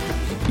stuff.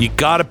 You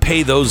got to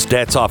pay those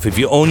debts off. If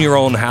you own your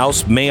own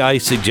house, may I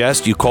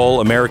suggest you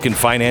call American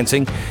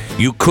Financing?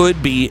 You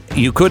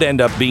could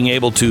end up being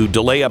able to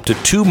delay up to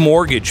 2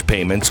 mortgage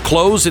payments,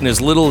 close in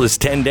as little as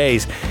 10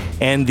 days,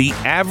 and the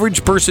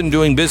average person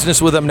doing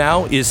business with them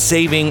now is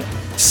saving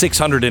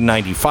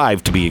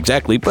 $695 to be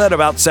exactly, but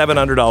about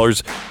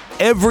 $700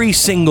 every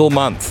single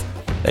month.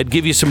 That'd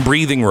give you some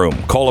breathing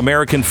room. Call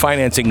American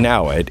Financing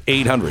now at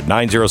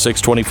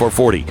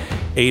 800-906-2440,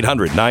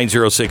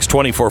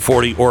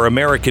 800-906-2440, or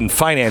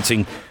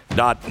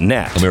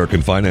AmericanFinancing.net.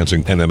 American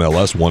Financing,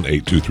 NMLS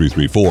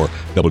 182334,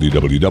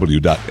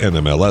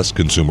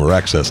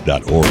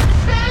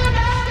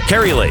 www.nmlsconsumeraccess.org.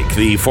 Kari Lake,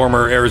 the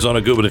former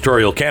Arizona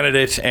gubernatorial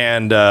candidate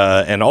and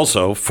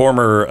also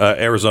former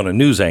Arizona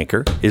news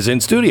anchor, is in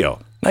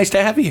studio. Nice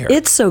to have you here.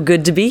 It's so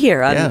good to be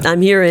here.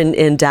 I'm here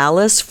in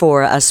Dallas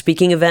for a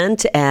speaking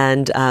event,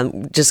 and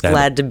just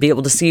glad to be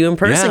able to see you in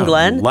person,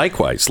 Glenn.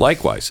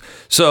 Likewise.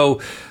 So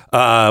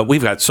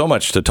we've got so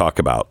much to talk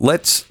about.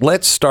 Let's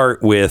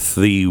start with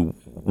the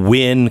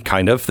win,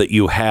 kind of, that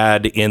you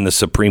had in the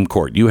Supreme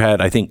Court. You had,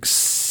 I think,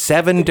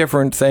 7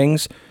 different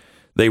things.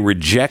 They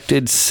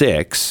rejected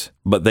 6,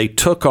 but they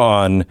took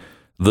on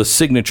the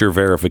signature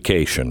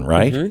verification,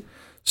 right? Mm-hmm.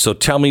 So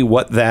tell me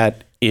what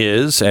that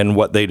is and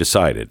what they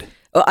decided.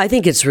 Well, I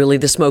think it's really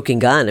the smoking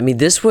gun. I mean,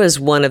 this was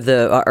one of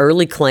the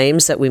early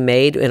claims that we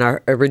made in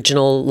our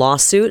original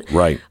lawsuit,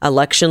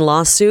 election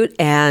lawsuit.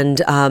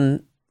 And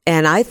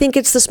I think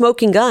it's the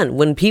smoking gun.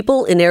 When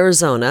people in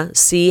Arizona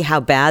see how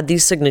bad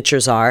these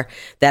signatures are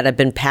that have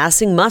been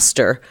passing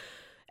muster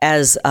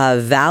as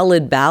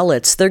valid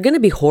ballots, they're going to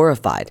be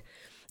horrified.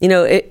 You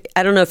know,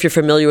 I don't know if you're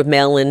familiar with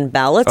mail-in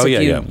ballots.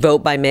 If you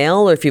vote by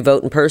mail or if you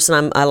vote in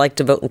person. I like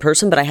to vote in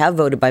person, but I have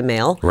voted by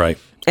mail. Right.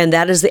 And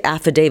that is the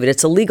affidavit.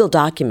 It's a legal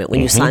document when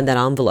you sign that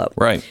envelope.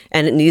 Right.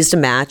 And it needs to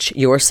match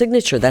your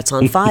signature that's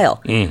on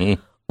file.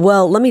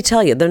 Well, let me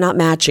tell you, they're not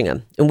matching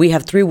them. And we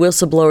have 3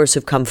 whistleblowers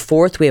who've come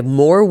forth. We have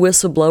more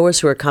whistleblowers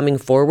who are coming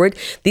forward.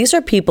 These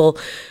are people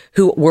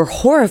who were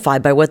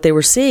horrified by what they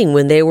were seeing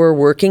when they were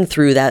working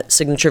through that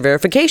signature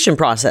verification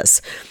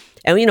process.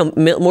 And, you know,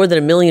 more than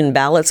 1 million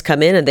ballots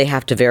come in and they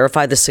have to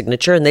verify the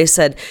signature. And they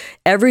said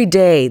every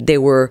day they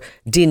were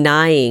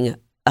denying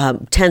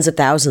tens of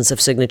thousands of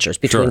signatures,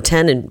 between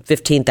 10 and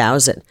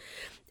 15,000.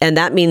 And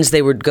that means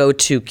they would go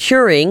to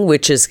curing,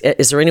 which is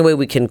there any way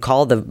we can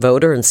call the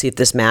voter and see if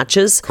this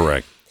matches?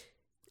 Correct.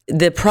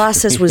 The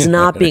process was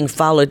not being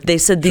followed. They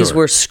said these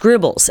were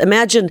scribbles.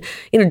 Imagine,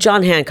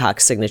 John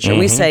Hancock's signature.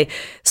 We say,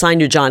 sign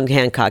your John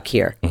Hancock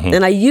here.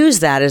 And I use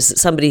that as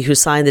somebody who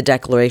signed the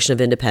Declaration of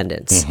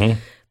Independence.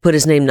 Put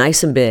his name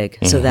nice and big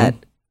so that,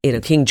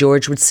 King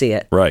George would see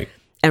it. Right.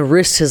 And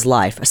risked his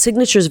life. A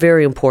signature is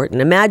very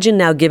important. Imagine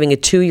now giving a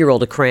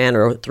 2-year-old a crayon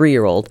or a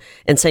 3-year-old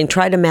and saying,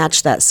 try to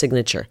match that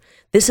signature.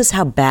 This is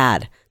how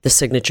bad the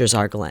signatures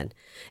are, Glenn.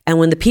 And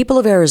when the people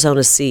of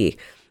Arizona see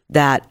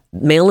that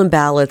mail-in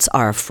ballots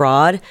are a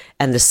fraud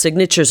and the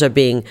signatures are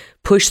being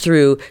pushed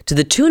through to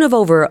the tune of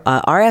over,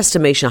 our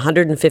estimation,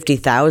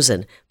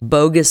 150,000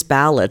 bogus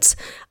ballots,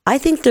 I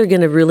think they're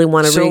going to really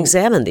want to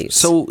re-examine these.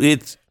 So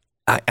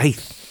I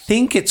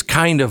think it's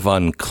kind of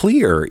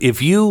unclear.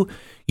 If you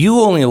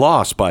only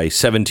lost by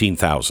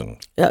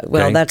 17,000.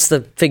 Well, that's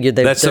the figure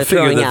they're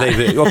throwing out.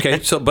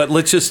 Okay, but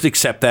let's just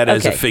accept that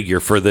as a figure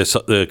for this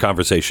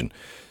conversation.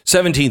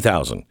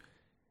 17,000.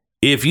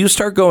 If you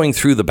start going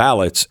through the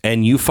ballots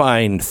and you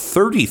find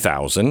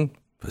 30,000,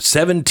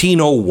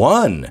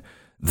 1701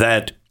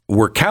 that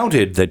were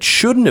counted that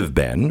shouldn't have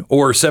been,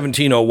 or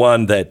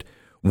 1701 that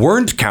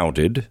weren't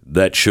counted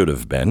that should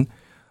have been,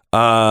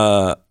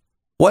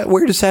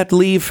 where does that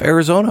leave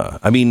Arizona?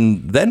 I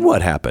mean, then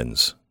what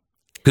happens?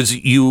 Because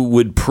you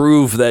would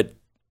prove that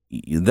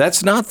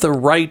that's not the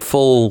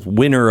rightful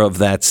winner of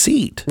that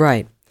seat.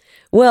 Right.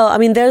 Well, I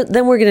mean,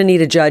 then we're going to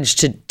need a judge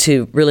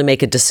to really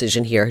make a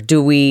decision here.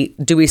 Do we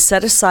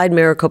set aside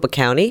Maricopa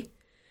County?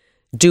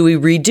 Do we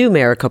redo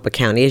Maricopa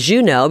County? As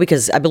you know,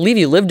 because I believe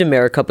you lived in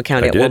Maricopa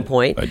County at one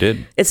point. I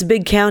did. It's a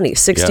big county.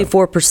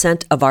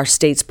 64% of our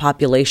state's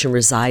population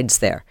resides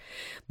there.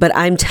 But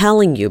I'm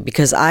telling you,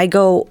 because I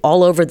go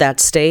all over that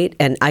state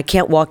and I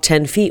can't walk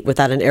 10 feet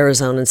without an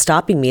Arizonan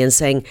stopping me and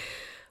saying,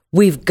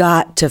 we've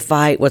got to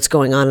fight what's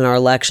going on in our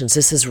elections.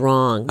 This is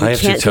wrong. We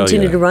can't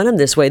continue to run them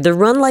this way. They're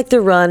run like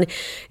they're run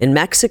in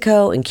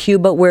Mexico and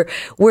Cuba, where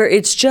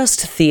it's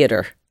just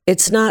theater.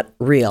 It's not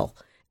real.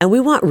 And we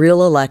want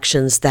real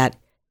elections that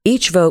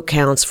each vote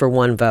counts for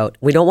one vote.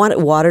 We don't want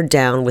it watered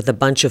down with a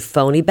bunch of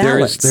phony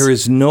ballots. There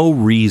is no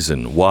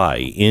reason why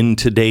in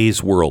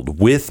today's world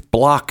with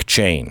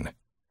blockchain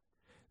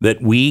that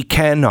we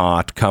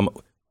cannot come.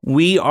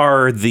 We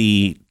are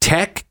the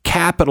tech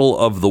capital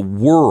of the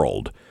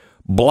world.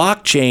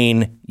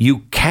 Blockchain, you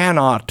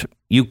cannot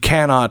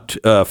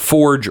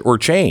forge or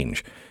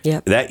change.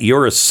 Yep. That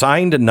you're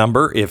assigned a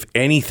number. If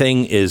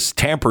anything is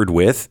tampered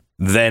with,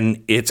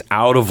 then it's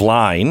out of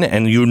line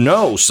and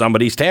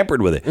somebody's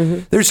tampered with it.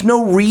 Mm-hmm. There's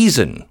no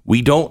reason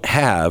we don't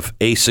have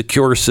a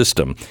secure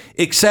system,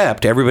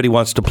 except everybody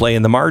wants to play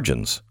in the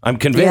margins. I'm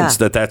convinced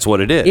that that's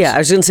what it is. Yeah, I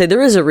was going to say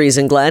there is a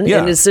reason, Glenn. Yeah.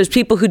 And there's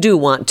people who do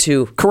want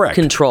to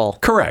control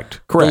Correct.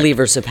 the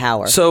levers of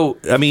power. So,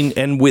 I mean,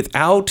 and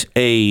without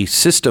a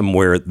system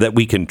that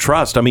we can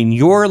trust, I mean,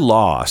 your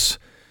loss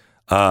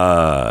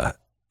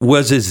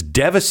was as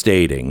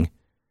devastating,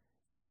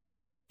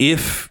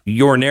 if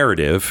your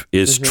narrative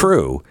is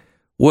true,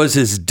 was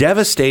as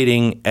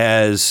devastating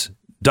as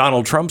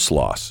Donald Trump's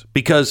loss.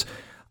 Because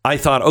I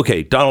thought,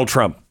 okay, Donald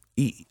Trump,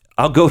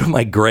 I'll go to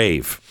my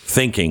grave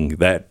thinking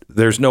that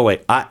there's no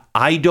way.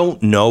 I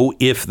don't know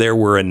if there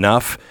were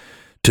enough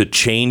to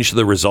change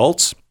the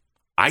results.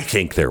 I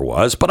think there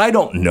was, but I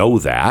don't know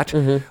that.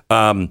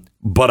 Mm-hmm.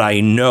 But I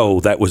know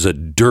that was a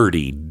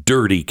dirty,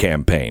 dirty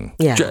campaign.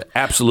 Yeah.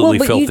 Absolutely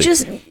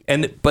filthy.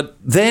 But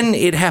then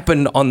it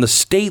happened on the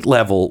state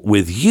level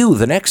with you.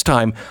 The next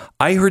time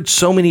I heard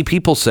so many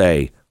people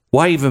say,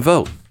 why even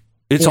vote?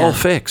 It's all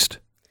fixed.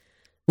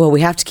 Well,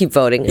 we have to keep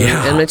voting. And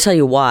I'm going to tell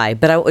you why.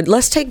 But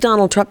let's take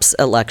Donald Trump's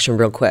election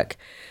real quick.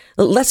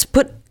 Let's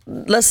put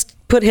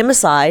him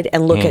aside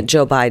and look at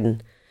Joe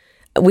Biden.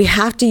 We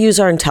have to use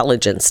our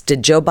intelligence.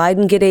 Did Joe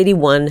Biden get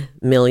 81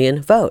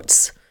 million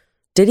votes?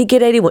 Did he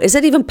get 81? Is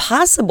it even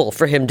possible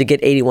for him to get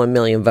 81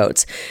 million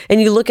votes?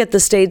 And you look at the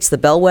states, the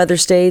bellwether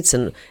states,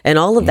 and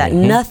all of that,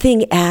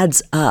 nothing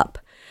adds up.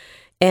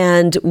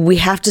 And we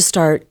have to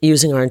start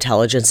using our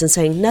intelligence and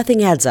saying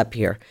nothing adds up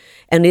here.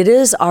 And it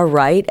is our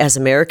right as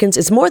Americans.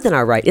 It's more than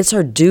our right. It's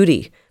our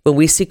duty when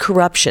we see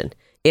corruption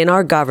in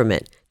our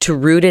government to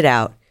root it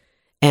out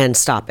and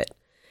stop it.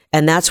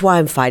 And that's why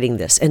I'm fighting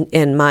this.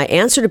 And my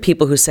answer to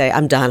people who say,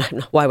 I'm done,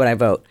 why would I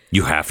vote?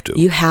 You have to.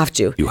 You have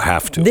to. You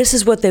have to. This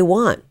is what they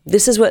want.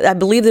 This is what I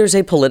believe. There's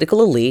a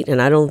political elite,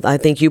 and I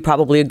think you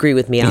probably agree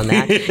with me on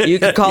that. You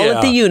could call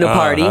it the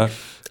Uniparty.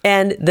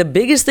 And the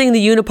biggest thing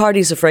the Uniparty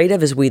is afraid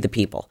of is we the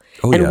people.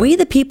 We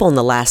the people in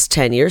the last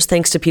 10 years,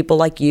 thanks to people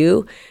like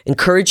you,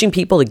 encouraging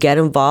people to get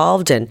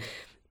involved and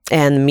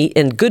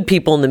good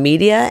people in the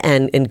media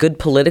and good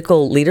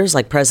political leaders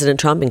like President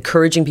Trump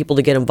encouraging people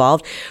to get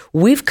involved.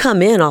 We've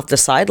come in off the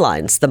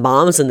sidelines, the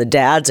moms and the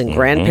dads and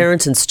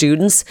grandparents and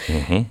students.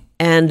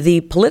 And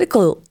the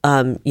political,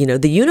 the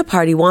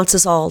Uniparty wants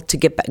us all to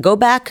go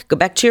back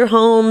to your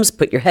homes,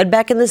 put your head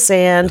back in the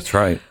sand. That's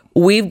right.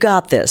 We've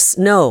got this.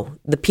 No,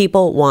 the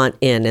people want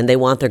in and they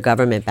want their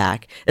government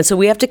back. And so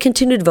we have to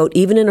continue to vote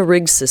even in a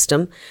rigged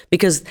system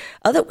because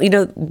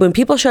when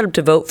people showed up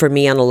to vote for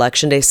me on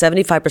election day,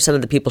 75%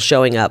 of the people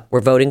showing up were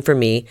voting for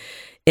me.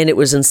 And it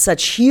was in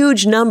such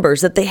huge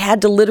numbers that they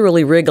had to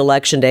literally rig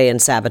election day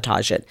and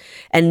sabotage it.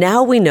 And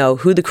now we know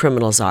who the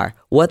criminals are,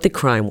 what the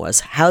crime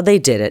was, how they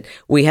did it.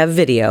 We have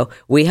video.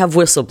 We have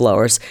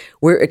whistleblowers.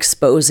 We're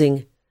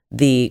exposing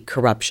the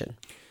corruption.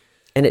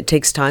 And it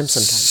takes time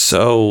sometimes.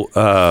 So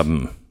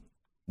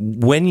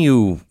when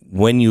you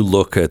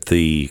look at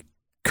the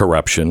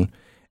corruption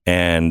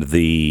and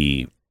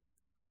the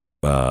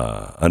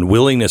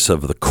unwillingness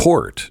of the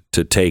court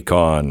to take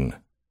on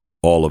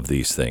all of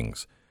these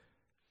things,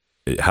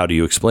 how do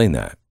you explain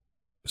that?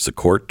 Is the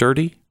court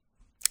dirty?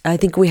 I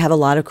think we have a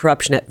lot of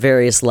corruption at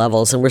various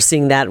levels, and we're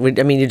seeing that.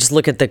 You just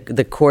look at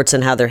the courts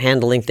and how they're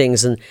handling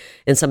things in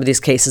some of these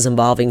cases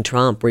involving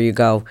Trump, where you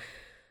go,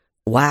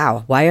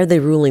 wow, why are they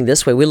ruling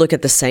this way? We look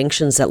at the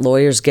sanctions that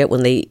lawyers get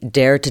when they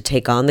dare to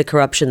take on the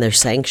corruption. They're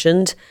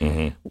sanctioned.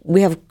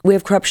 We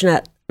have corruption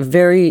at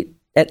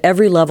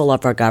every level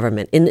of our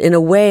government. In a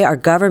way, our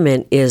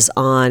government is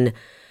on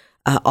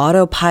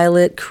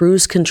autopilot,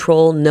 cruise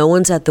control. No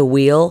one's at the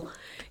wheel.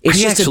 It's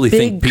just a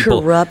big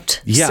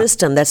corrupt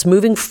system that's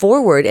moving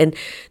forward, and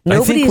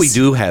I think we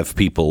do have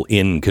people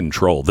in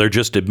control. They're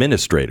just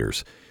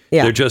administrators.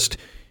 Yeah. They're just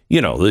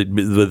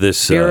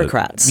this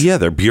bureaucrats.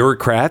 They're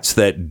bureaucrats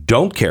that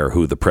don't care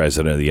who the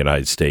president of the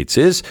United States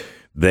is.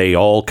 They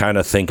all kind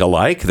of think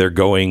alike. They're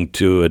going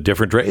to a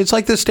different direction. It's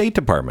like the State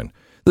Department.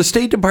 The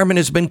State Department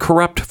has been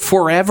corrupt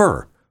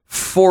forever,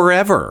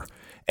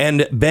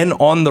 and been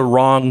on the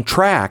wrong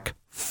track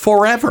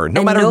forever,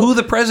 no matter who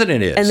the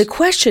president is. And the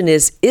question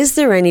is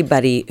there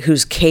anybody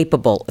who's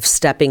capable of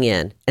stepping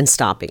in and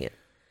stopping it?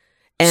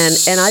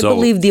 And I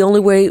believe the only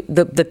way,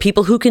 the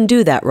people who can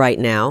do that right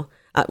now,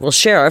 Well,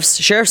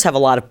 sheriffs have a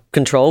lot of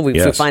control. We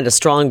find a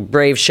strong,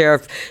 brave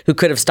sheriff who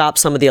could have stopped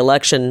some of the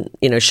election,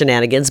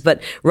 shenanigans.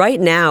 But right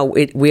now,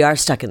 we are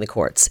stuck in the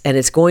courts, and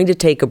it's going to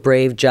take a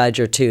brave judge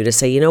or two to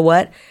say, you know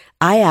what,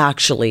 I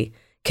actually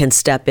can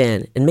step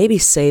in and maybe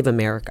save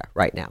America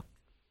right now.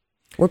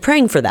 We're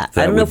praying for that.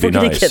 I don't know if we're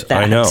going to get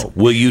that. I know.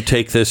 Will you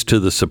take this to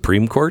the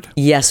Supreme Court?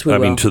 Yes, we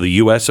will. I mean, to the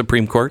U.S.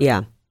 Supreme Court?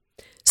 Yeah.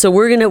 So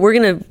we're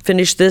gonna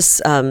finish this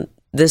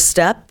this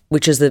step,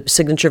 which is the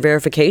signature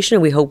verification,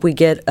 and we hope we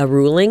get a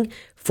ruling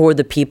for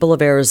the people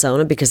of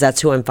Arizona, because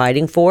that's who I'm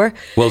fighting for.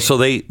 Well, so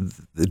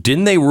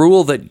didn't they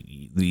rule that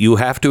you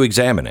have to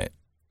examine it?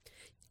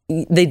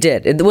 They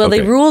did. Well,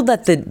 They ruled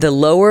that the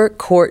lower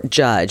court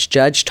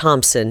Judge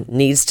Thompson,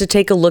 needs to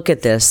take a look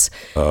at this.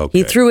 Okay.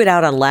 He threw it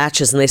out on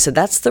latches, and they said,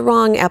 that's the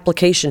wrong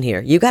application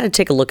here. You got to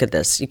take a look at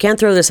this. You can't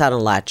throw this out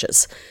on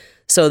latches.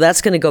 So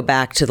that's going to go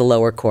back to the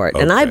lower court.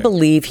 Okay. And I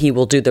believe he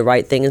will do the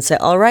right thing and say,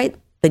 all right,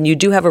 then you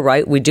do have a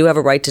right. We do have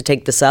a right to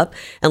take this up,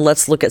 and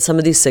let's look at some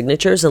of these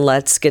signatures and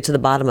let's get to the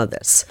bottom of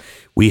this.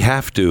 We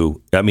have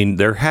to. I mean,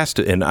 there has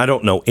to. And I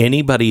don't know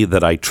anybody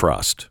that I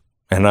trust,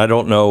 and I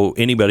don't know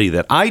anybody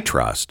that I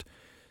trust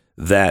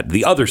that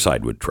the other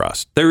side would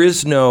trust. There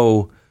is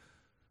no,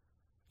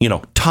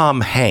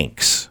 Tom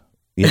Hanks.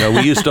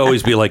 We used to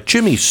always be like,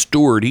 Jimmy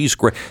Stewart, he's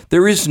great.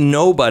 There is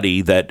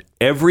nobody that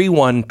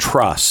everyone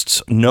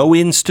trusts, no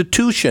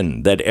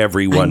institution that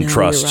everyone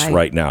trusts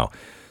right now.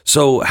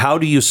 So how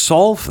do you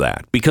solve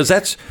that? Because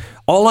that's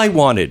all I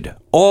wanted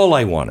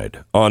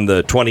on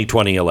the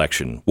 2020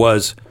 election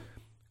was,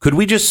 could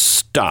we just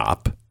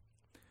stop,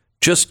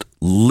 just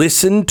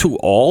listen to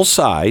all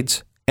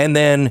sides, and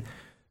then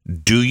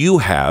do you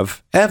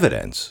have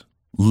evidence?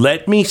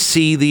 Let me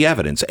see the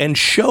evidence and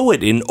show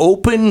it in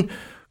open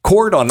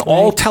court on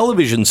all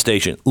television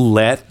stations.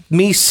 Let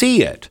me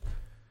see it.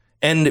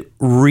 And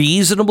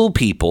reasonable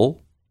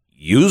people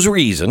use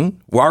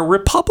reason while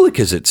republic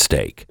is at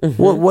stake.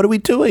 Mm-hmm. What are we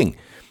doing?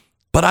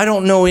 But I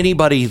don't know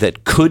anybody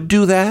that could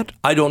do that.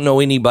 I don't know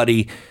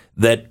anybody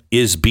that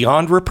is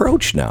beyond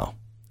reproach now.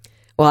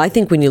 Well, I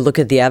think when you look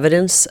at the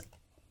evidence,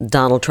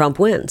 Donald Trump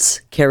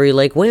wins. Kari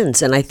Lake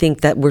wins. And I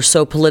think that we're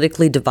so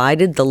politically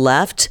divided. The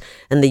left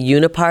and the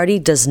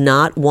uniparty does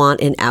not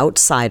want an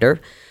outsider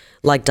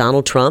like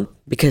Donald Trump,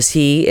 because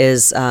he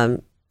is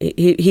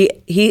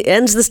he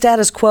ends the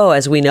status quo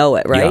as we know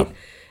it, right? Yeah.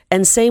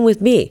 And same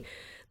with me.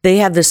 They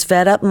have this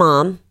fed up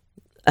mom,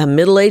 a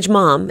middle-aged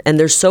mom, and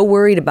they're so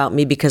worried about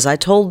me because I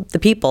told the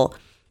people,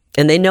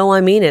 and they know I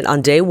mean it,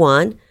 on day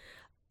one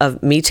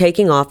of me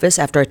taking office,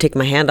 after I take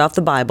my hand off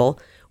the Bible,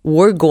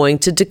 we're going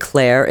to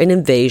declare an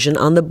invasion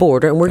on the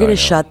border, and we're going to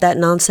shut that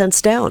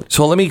nonsense down.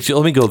 So let me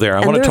go there.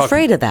 They're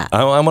afraid of that.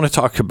 I want to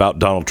talk about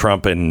Donald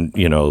Trump and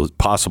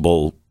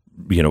possible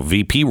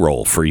VP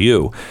role for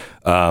you.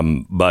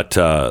 But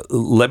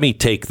let me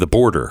take the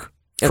border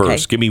first. Okay.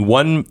 Give me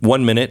one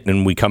minute,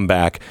 and we come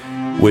back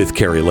with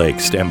Kari Lake.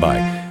 Stand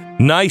by.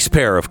 Nice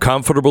pair of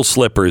comfortable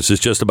slippers is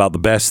just about the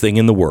best thing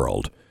in the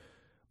world.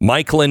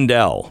 Mike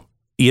Lindell,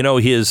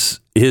 his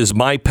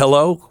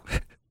MyPillow.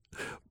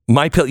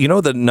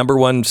 MyPillow, the number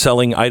one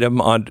selling item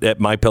at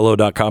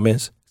MyPillow.com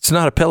is? It's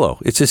not a pillow.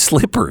 It's his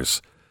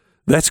slippers.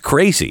 That's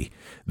crazy.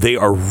 They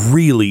are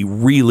really,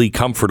 really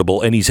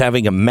comfortable, and he's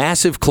having a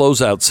massive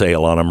closeout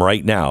sale on them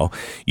right now.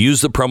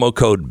 Use the promo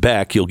code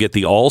BECK. You'll get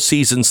the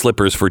all-season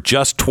slippers for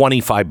just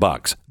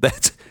 $25.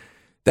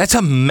 That's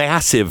a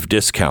massive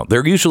discount.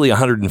 They're usually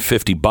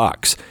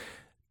 $150.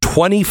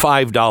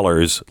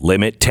 $25,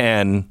 limit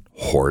 10,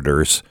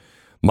 hoarders.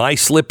 My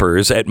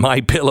slippers at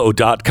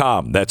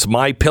mypillow.com. That's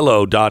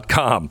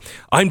mypillow.com.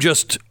 I'm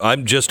just a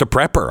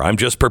prepper. I'm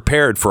just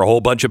prepared for a whole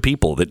bunch of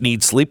people that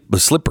need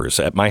slippers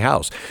at my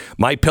house.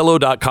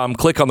 Mypillow.com.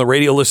 Click on the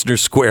radio listener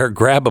square.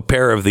 Grab a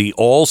pair of the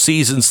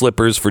all-season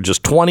slippers for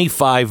just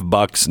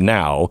 $25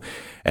 now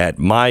at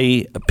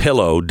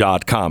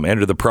mypillow.com.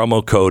 Enter the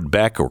promo code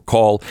BECK or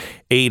call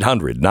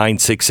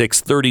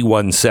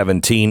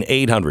 800-966-3117.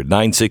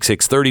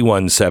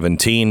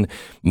 800-966-3117.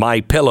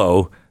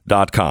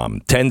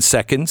 MyPillow.com. 10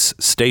 seconds,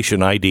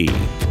 station ID.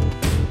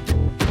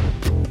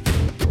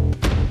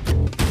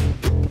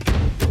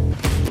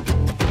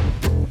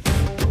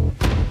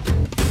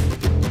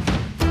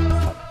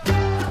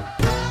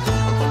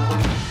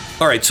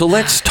 All right, so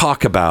let's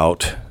talk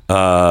about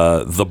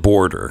the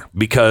border,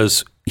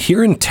 because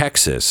here in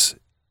Texas,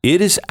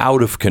 it is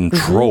out of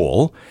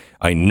control. Mm-hmm.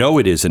 I know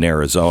it is in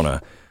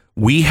Arizona.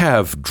 We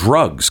have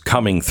drugs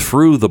coming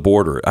through the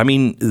border. I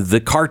mean,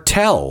 the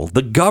cartel,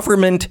 the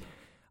government,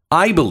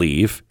 I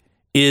believe,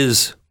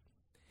 is,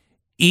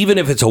 even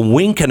if it's a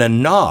wink and a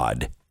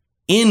nod,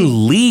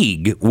 in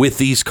league with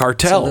these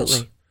cartels.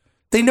 Absolutely.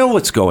 They know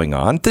what's going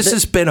on. This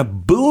has been a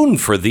boon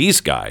for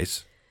these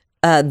guys.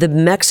 The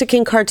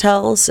Mexican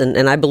cartels,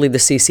 and I believe the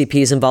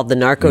CCP is involved, the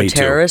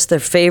narco-terrorists, their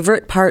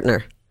favorite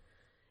partner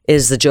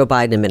is the Joe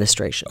Biden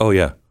administration. Oh,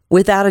 yeah.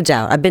 Without a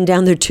doubt. I've been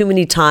down there too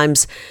many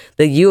times.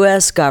 The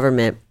U.S.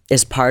 government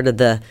is part of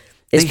the...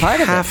 They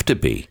have to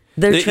be.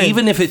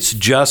 Even if it's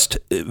just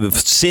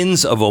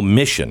sins of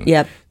omission,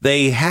 yep.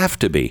 They have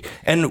to be.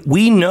 And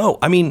we know,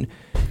 I mean,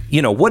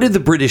 what did the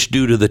British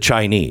do to the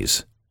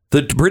Chinese?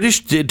 The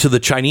British did to the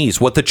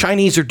Chinese what the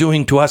Chinese are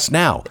doing to us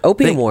now.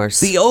 Opium Wars.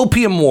 The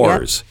Opium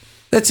Wars. Yep.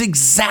 That's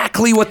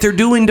exactly what they're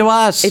doing to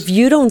us. If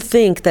you don't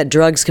think that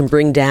drugs can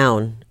bring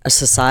down a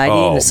society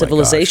and a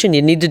civilization,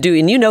 you need to do,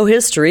 and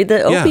history,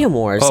 the Opium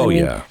Wars. Oh,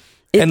 yeah.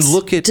 It's and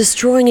look at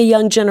destroying a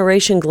young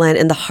generation, Glenn.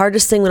 And the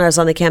hardest thing when I was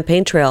on the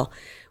campaign trail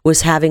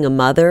was having a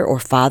mother or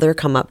father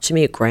come up to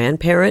me, a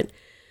grandparent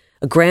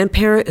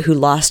who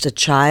lost a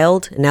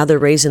child, and now they're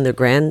raising their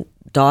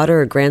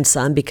granddaughter or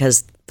grandson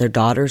because their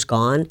daughter's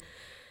gone.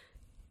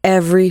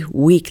 Every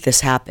week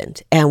this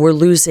happened, and we're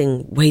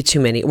losing way too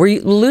many.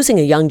 We're losing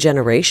a young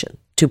generation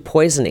to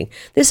poisoning.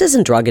 This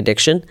isn't drug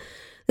addiction.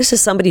 This is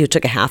somebody who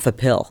took a half a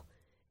pill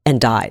and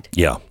died.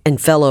 Yeah.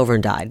 And fell over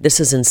and died. This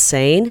is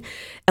insane,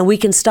 and we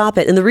can stop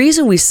it. And the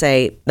reason we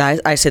say,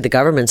 I say the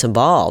government's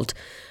involved,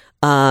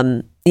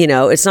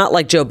 it's not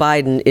like Joe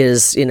Biden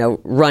is,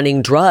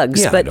 running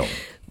drugs, but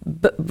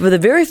the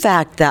very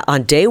fact that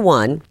on day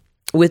one,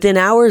 within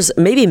hours,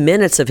 maybe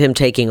minutes of him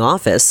taking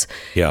office,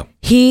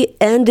 he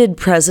ended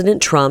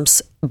President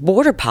Trump's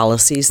border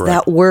policies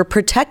that were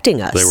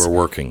protecting us. They were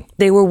working.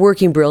 They were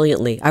working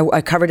brilliantly.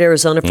 I covered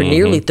Arizona for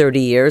nearly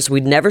 30 years.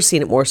 We'd never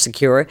seen it more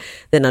secure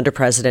than under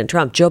President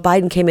Trump. Joe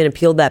Biden came in and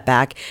peeled that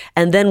back,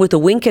 and then with a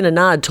wink and a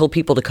nod told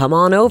people to come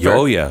on over.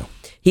 Oh, yeah.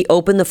 He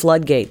opened the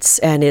floodgates,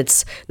 and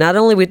it's not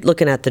only we're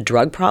looking at the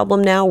drug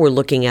problem now, we're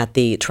looking at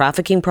the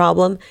trafficking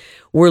problem.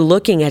 We're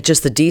looking at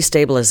just the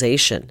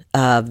destabilization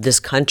of this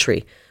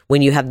country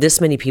when you have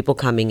this many people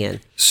coming in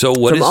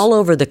from all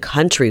over the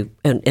country.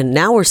 And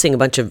now we're seeing a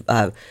bunch of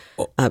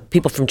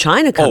people from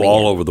China coming in.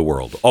 All over the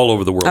world. All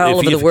over the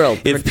world.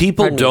 If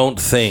people don't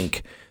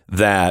think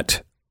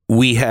that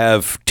we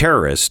have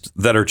terrorists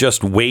that are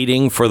just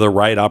waiting for the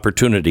right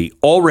opportunity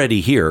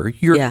already here,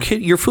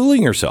 you're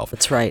fooling yourself.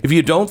 That's right. If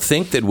you don't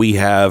think that we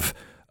have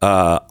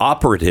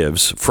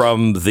operatives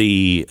from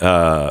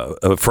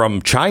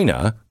from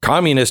China,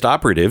 communist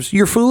operatives,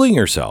 you're fooling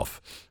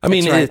yourself. I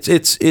mean,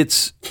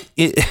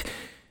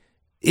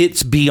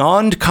 it's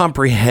beyond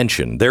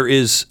comprehension. There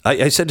is.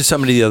 I said to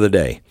somebody the other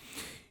day,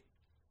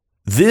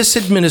 this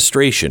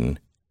administration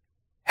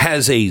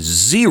has a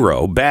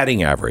 0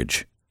 batting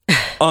average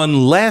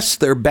unless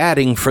they're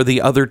batting for the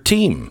other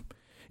team.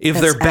 If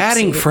they're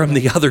batting from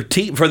the other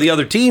team for the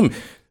other team,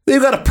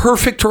 they've got a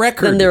perfect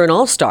record. Then they're an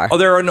all-star. Oh,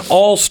 they're an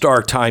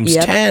all-star times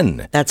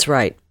 10. That's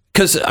right.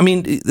 Because, I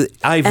mean,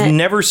 I've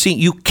never seen,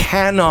 you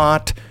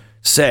cannot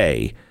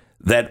say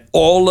that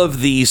all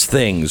of these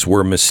things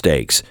were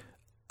mistakes.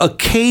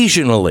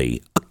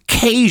 Occasionally,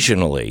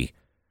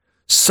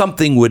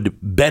 something would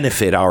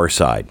benefit our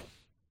side.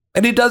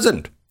 And it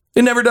doesn't.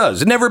 It never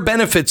does. It never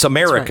benefits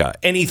America,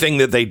 anything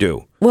that they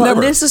do. Well,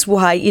 never. And this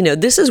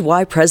is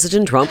why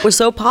President Trump was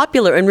so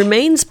popular and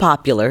remains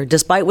popular,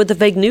 despite what the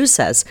fake news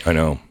says. I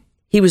know.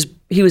 He was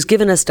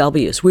giving us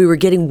W's. We were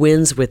getting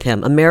wins with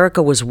him.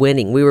 America was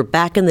winning. We were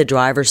back in the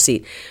driver's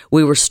seat.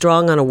 We were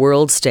strong on a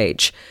world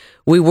stage.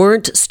 We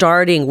weren't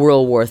starting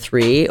World War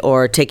III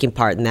or taking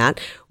part in that.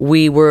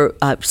 We were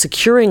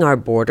securing our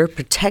border,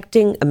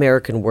 protecting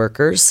American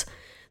workers.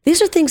 These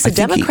are things the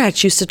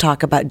Democrats used to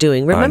talk about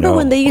doing. Remember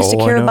when they used to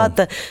care about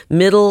the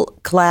middle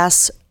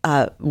class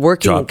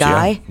working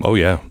guy? Yeah. Oh,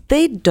 yeah.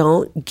 They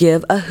don't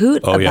give a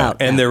hoot about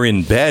that. And they're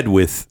in bed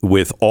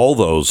with all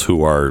those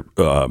who are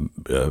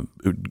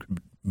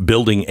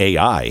building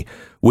AI,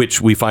 which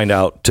we find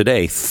out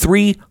today,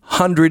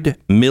 300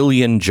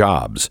 million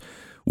jobs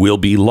will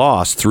be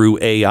lost through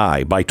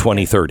AI by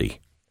 2030.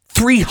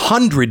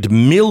 300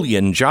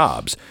 million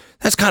jobs.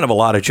 That's kind of a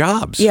lot of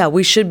jobs. Yeah,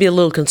 we should be a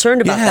little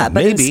concerned about that.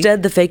 But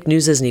instead, the fake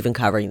news isn't even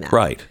covering that.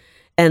 Right.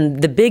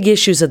 And the big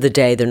issues of the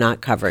day, they're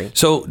not covering.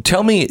 So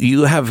tell me,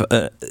 you have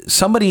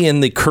somebody in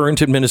the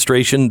current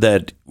administration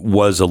that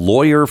was a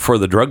lawyer for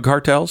the drug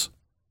cartels?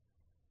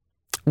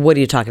 What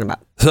are you talking about?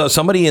 So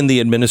somebody in the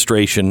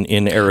administration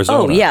in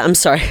Arizona. Oh, yeah, I'm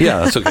sorry. Yeah,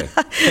 that's okay.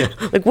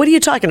 Like, what are you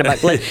talking about,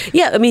 Glenn?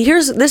 Yeah, I mean,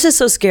 this is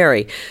so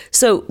scary.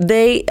 So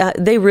they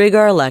rig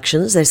our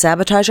elections, they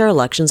sabotage our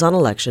elections on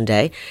election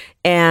day,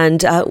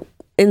 and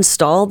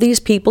install these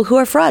people who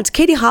are frauds.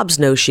 Katie Hobbs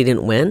knows she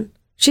didn't win.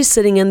 She's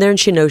sitting in there and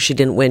she knows she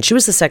didn't win. She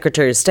was the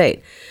Secretary of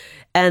State.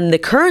 And the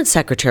current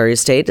Secretary of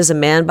State is a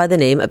man by the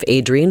name of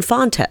Adrian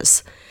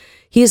Fontes.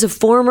 He is a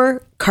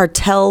former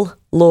cartel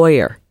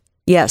lawyer.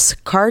 Yes,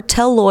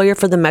 cartel lawyer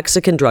for the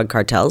Mexican drug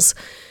cartels.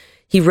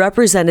 He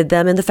represented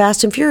them in the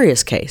Fast and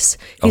Furious case.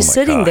 He's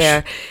sitting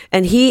there,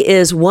 and he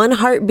is one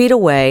heartbeat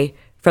away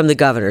from the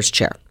governor's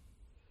chair.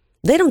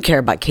 They don't care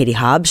about Katie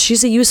Hobbs.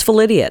 She's a useful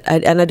idiot,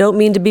 and I don't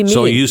mean to be mean.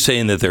 So are you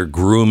saying that they're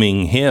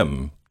grooming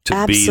him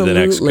to be the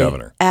next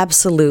governor?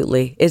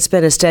 Absolutely. It's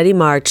been a steady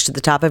march to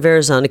the top of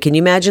Arizona. Can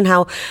you imagine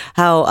how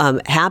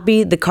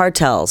happy the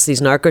cartels,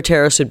 these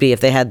narco-terrorists, would be if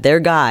they had their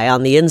guy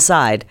on the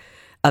inside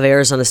of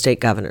Arizona State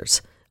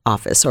Governor's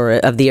office or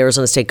of the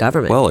Arizona State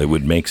government? Well, it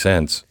would make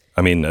sense.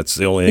 I mean, that's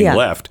the only thing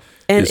left.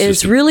 And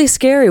it's really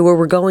scary where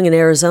we're going in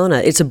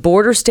Arizona. It's a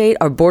border state.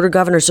 Our border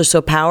governors are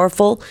so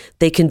powerful.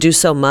 They can do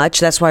so much.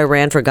 That's why I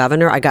ran for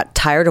governor. I got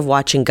tired of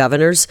watching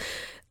governors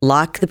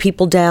lock the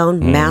people down,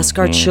 mask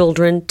our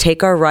children,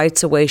 take our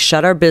rights away,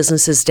 shut our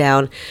businesses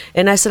down.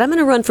 And I said, I'm going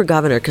to run for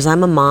governor because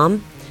I'm a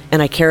mom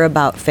and I care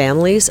about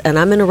families, and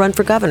I'm going to run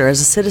for governor as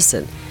a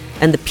citizen.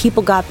 And the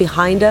people got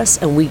behind us,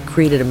 and we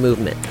created a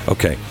movement.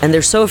 Okay. And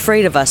they're so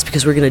afraid of us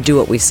because we're going to do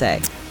what we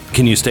say.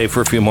 Can you stay for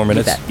a few more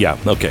minutes? You bet. Yeah,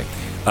 okay.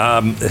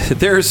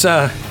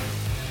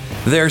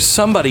 There's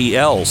somebody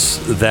else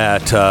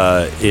that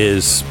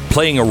is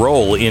playing a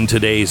role in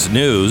today's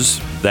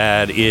news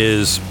that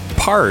is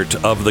part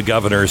of the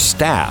governor's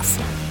staff.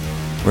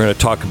 We're going to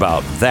talk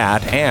about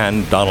that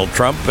and Donald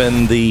Trump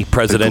and the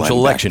presidential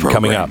election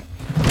coming up.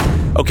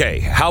 Okay,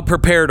 how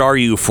prepared are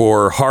you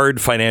for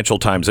hard financial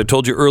times? I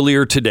told you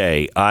earlier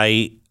today,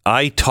 I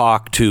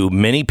talk to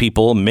many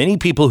people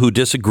who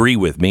disagree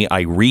with me.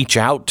 I reach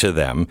out to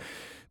them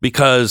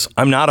because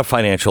I'm not a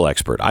financial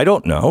expert. I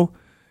don't know.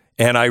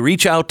 And I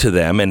reach out to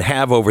them and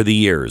have over the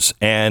years.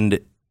 And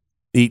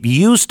it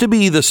used to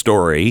be the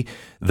story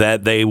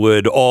that they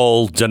would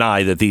all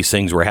deny that these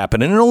things were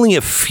happening. And only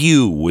a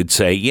few would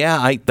say,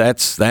 yeah,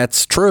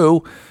 that's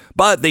true.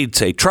 But they'd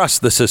say,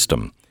 trust the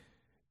system.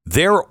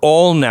 They're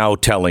all now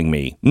telling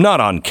me, not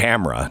on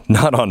camera,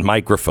 not on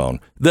microphone,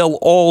 they'll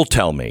all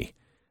tell me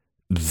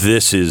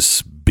this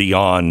is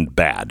beyond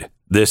bad.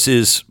 This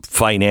is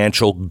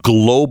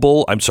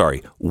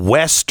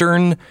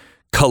Western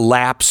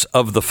collapse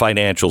of the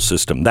financial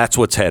system. That's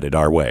what's headed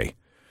our way.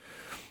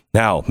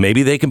 Now,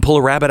 maybe they can pull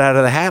a rabbit out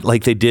of the hat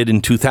like they did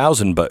in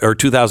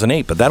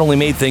 2008, but that only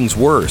made things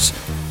worse.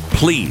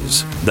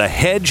 Please, the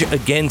hedge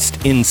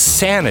against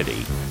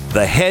insanity,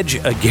 the hedge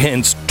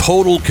against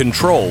total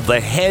control, the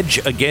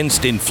hedge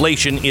against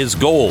inflation is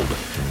gold.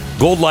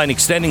 Goldline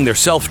extending their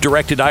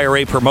self-directed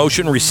IRA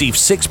promotion. Receive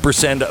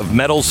 6% of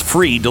metals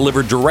free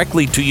delivered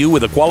directly to you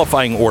with a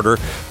qualifying order.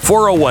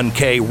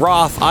 401k,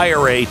 Roth,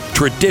 IRA,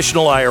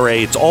 traditional IRA.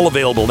 It's all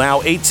available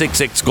now.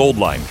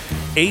 866-GOLDLINE.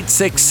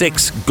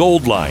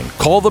 866-GOLDLINE.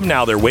 Call them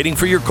now. They're waiting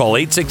for your call.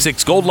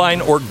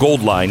 866-GOLDLINE or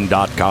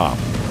goldline.com.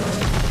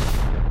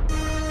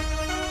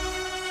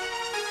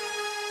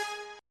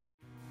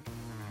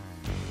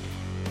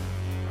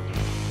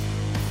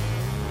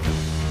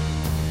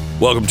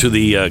 Welcome to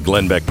the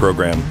Glenn Beck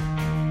program.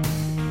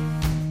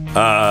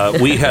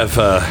 We have...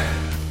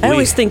 I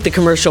always think the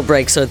commercial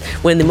breaks are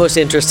when the most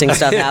interesting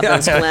stuff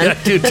happens, Glenn.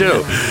 I do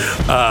too.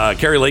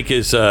 Kari Lake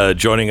is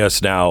joining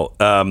us now.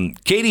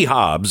 Katie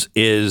Hobbs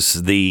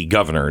is the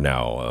governor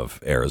now of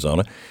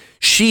Arizona.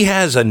 She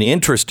has an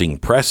interesting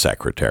press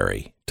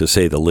secretary, to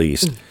say the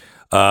least.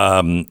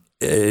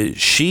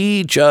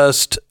 She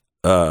just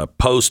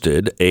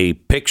posted a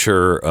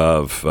picture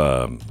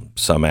of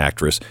some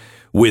actress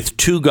with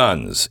two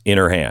guns in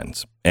her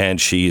hands,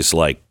 and she's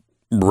like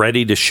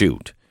ready to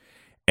shoot.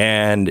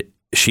 And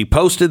she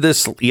posted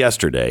this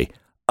yesterday,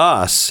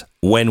 us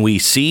when we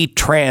see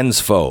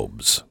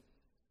transphobes.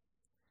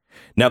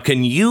 Now,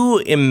 can you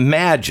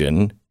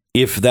imagine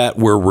if that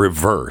were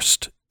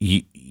reversed?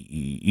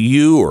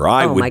 You or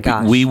I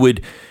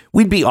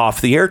we'd be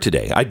off the air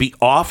today. I'd be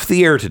off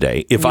the air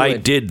today if I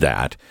did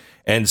that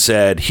and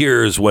said,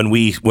 here's when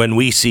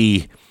we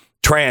see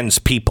trans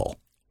people.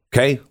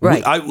 Okay.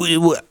 Right.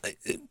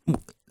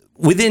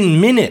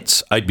 Within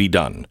minutes, I'd be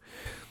done.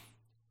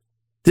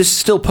 This is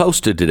still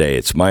posted today.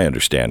 It's my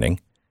understanding.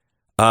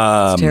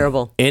 It's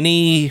terrible.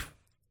 Any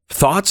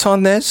thoughts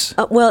on this?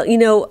 Well,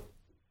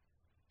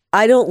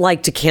 I don't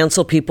like to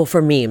cancel people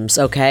for memes.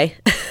 Okay.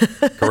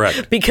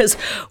 Correct. Because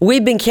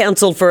we've been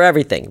canceled for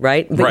everything.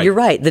 Right. But You're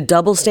right. The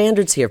double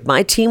standards here. If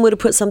my team would have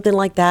put something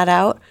like that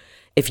out,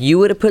 if you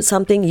would have put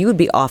something, you would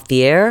be off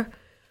the air.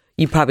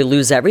 You'd probably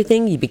lose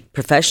everything. You'd be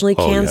professionally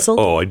canceled.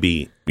 I'd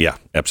be,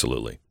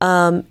 absolutely.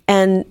 And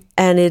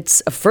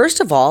it's, first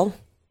of all,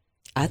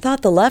 I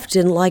thought the left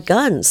didn't like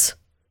guns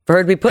for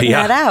her to be putting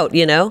that out,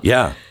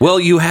 Yeah. Well,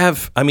 you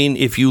have,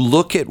 if you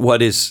look at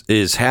what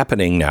is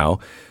happening now,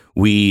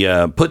 we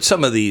put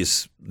some of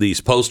these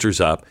posters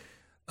up.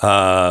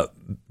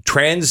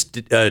 Trans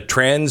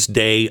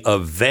Day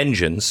of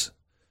Vengeance,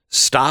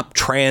 Stop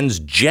Trans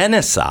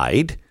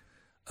Genocide.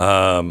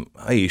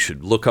 You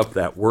should look up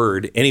that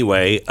word.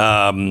 Anyway,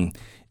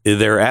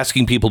 they're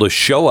asking people to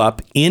show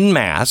up in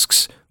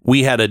masks.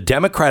 We had a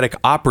Democratic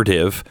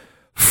operative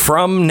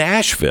from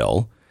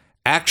Nashville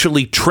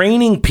actually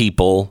training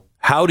people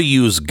how to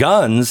use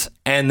guns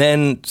and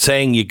then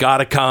saying you got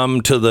to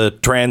come to the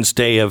Trans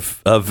Day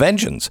of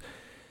Vengeance.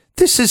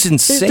 This is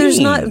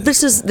insane.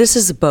 This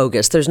is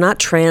bogus. There's not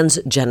trans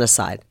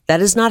genocide. That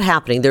is not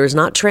happening. There is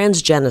not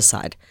trans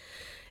genocide.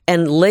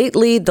 And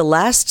lately, the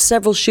last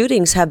several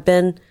shootings have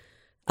been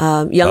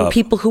young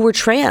people who were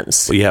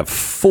trans. We have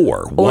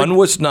 4. One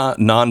was not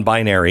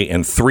non-binary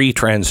and 3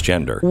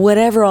 transgender.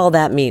 Whatever all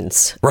that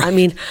means.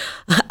 Right.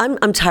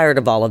 I'm tired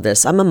of all of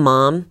this. I'm a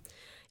mom.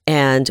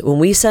 And when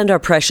we send our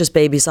precious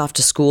babies off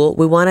to school,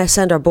 we want to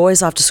send our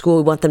boys off to school.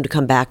 We want them to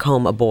come back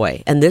home a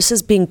boy. And this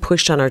is being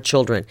pushed on our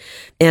children.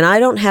 And I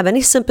don't have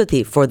any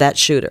sympathy for that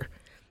shooter.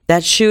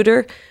 That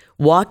shooter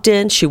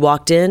she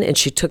walked in and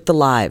she took the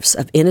lives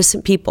of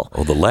innocent people.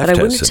 Oh, the left but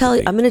has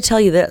sympathy. I'm going to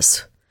tell you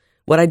this.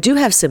 What I do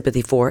have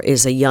sympathy for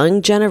is a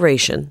young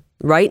generation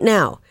right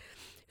now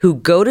who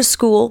go to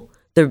school.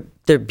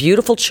 Their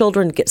beautiful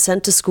children get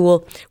sent to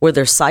school where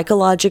they're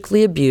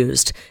psychologically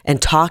abused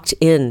and talked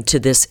into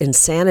this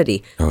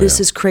insanity. This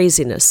is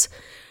craziness.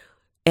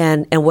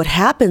 And what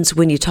happens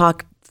when you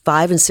talk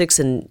 5 and 6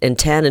 and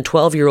 10 and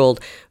 12-year-old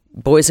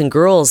boys and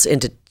girls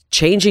into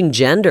changing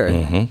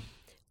gender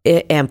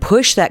and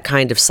push that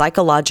kind of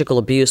psychological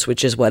abuse,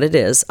 which is what it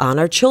is, on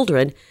our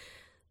children,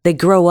 they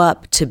grow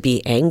up to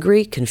be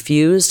angry,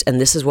 confused,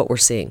 and this is what we're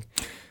seeing.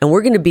 And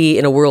we're going to be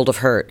in a world of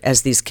hurt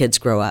as these kids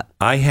grow up.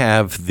 I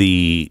have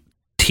the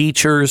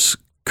teacher's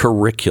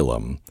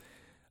curriculum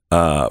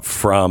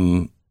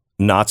from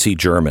Nazi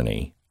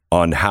Germany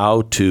on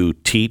how to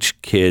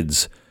teach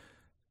kids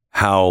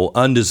how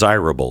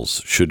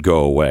undesirables should go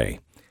away,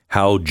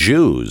 how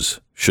Jews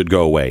should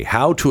go away,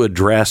 how to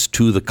address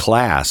to the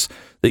class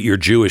that your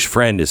Jewish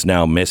friend is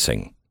now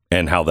missing,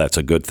 and how that's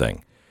a good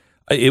thing.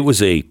 It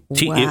was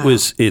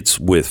it's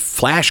with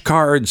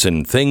flashcards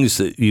and things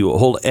that you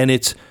hold, and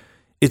it's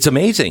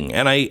amazing.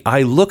 And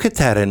I look at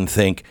that and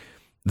think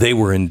they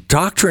were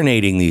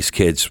indoctrinating these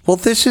kids. Well,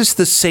 this is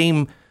the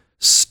same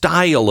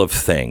style of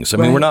things. I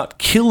mean, we're not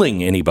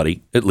killing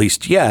anybody, at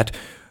least yet,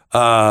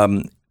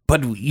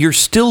 but you're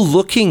still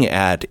looking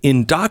at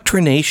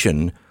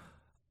indoctrination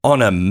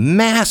on a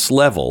mass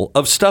level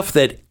of stuff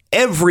that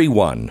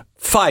everyone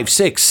 5,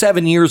 6,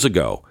 7 years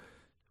ago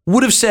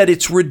would have said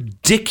it's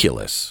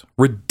ridiculous.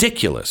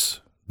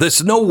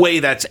 There's no way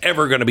that's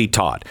ever going to be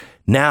taught.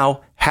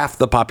 Now, half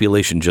the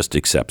population just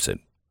accepts it.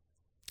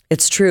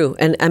 It's true.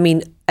 And I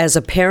mean, as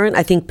a parent,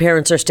 I think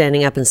parents are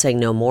standing up and saying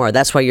no more.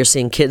 That's why you're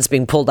seeing kids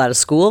being pulled out of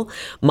school.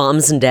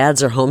 Moms and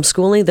dads are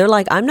homeschooling. They're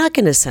like, I'm not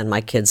going to send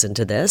my kids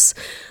into this.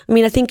 I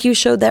mean, I think you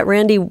showed that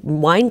Randy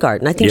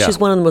Weingarten. I think she's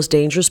one of the most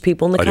dangerous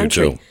people in the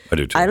country. I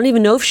do too. I don't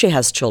even know if she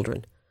has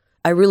children.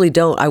 I really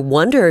don't. I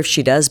wonder if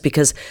she does,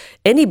 because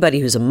anybody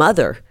who's a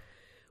mother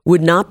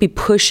would not be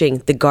pushing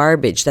the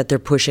garbage that they're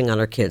pushing on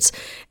our kids.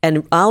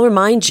 And I'll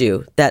remind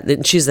you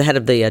that she's the head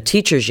of the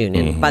teachers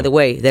union. By the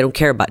way, they don't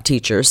care about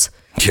teachers.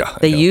 Yeah,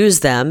 they use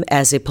them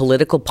as a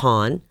political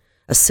pawn,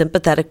 a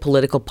sympathetic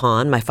political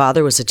pawn. My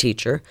father was a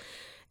teacher,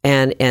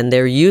 and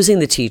they're using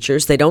the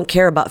teachers. They don't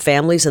care about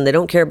families, and they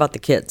don't care about the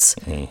kids.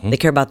 They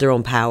care about their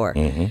own power.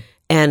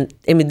 And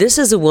I mean, this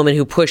is a woman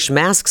who pushed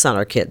masks on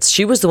our kids.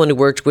 She was the one who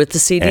worked with the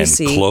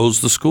CDC. And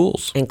closed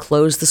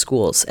the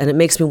schools. And it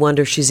makes me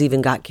wonder if she's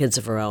even got kids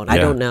of her own. I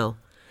don't know.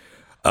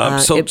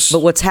 But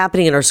what's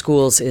happening in our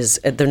schools is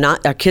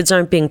our kids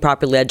aren't being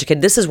properly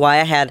educated. This is why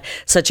I had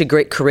such a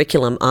great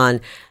curriculum on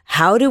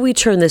how do we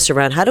turn this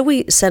around? How do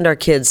we send our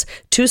kids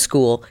to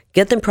school,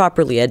 get them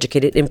properly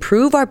educated,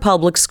 improve our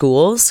public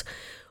schools?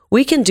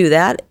 We can do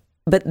that,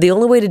 but the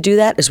only way to do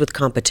that is with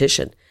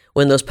competition.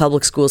 When those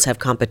public schools have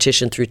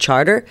competition through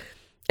charter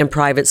and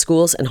private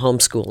schools and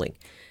homeschooling.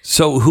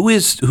 So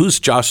who's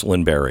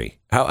Jocelyn Berry?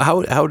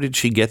 How did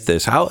she get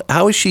this?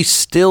 How is she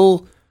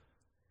still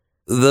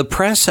the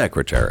press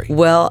secretary?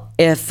 Well,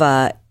 if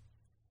I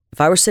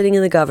were sitting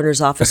in the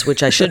governor's office,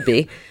 which I should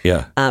be,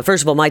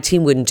 first of all, my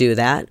team wouldn't do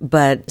that.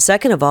 But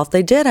second of all, if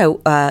they did,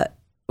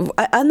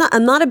 I'm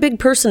not a big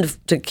person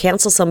to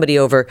cancel somebody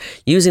over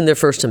using their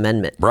First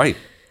Amendment. Right.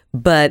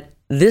 But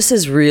this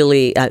is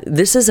really,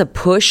 this is a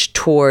push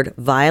toward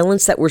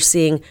violence that we're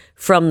seeing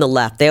from the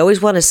left. They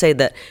always want to say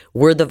that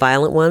we're the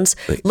violent ones.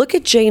 Look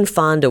at Jane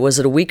Fonda, was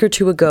it a week or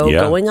two ago,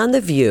 going on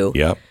The View?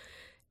 Yeah.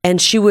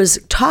 And she was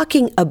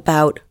talking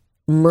about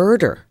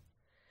murder,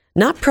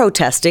 not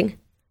protesting,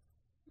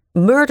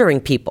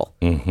 murdering people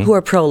who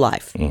are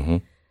pro-life.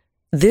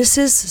 This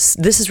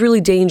is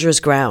really dangerous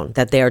ground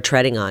that they are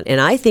treading on.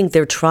 And I think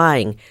they're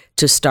trying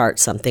to start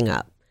something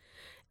up.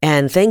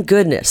 And thank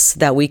goodness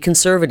that we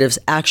conservatives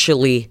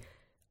actually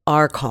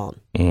are calm.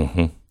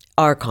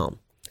 Are calm.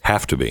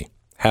 Have to be.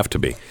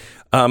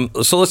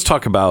 So let's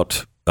talk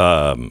about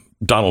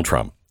Donald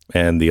Trump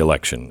and the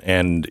election,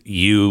 and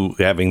you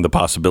having the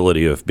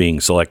possibility of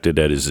being selected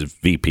as his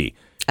VP.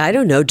 I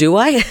don't know. Do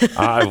I?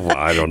 I don't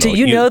know. Do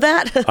you know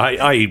that?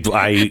 I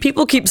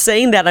People keep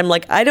saying that. I'm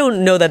like, I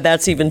don't know that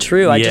that's even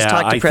true. I just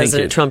talked to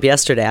President Trump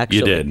yesterday, actually.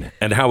 You did.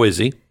 And how is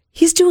he?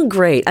 He's doing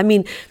great. I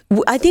mean,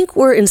 I think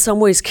we're in some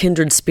ways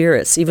kindred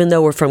spirits, even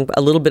though we're from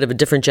a little bit of a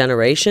different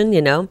generation,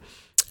 you know.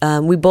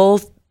 We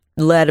both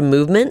led a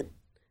movement.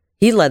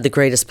 He led the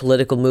greatest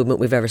political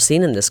movement we've ever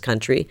seen in this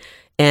country.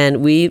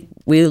 And we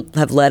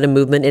have led a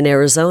movement in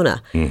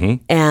Arizona.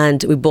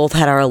 And we both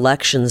had our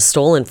elections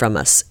stolen from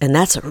us. And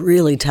that's a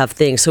really tough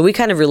thing. So we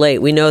kind of relate.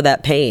 We know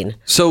that pain.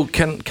 So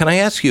can I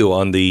ask you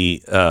on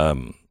the,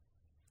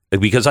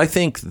 because I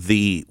think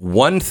the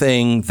one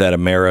thing that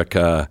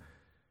America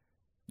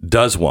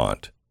does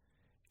want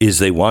is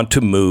they want to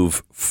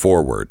move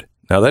forward.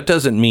 Now, that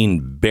doesn't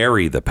mean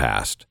bury the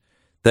past.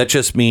 That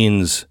just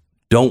means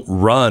don't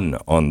run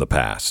on the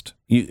past.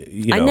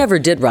 You know. I never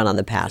did run on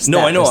the past. No,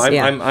 I know.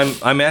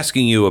 I'm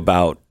asking you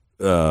about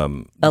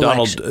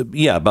Donald.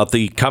 About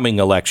the coming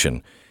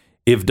election.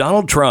 If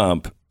Donald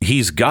Trump,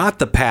 he's got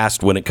the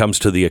past when it comes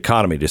to the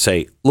economy to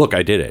say, look,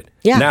 I did it.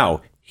 Yeah.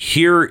 Now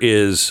here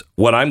is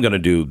what I'm going to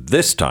do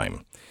this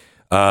time.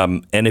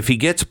 And if he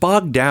gets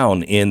bogged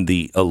down in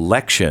the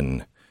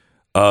election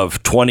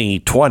of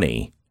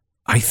 2020,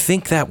 I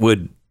think that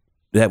would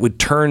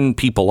turn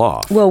people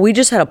off. Well, we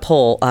just had a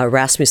poll.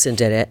 Rasmussen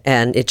did it,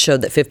 and it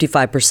showed that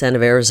 55%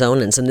 of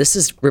Arizonans, and this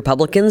is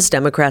Republicans,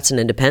 Democrats,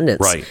 and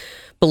Independents, right,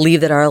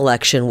 believe that our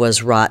election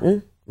was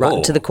rotten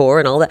to the core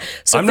and all that.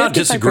 So I'm not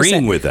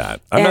disagreeing with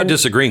that. I'm not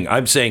disagreeing.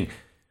 I'm saying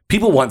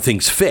people want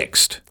things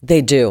fixed.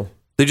 They do.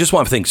 They just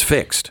want things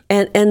fixed.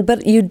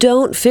 But you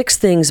don't fix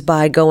things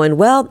by going,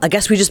 well, I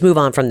guess we just move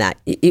on from that.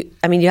 You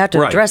have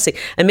to address it.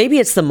 And maybe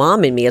it's the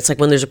mom in me. It's like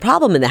when there's a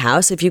problem in the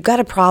house, if you've got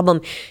a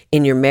problem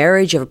in your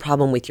marriage, you have a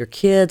problem with your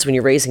kids, when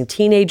you're raising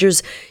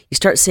teenagers, you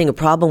start seeing a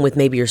problem with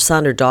maybe your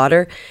son or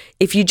daughter.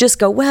 If you just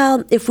go,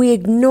 well, if we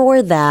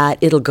ignore that,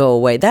 it'll go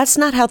away. That's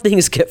not how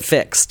things get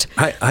fixed.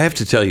 I have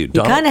to tell you,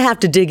 you kind of have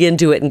to dig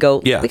into it and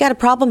go, yeah, we got a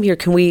problem here.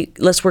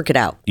 Let's work it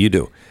out. You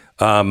do.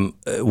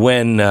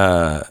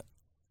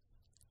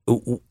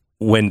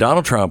 When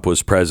Donald Trump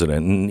was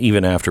president, and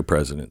even after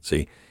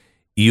presidency,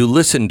 you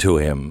listen to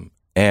him,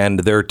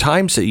 and there are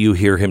times that you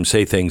hear him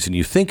say things, and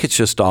you think it's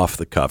just off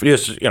the cuff.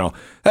 This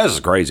is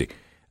crazy.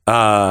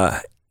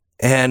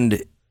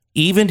 And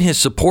even his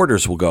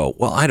supporters will go,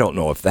 well, I don't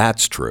know if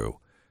that's true.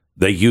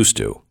 They used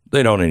to.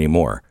 They don't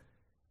anymore.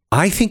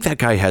 I think that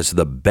guy has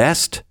the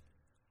best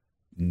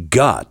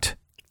gut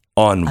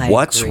on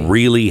what's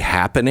really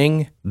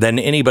happening than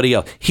anybody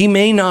else. He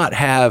may not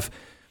have...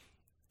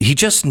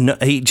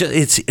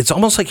 It's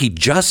almost like he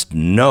just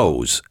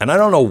knows, and I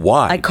don't know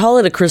why. I call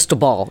it a crystal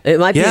ball. It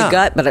might be a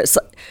gut, but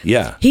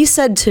he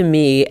said to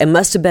me, it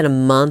must have been a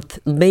month,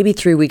 maybe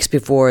 3 weeks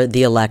before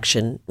the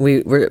election.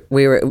 We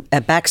were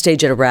at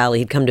backstage at a rally.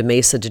 He'd come to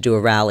Mesa to do a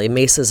rally.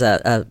 Mesa's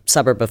a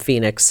suburb of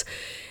Phoenix,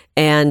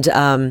 and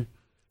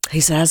he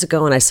said, "How's it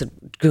going?" I said,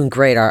 "Doing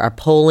great. Our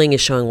polling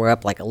is showing we're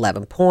up like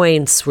 11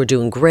 points. We're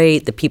doing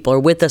great. The people are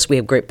with us. We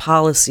have great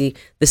policy.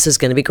 This is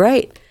going to be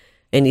great."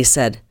 And he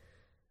said,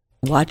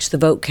 "Watch the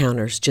vote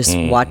counters. Just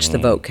watch the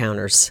vote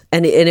counters."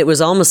 And it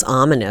was almost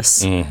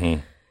ominous,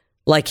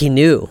 like he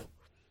knew.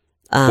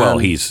 Well,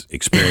 he's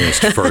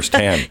experienced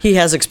firsthand. He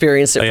has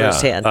experienced it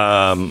firsthand.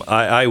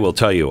 I will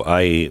tell you,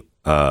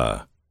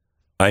 I'm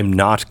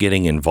not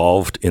getting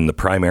involved in the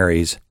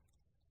primaries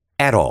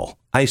at all.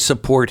 I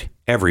support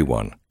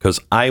everyone because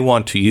I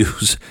want to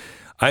use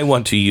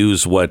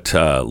what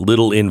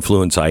little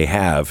influence I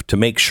have to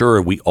make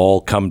sure we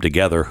all come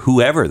together,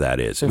 whoever that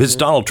is. If it's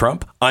Donald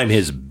Trump, I'm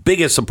his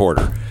biggest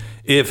supporter.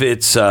 If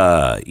it's,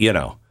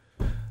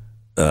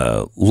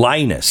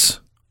 Linus,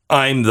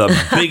 I'm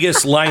the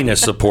biggest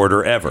Linus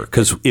supporter ever.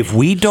 Because if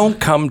we don't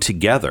come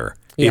together,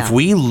 if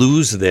we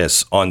lose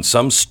this on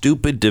some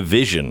stupid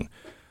division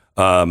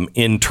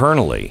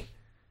internally,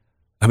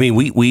 I mean,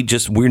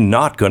 we're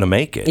not going to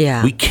make it.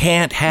 Yeah. We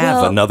can't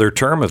have another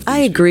term of these I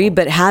agree,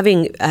 people. but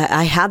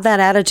I had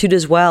that attitude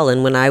as well.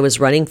 And when I was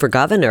running for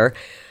governor,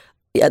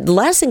 the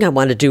last thing I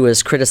wanted to do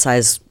was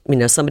criticize,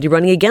 somebody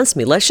running against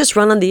me. Let's just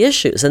run on the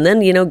issues. And then,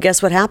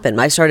 guess what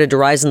happened? I started to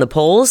rise in the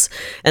polls,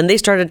 and they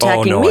started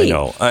attacking me.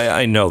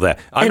 I know that.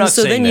 I'm not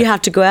so saying then that. you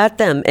have to go at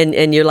them,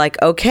 and you're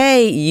like,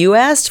 okay, you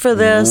asked for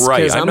this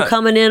because I'm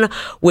coming in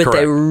with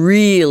a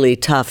really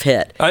tough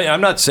hit.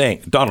 I'm not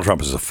saying Donald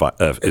Trump is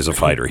a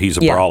fighter. He's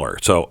a brawler.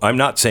 So I'm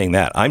not saying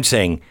that. I'm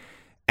saying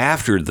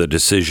after the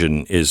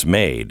decision is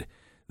made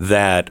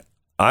that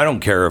I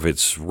don't care if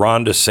it's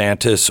Ron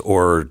DeSantis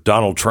or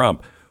Donald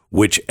Trump,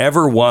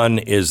 whichever one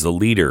is the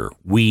leader,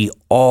 we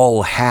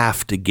all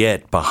have to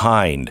get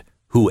behind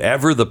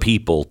whoever the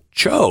people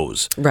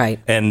chose. Right.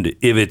 And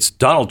if it's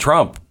Donald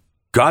Trump,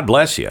 God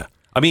bless you.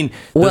 I mean,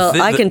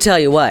 I can tell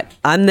you what,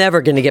 I'm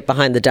never going to get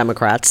behind the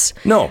Democrats.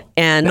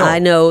 I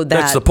know that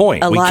that's the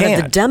point. A lot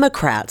of the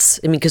Democrats,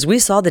 because we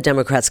saw the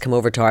Democrats come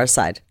over to our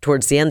side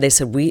towards the end. They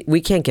said, we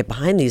can't get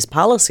behind these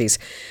policies.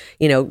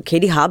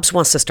 Katie Hobbs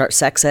wants to start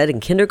sex ed in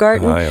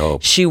kindergarten. I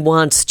hope. She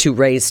wants to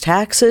raise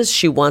taxes.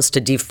 She wants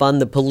to defund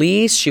the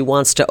police. She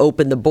wants to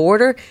open the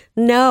border.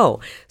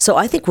 No. So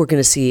I think we're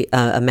going to see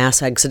a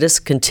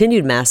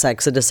continued mass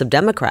exodus of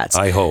Democrats.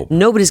 I hope.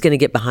 Nobody's going to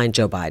get behind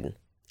Joe Biden.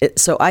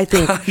 So I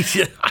think... I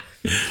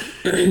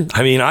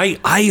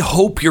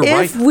hope you're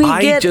right. If we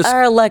get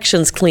our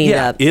elections cleaned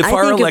up, if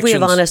we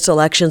have honest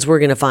elections, we're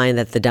going to find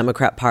that the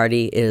Democrat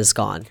Party is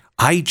gone.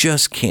 I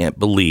just can't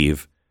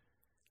believe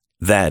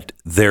that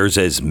there's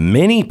as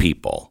many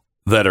people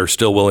that are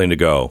still willing to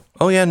go,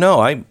 oh yeah,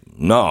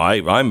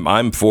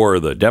 I'm for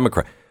the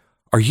Democrat.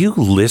 Are you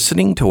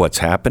listening to what's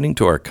happening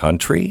to our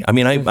country? I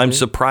mean, I'm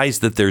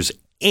surprised that there's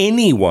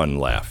anyone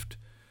left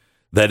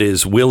that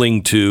is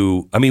willing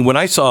to. I mean, when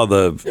I saw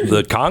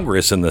the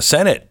Congress and the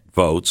Senate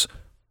votes,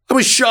 I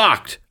was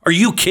shocked. Are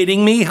you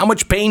kidding me? How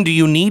much pain do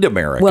you need,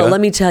 America? Well, let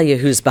me tell you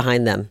who's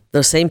behind them.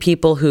 Those same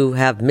people who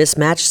have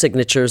mismatched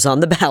signatures on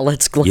the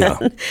ballots,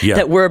 Glenn,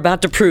 that we're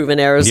about to prove in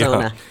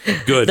Arizona.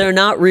 Yeah. Good. They're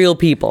not real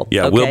people.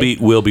 Yeah, okay?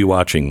 we'll be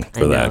watching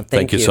for that.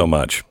 Thank you so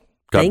much.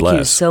 God bless. Thank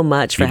you so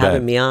much for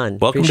having me on.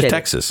 Welcome to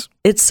Texas.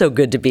 It's so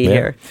good to be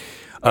here.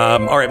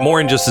 All right,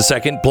 more in just a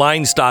second.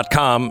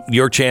 Blinds.com,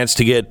 your chance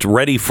to get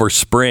ready for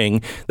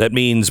spring. That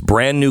means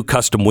brand new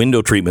custom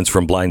window treatments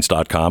from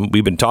Blinds.com.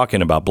 We've been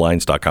talking about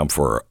Blinds.com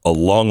for a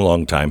long,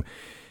 long time.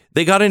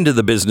 They got into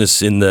the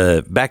business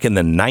back in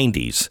the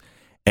 90s.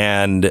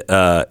 And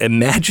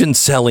imagine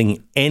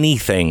selling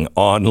anything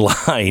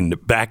online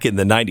back in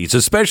the 90s,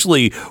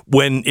 especially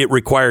when it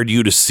required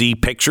you to see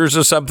pictures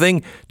of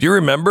something. Do you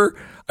remember?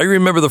 I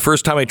remember the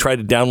first time I tried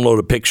to download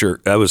a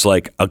picture, I was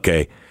like,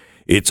 okay,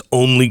 it's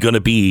only going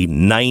to be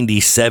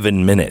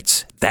 97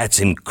 minutes. That's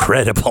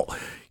incredible.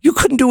 You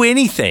couldn't do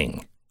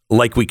anything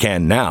like we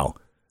can now.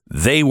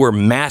 They were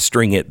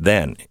mastering it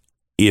then.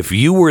 If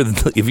you were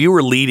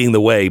leading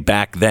the way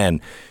back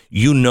then,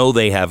 you know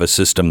they have a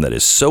system that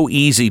is so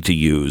easy to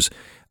use,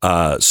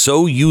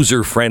 so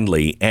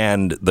user-friendly,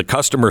 and the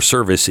customer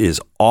service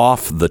is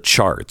off the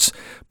charts.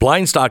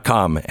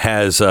 Blinds.com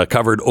has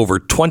covered over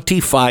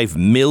 25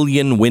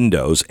 million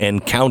windows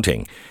and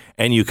counting.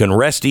 And you can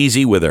rest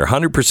easy with their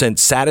 100%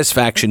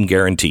 satisfaction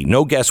guarantee.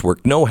 No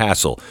guesswork, no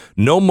hassle,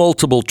 no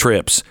multiple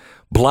trips.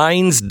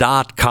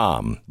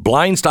 Blinds.com.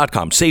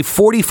 Blinds.com. Save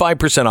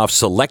 45% off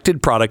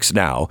selected products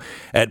now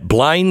at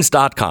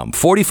Blinds.com.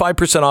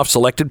 45% off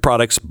selected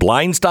products.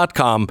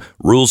 Blinds.com.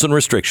 Rules and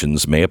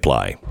restrictions may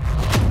apply.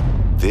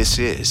 This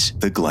is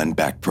the Glenn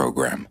Beck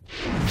Program.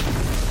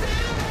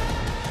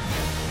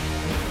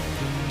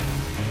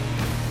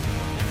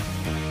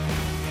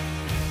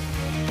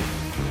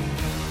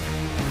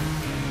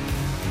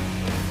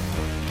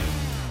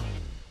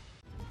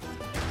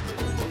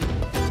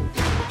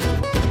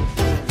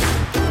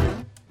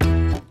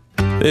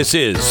 This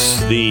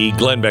is the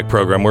Glenn Beck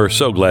Program. We're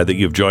so glad that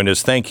you've joined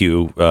us. Thank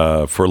you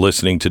for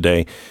listening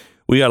today.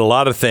 We got a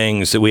lot of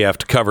things that we have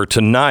to cover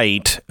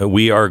tonight.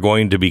 We are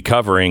going to be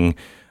covering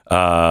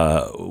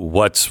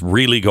what's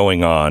really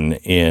going on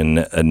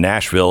in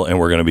Nashville, and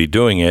we're going to be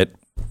doing it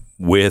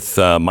with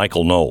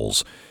Michael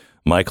Knowles.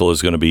 Michael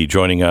is going to be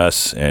joining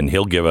us, and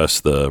he'll give us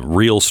the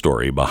real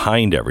story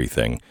behind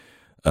everything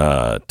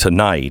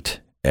tonight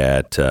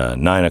at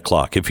 9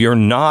 o'clock. If you're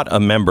not a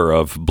member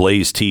of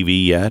Blaze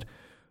TV yet,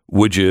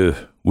 would you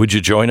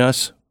join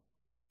us?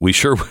 We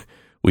sure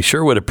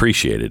would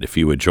appreciate it if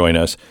you would join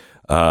us.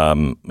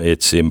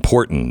 It's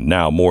important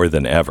now more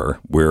than ever.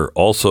 We're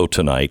also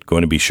tonight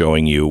going to be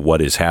showing you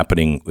what is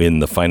happening in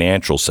the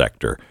financial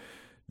sector.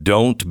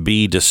 Don't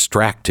be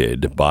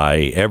distracted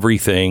by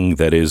everything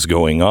that is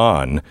going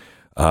on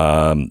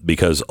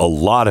because a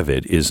lot of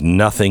it is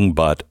nothing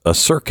but a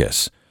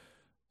circus.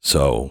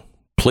 So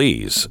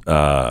please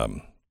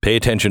pay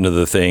attention to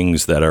the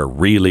things that are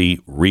really,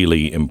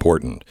 really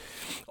important.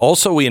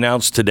 Also, we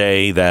announced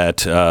today that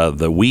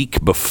the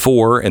week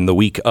before and the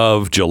week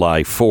of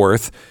July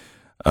 4th,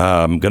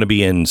 I'm going to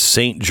be in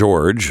St.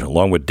 George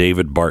along with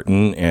David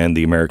Barton and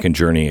the American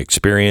Journey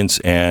Experience.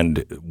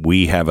 And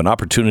we have an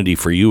opportunity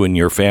for you and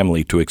your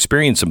family to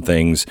experience some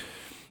things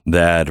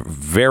that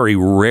very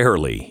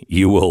rarely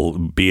you will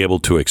be able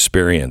to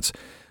experience.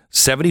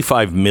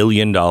 $75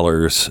 million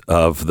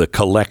of the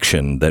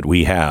collection that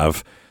we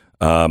have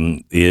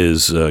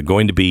is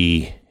going to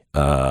be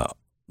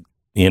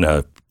in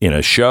a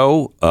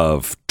show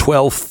of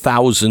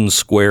 12,000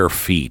 square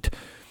feet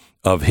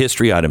of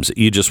history items that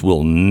you just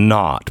will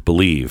not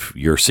believe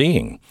you're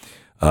seeing.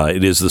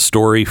 It is the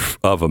story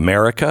of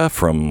America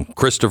from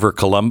Christopher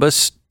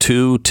Columbus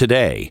to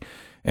today,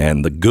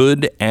 and the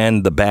good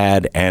and the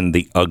bad and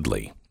the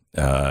ugly.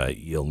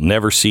 You'll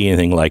never see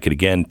anything like it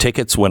again.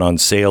 Tickets went on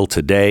sale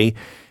today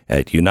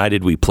at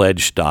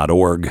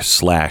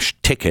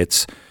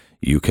unitedwepledge.org/tickets.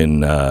 You can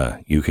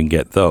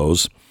get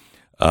those.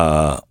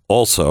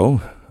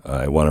 Also,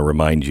 I want to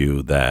remind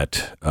you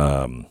that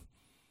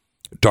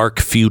Dark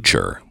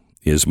Future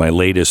is my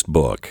latest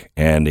book,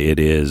 and it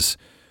is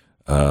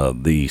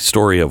the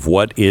story of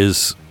what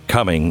is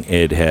coming.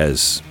 It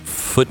has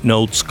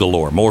footnotes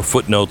galore, more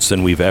footnotes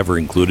than we've ever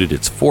included.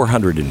 It's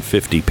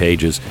 450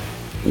 pages,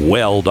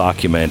 well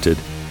documented,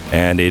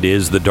 and it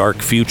is the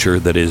dark future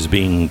that is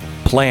being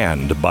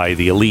planned by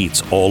the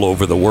elites all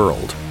over the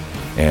world.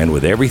 And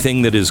with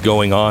everything that is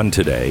going on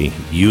today,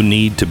 you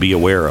need to be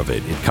aware of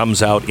it. It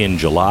comes out in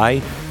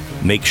July.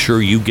 Make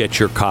sure you get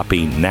your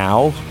copy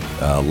now.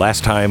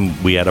 Last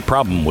time we had a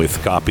problem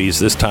with copies.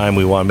 This time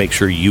we want to make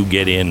sure you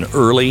get in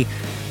early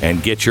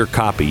and get your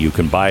copy. You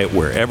can buy it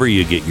wherever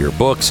you get your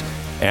books,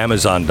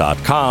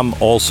 Amazon.com,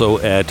 also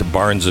at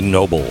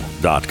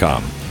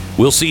BarnesandNoble.com.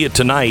 We'll see you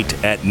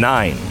tonight at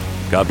 9.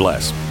 God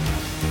bless.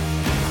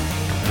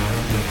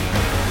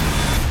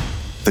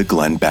 The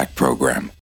Glenn Beck Program.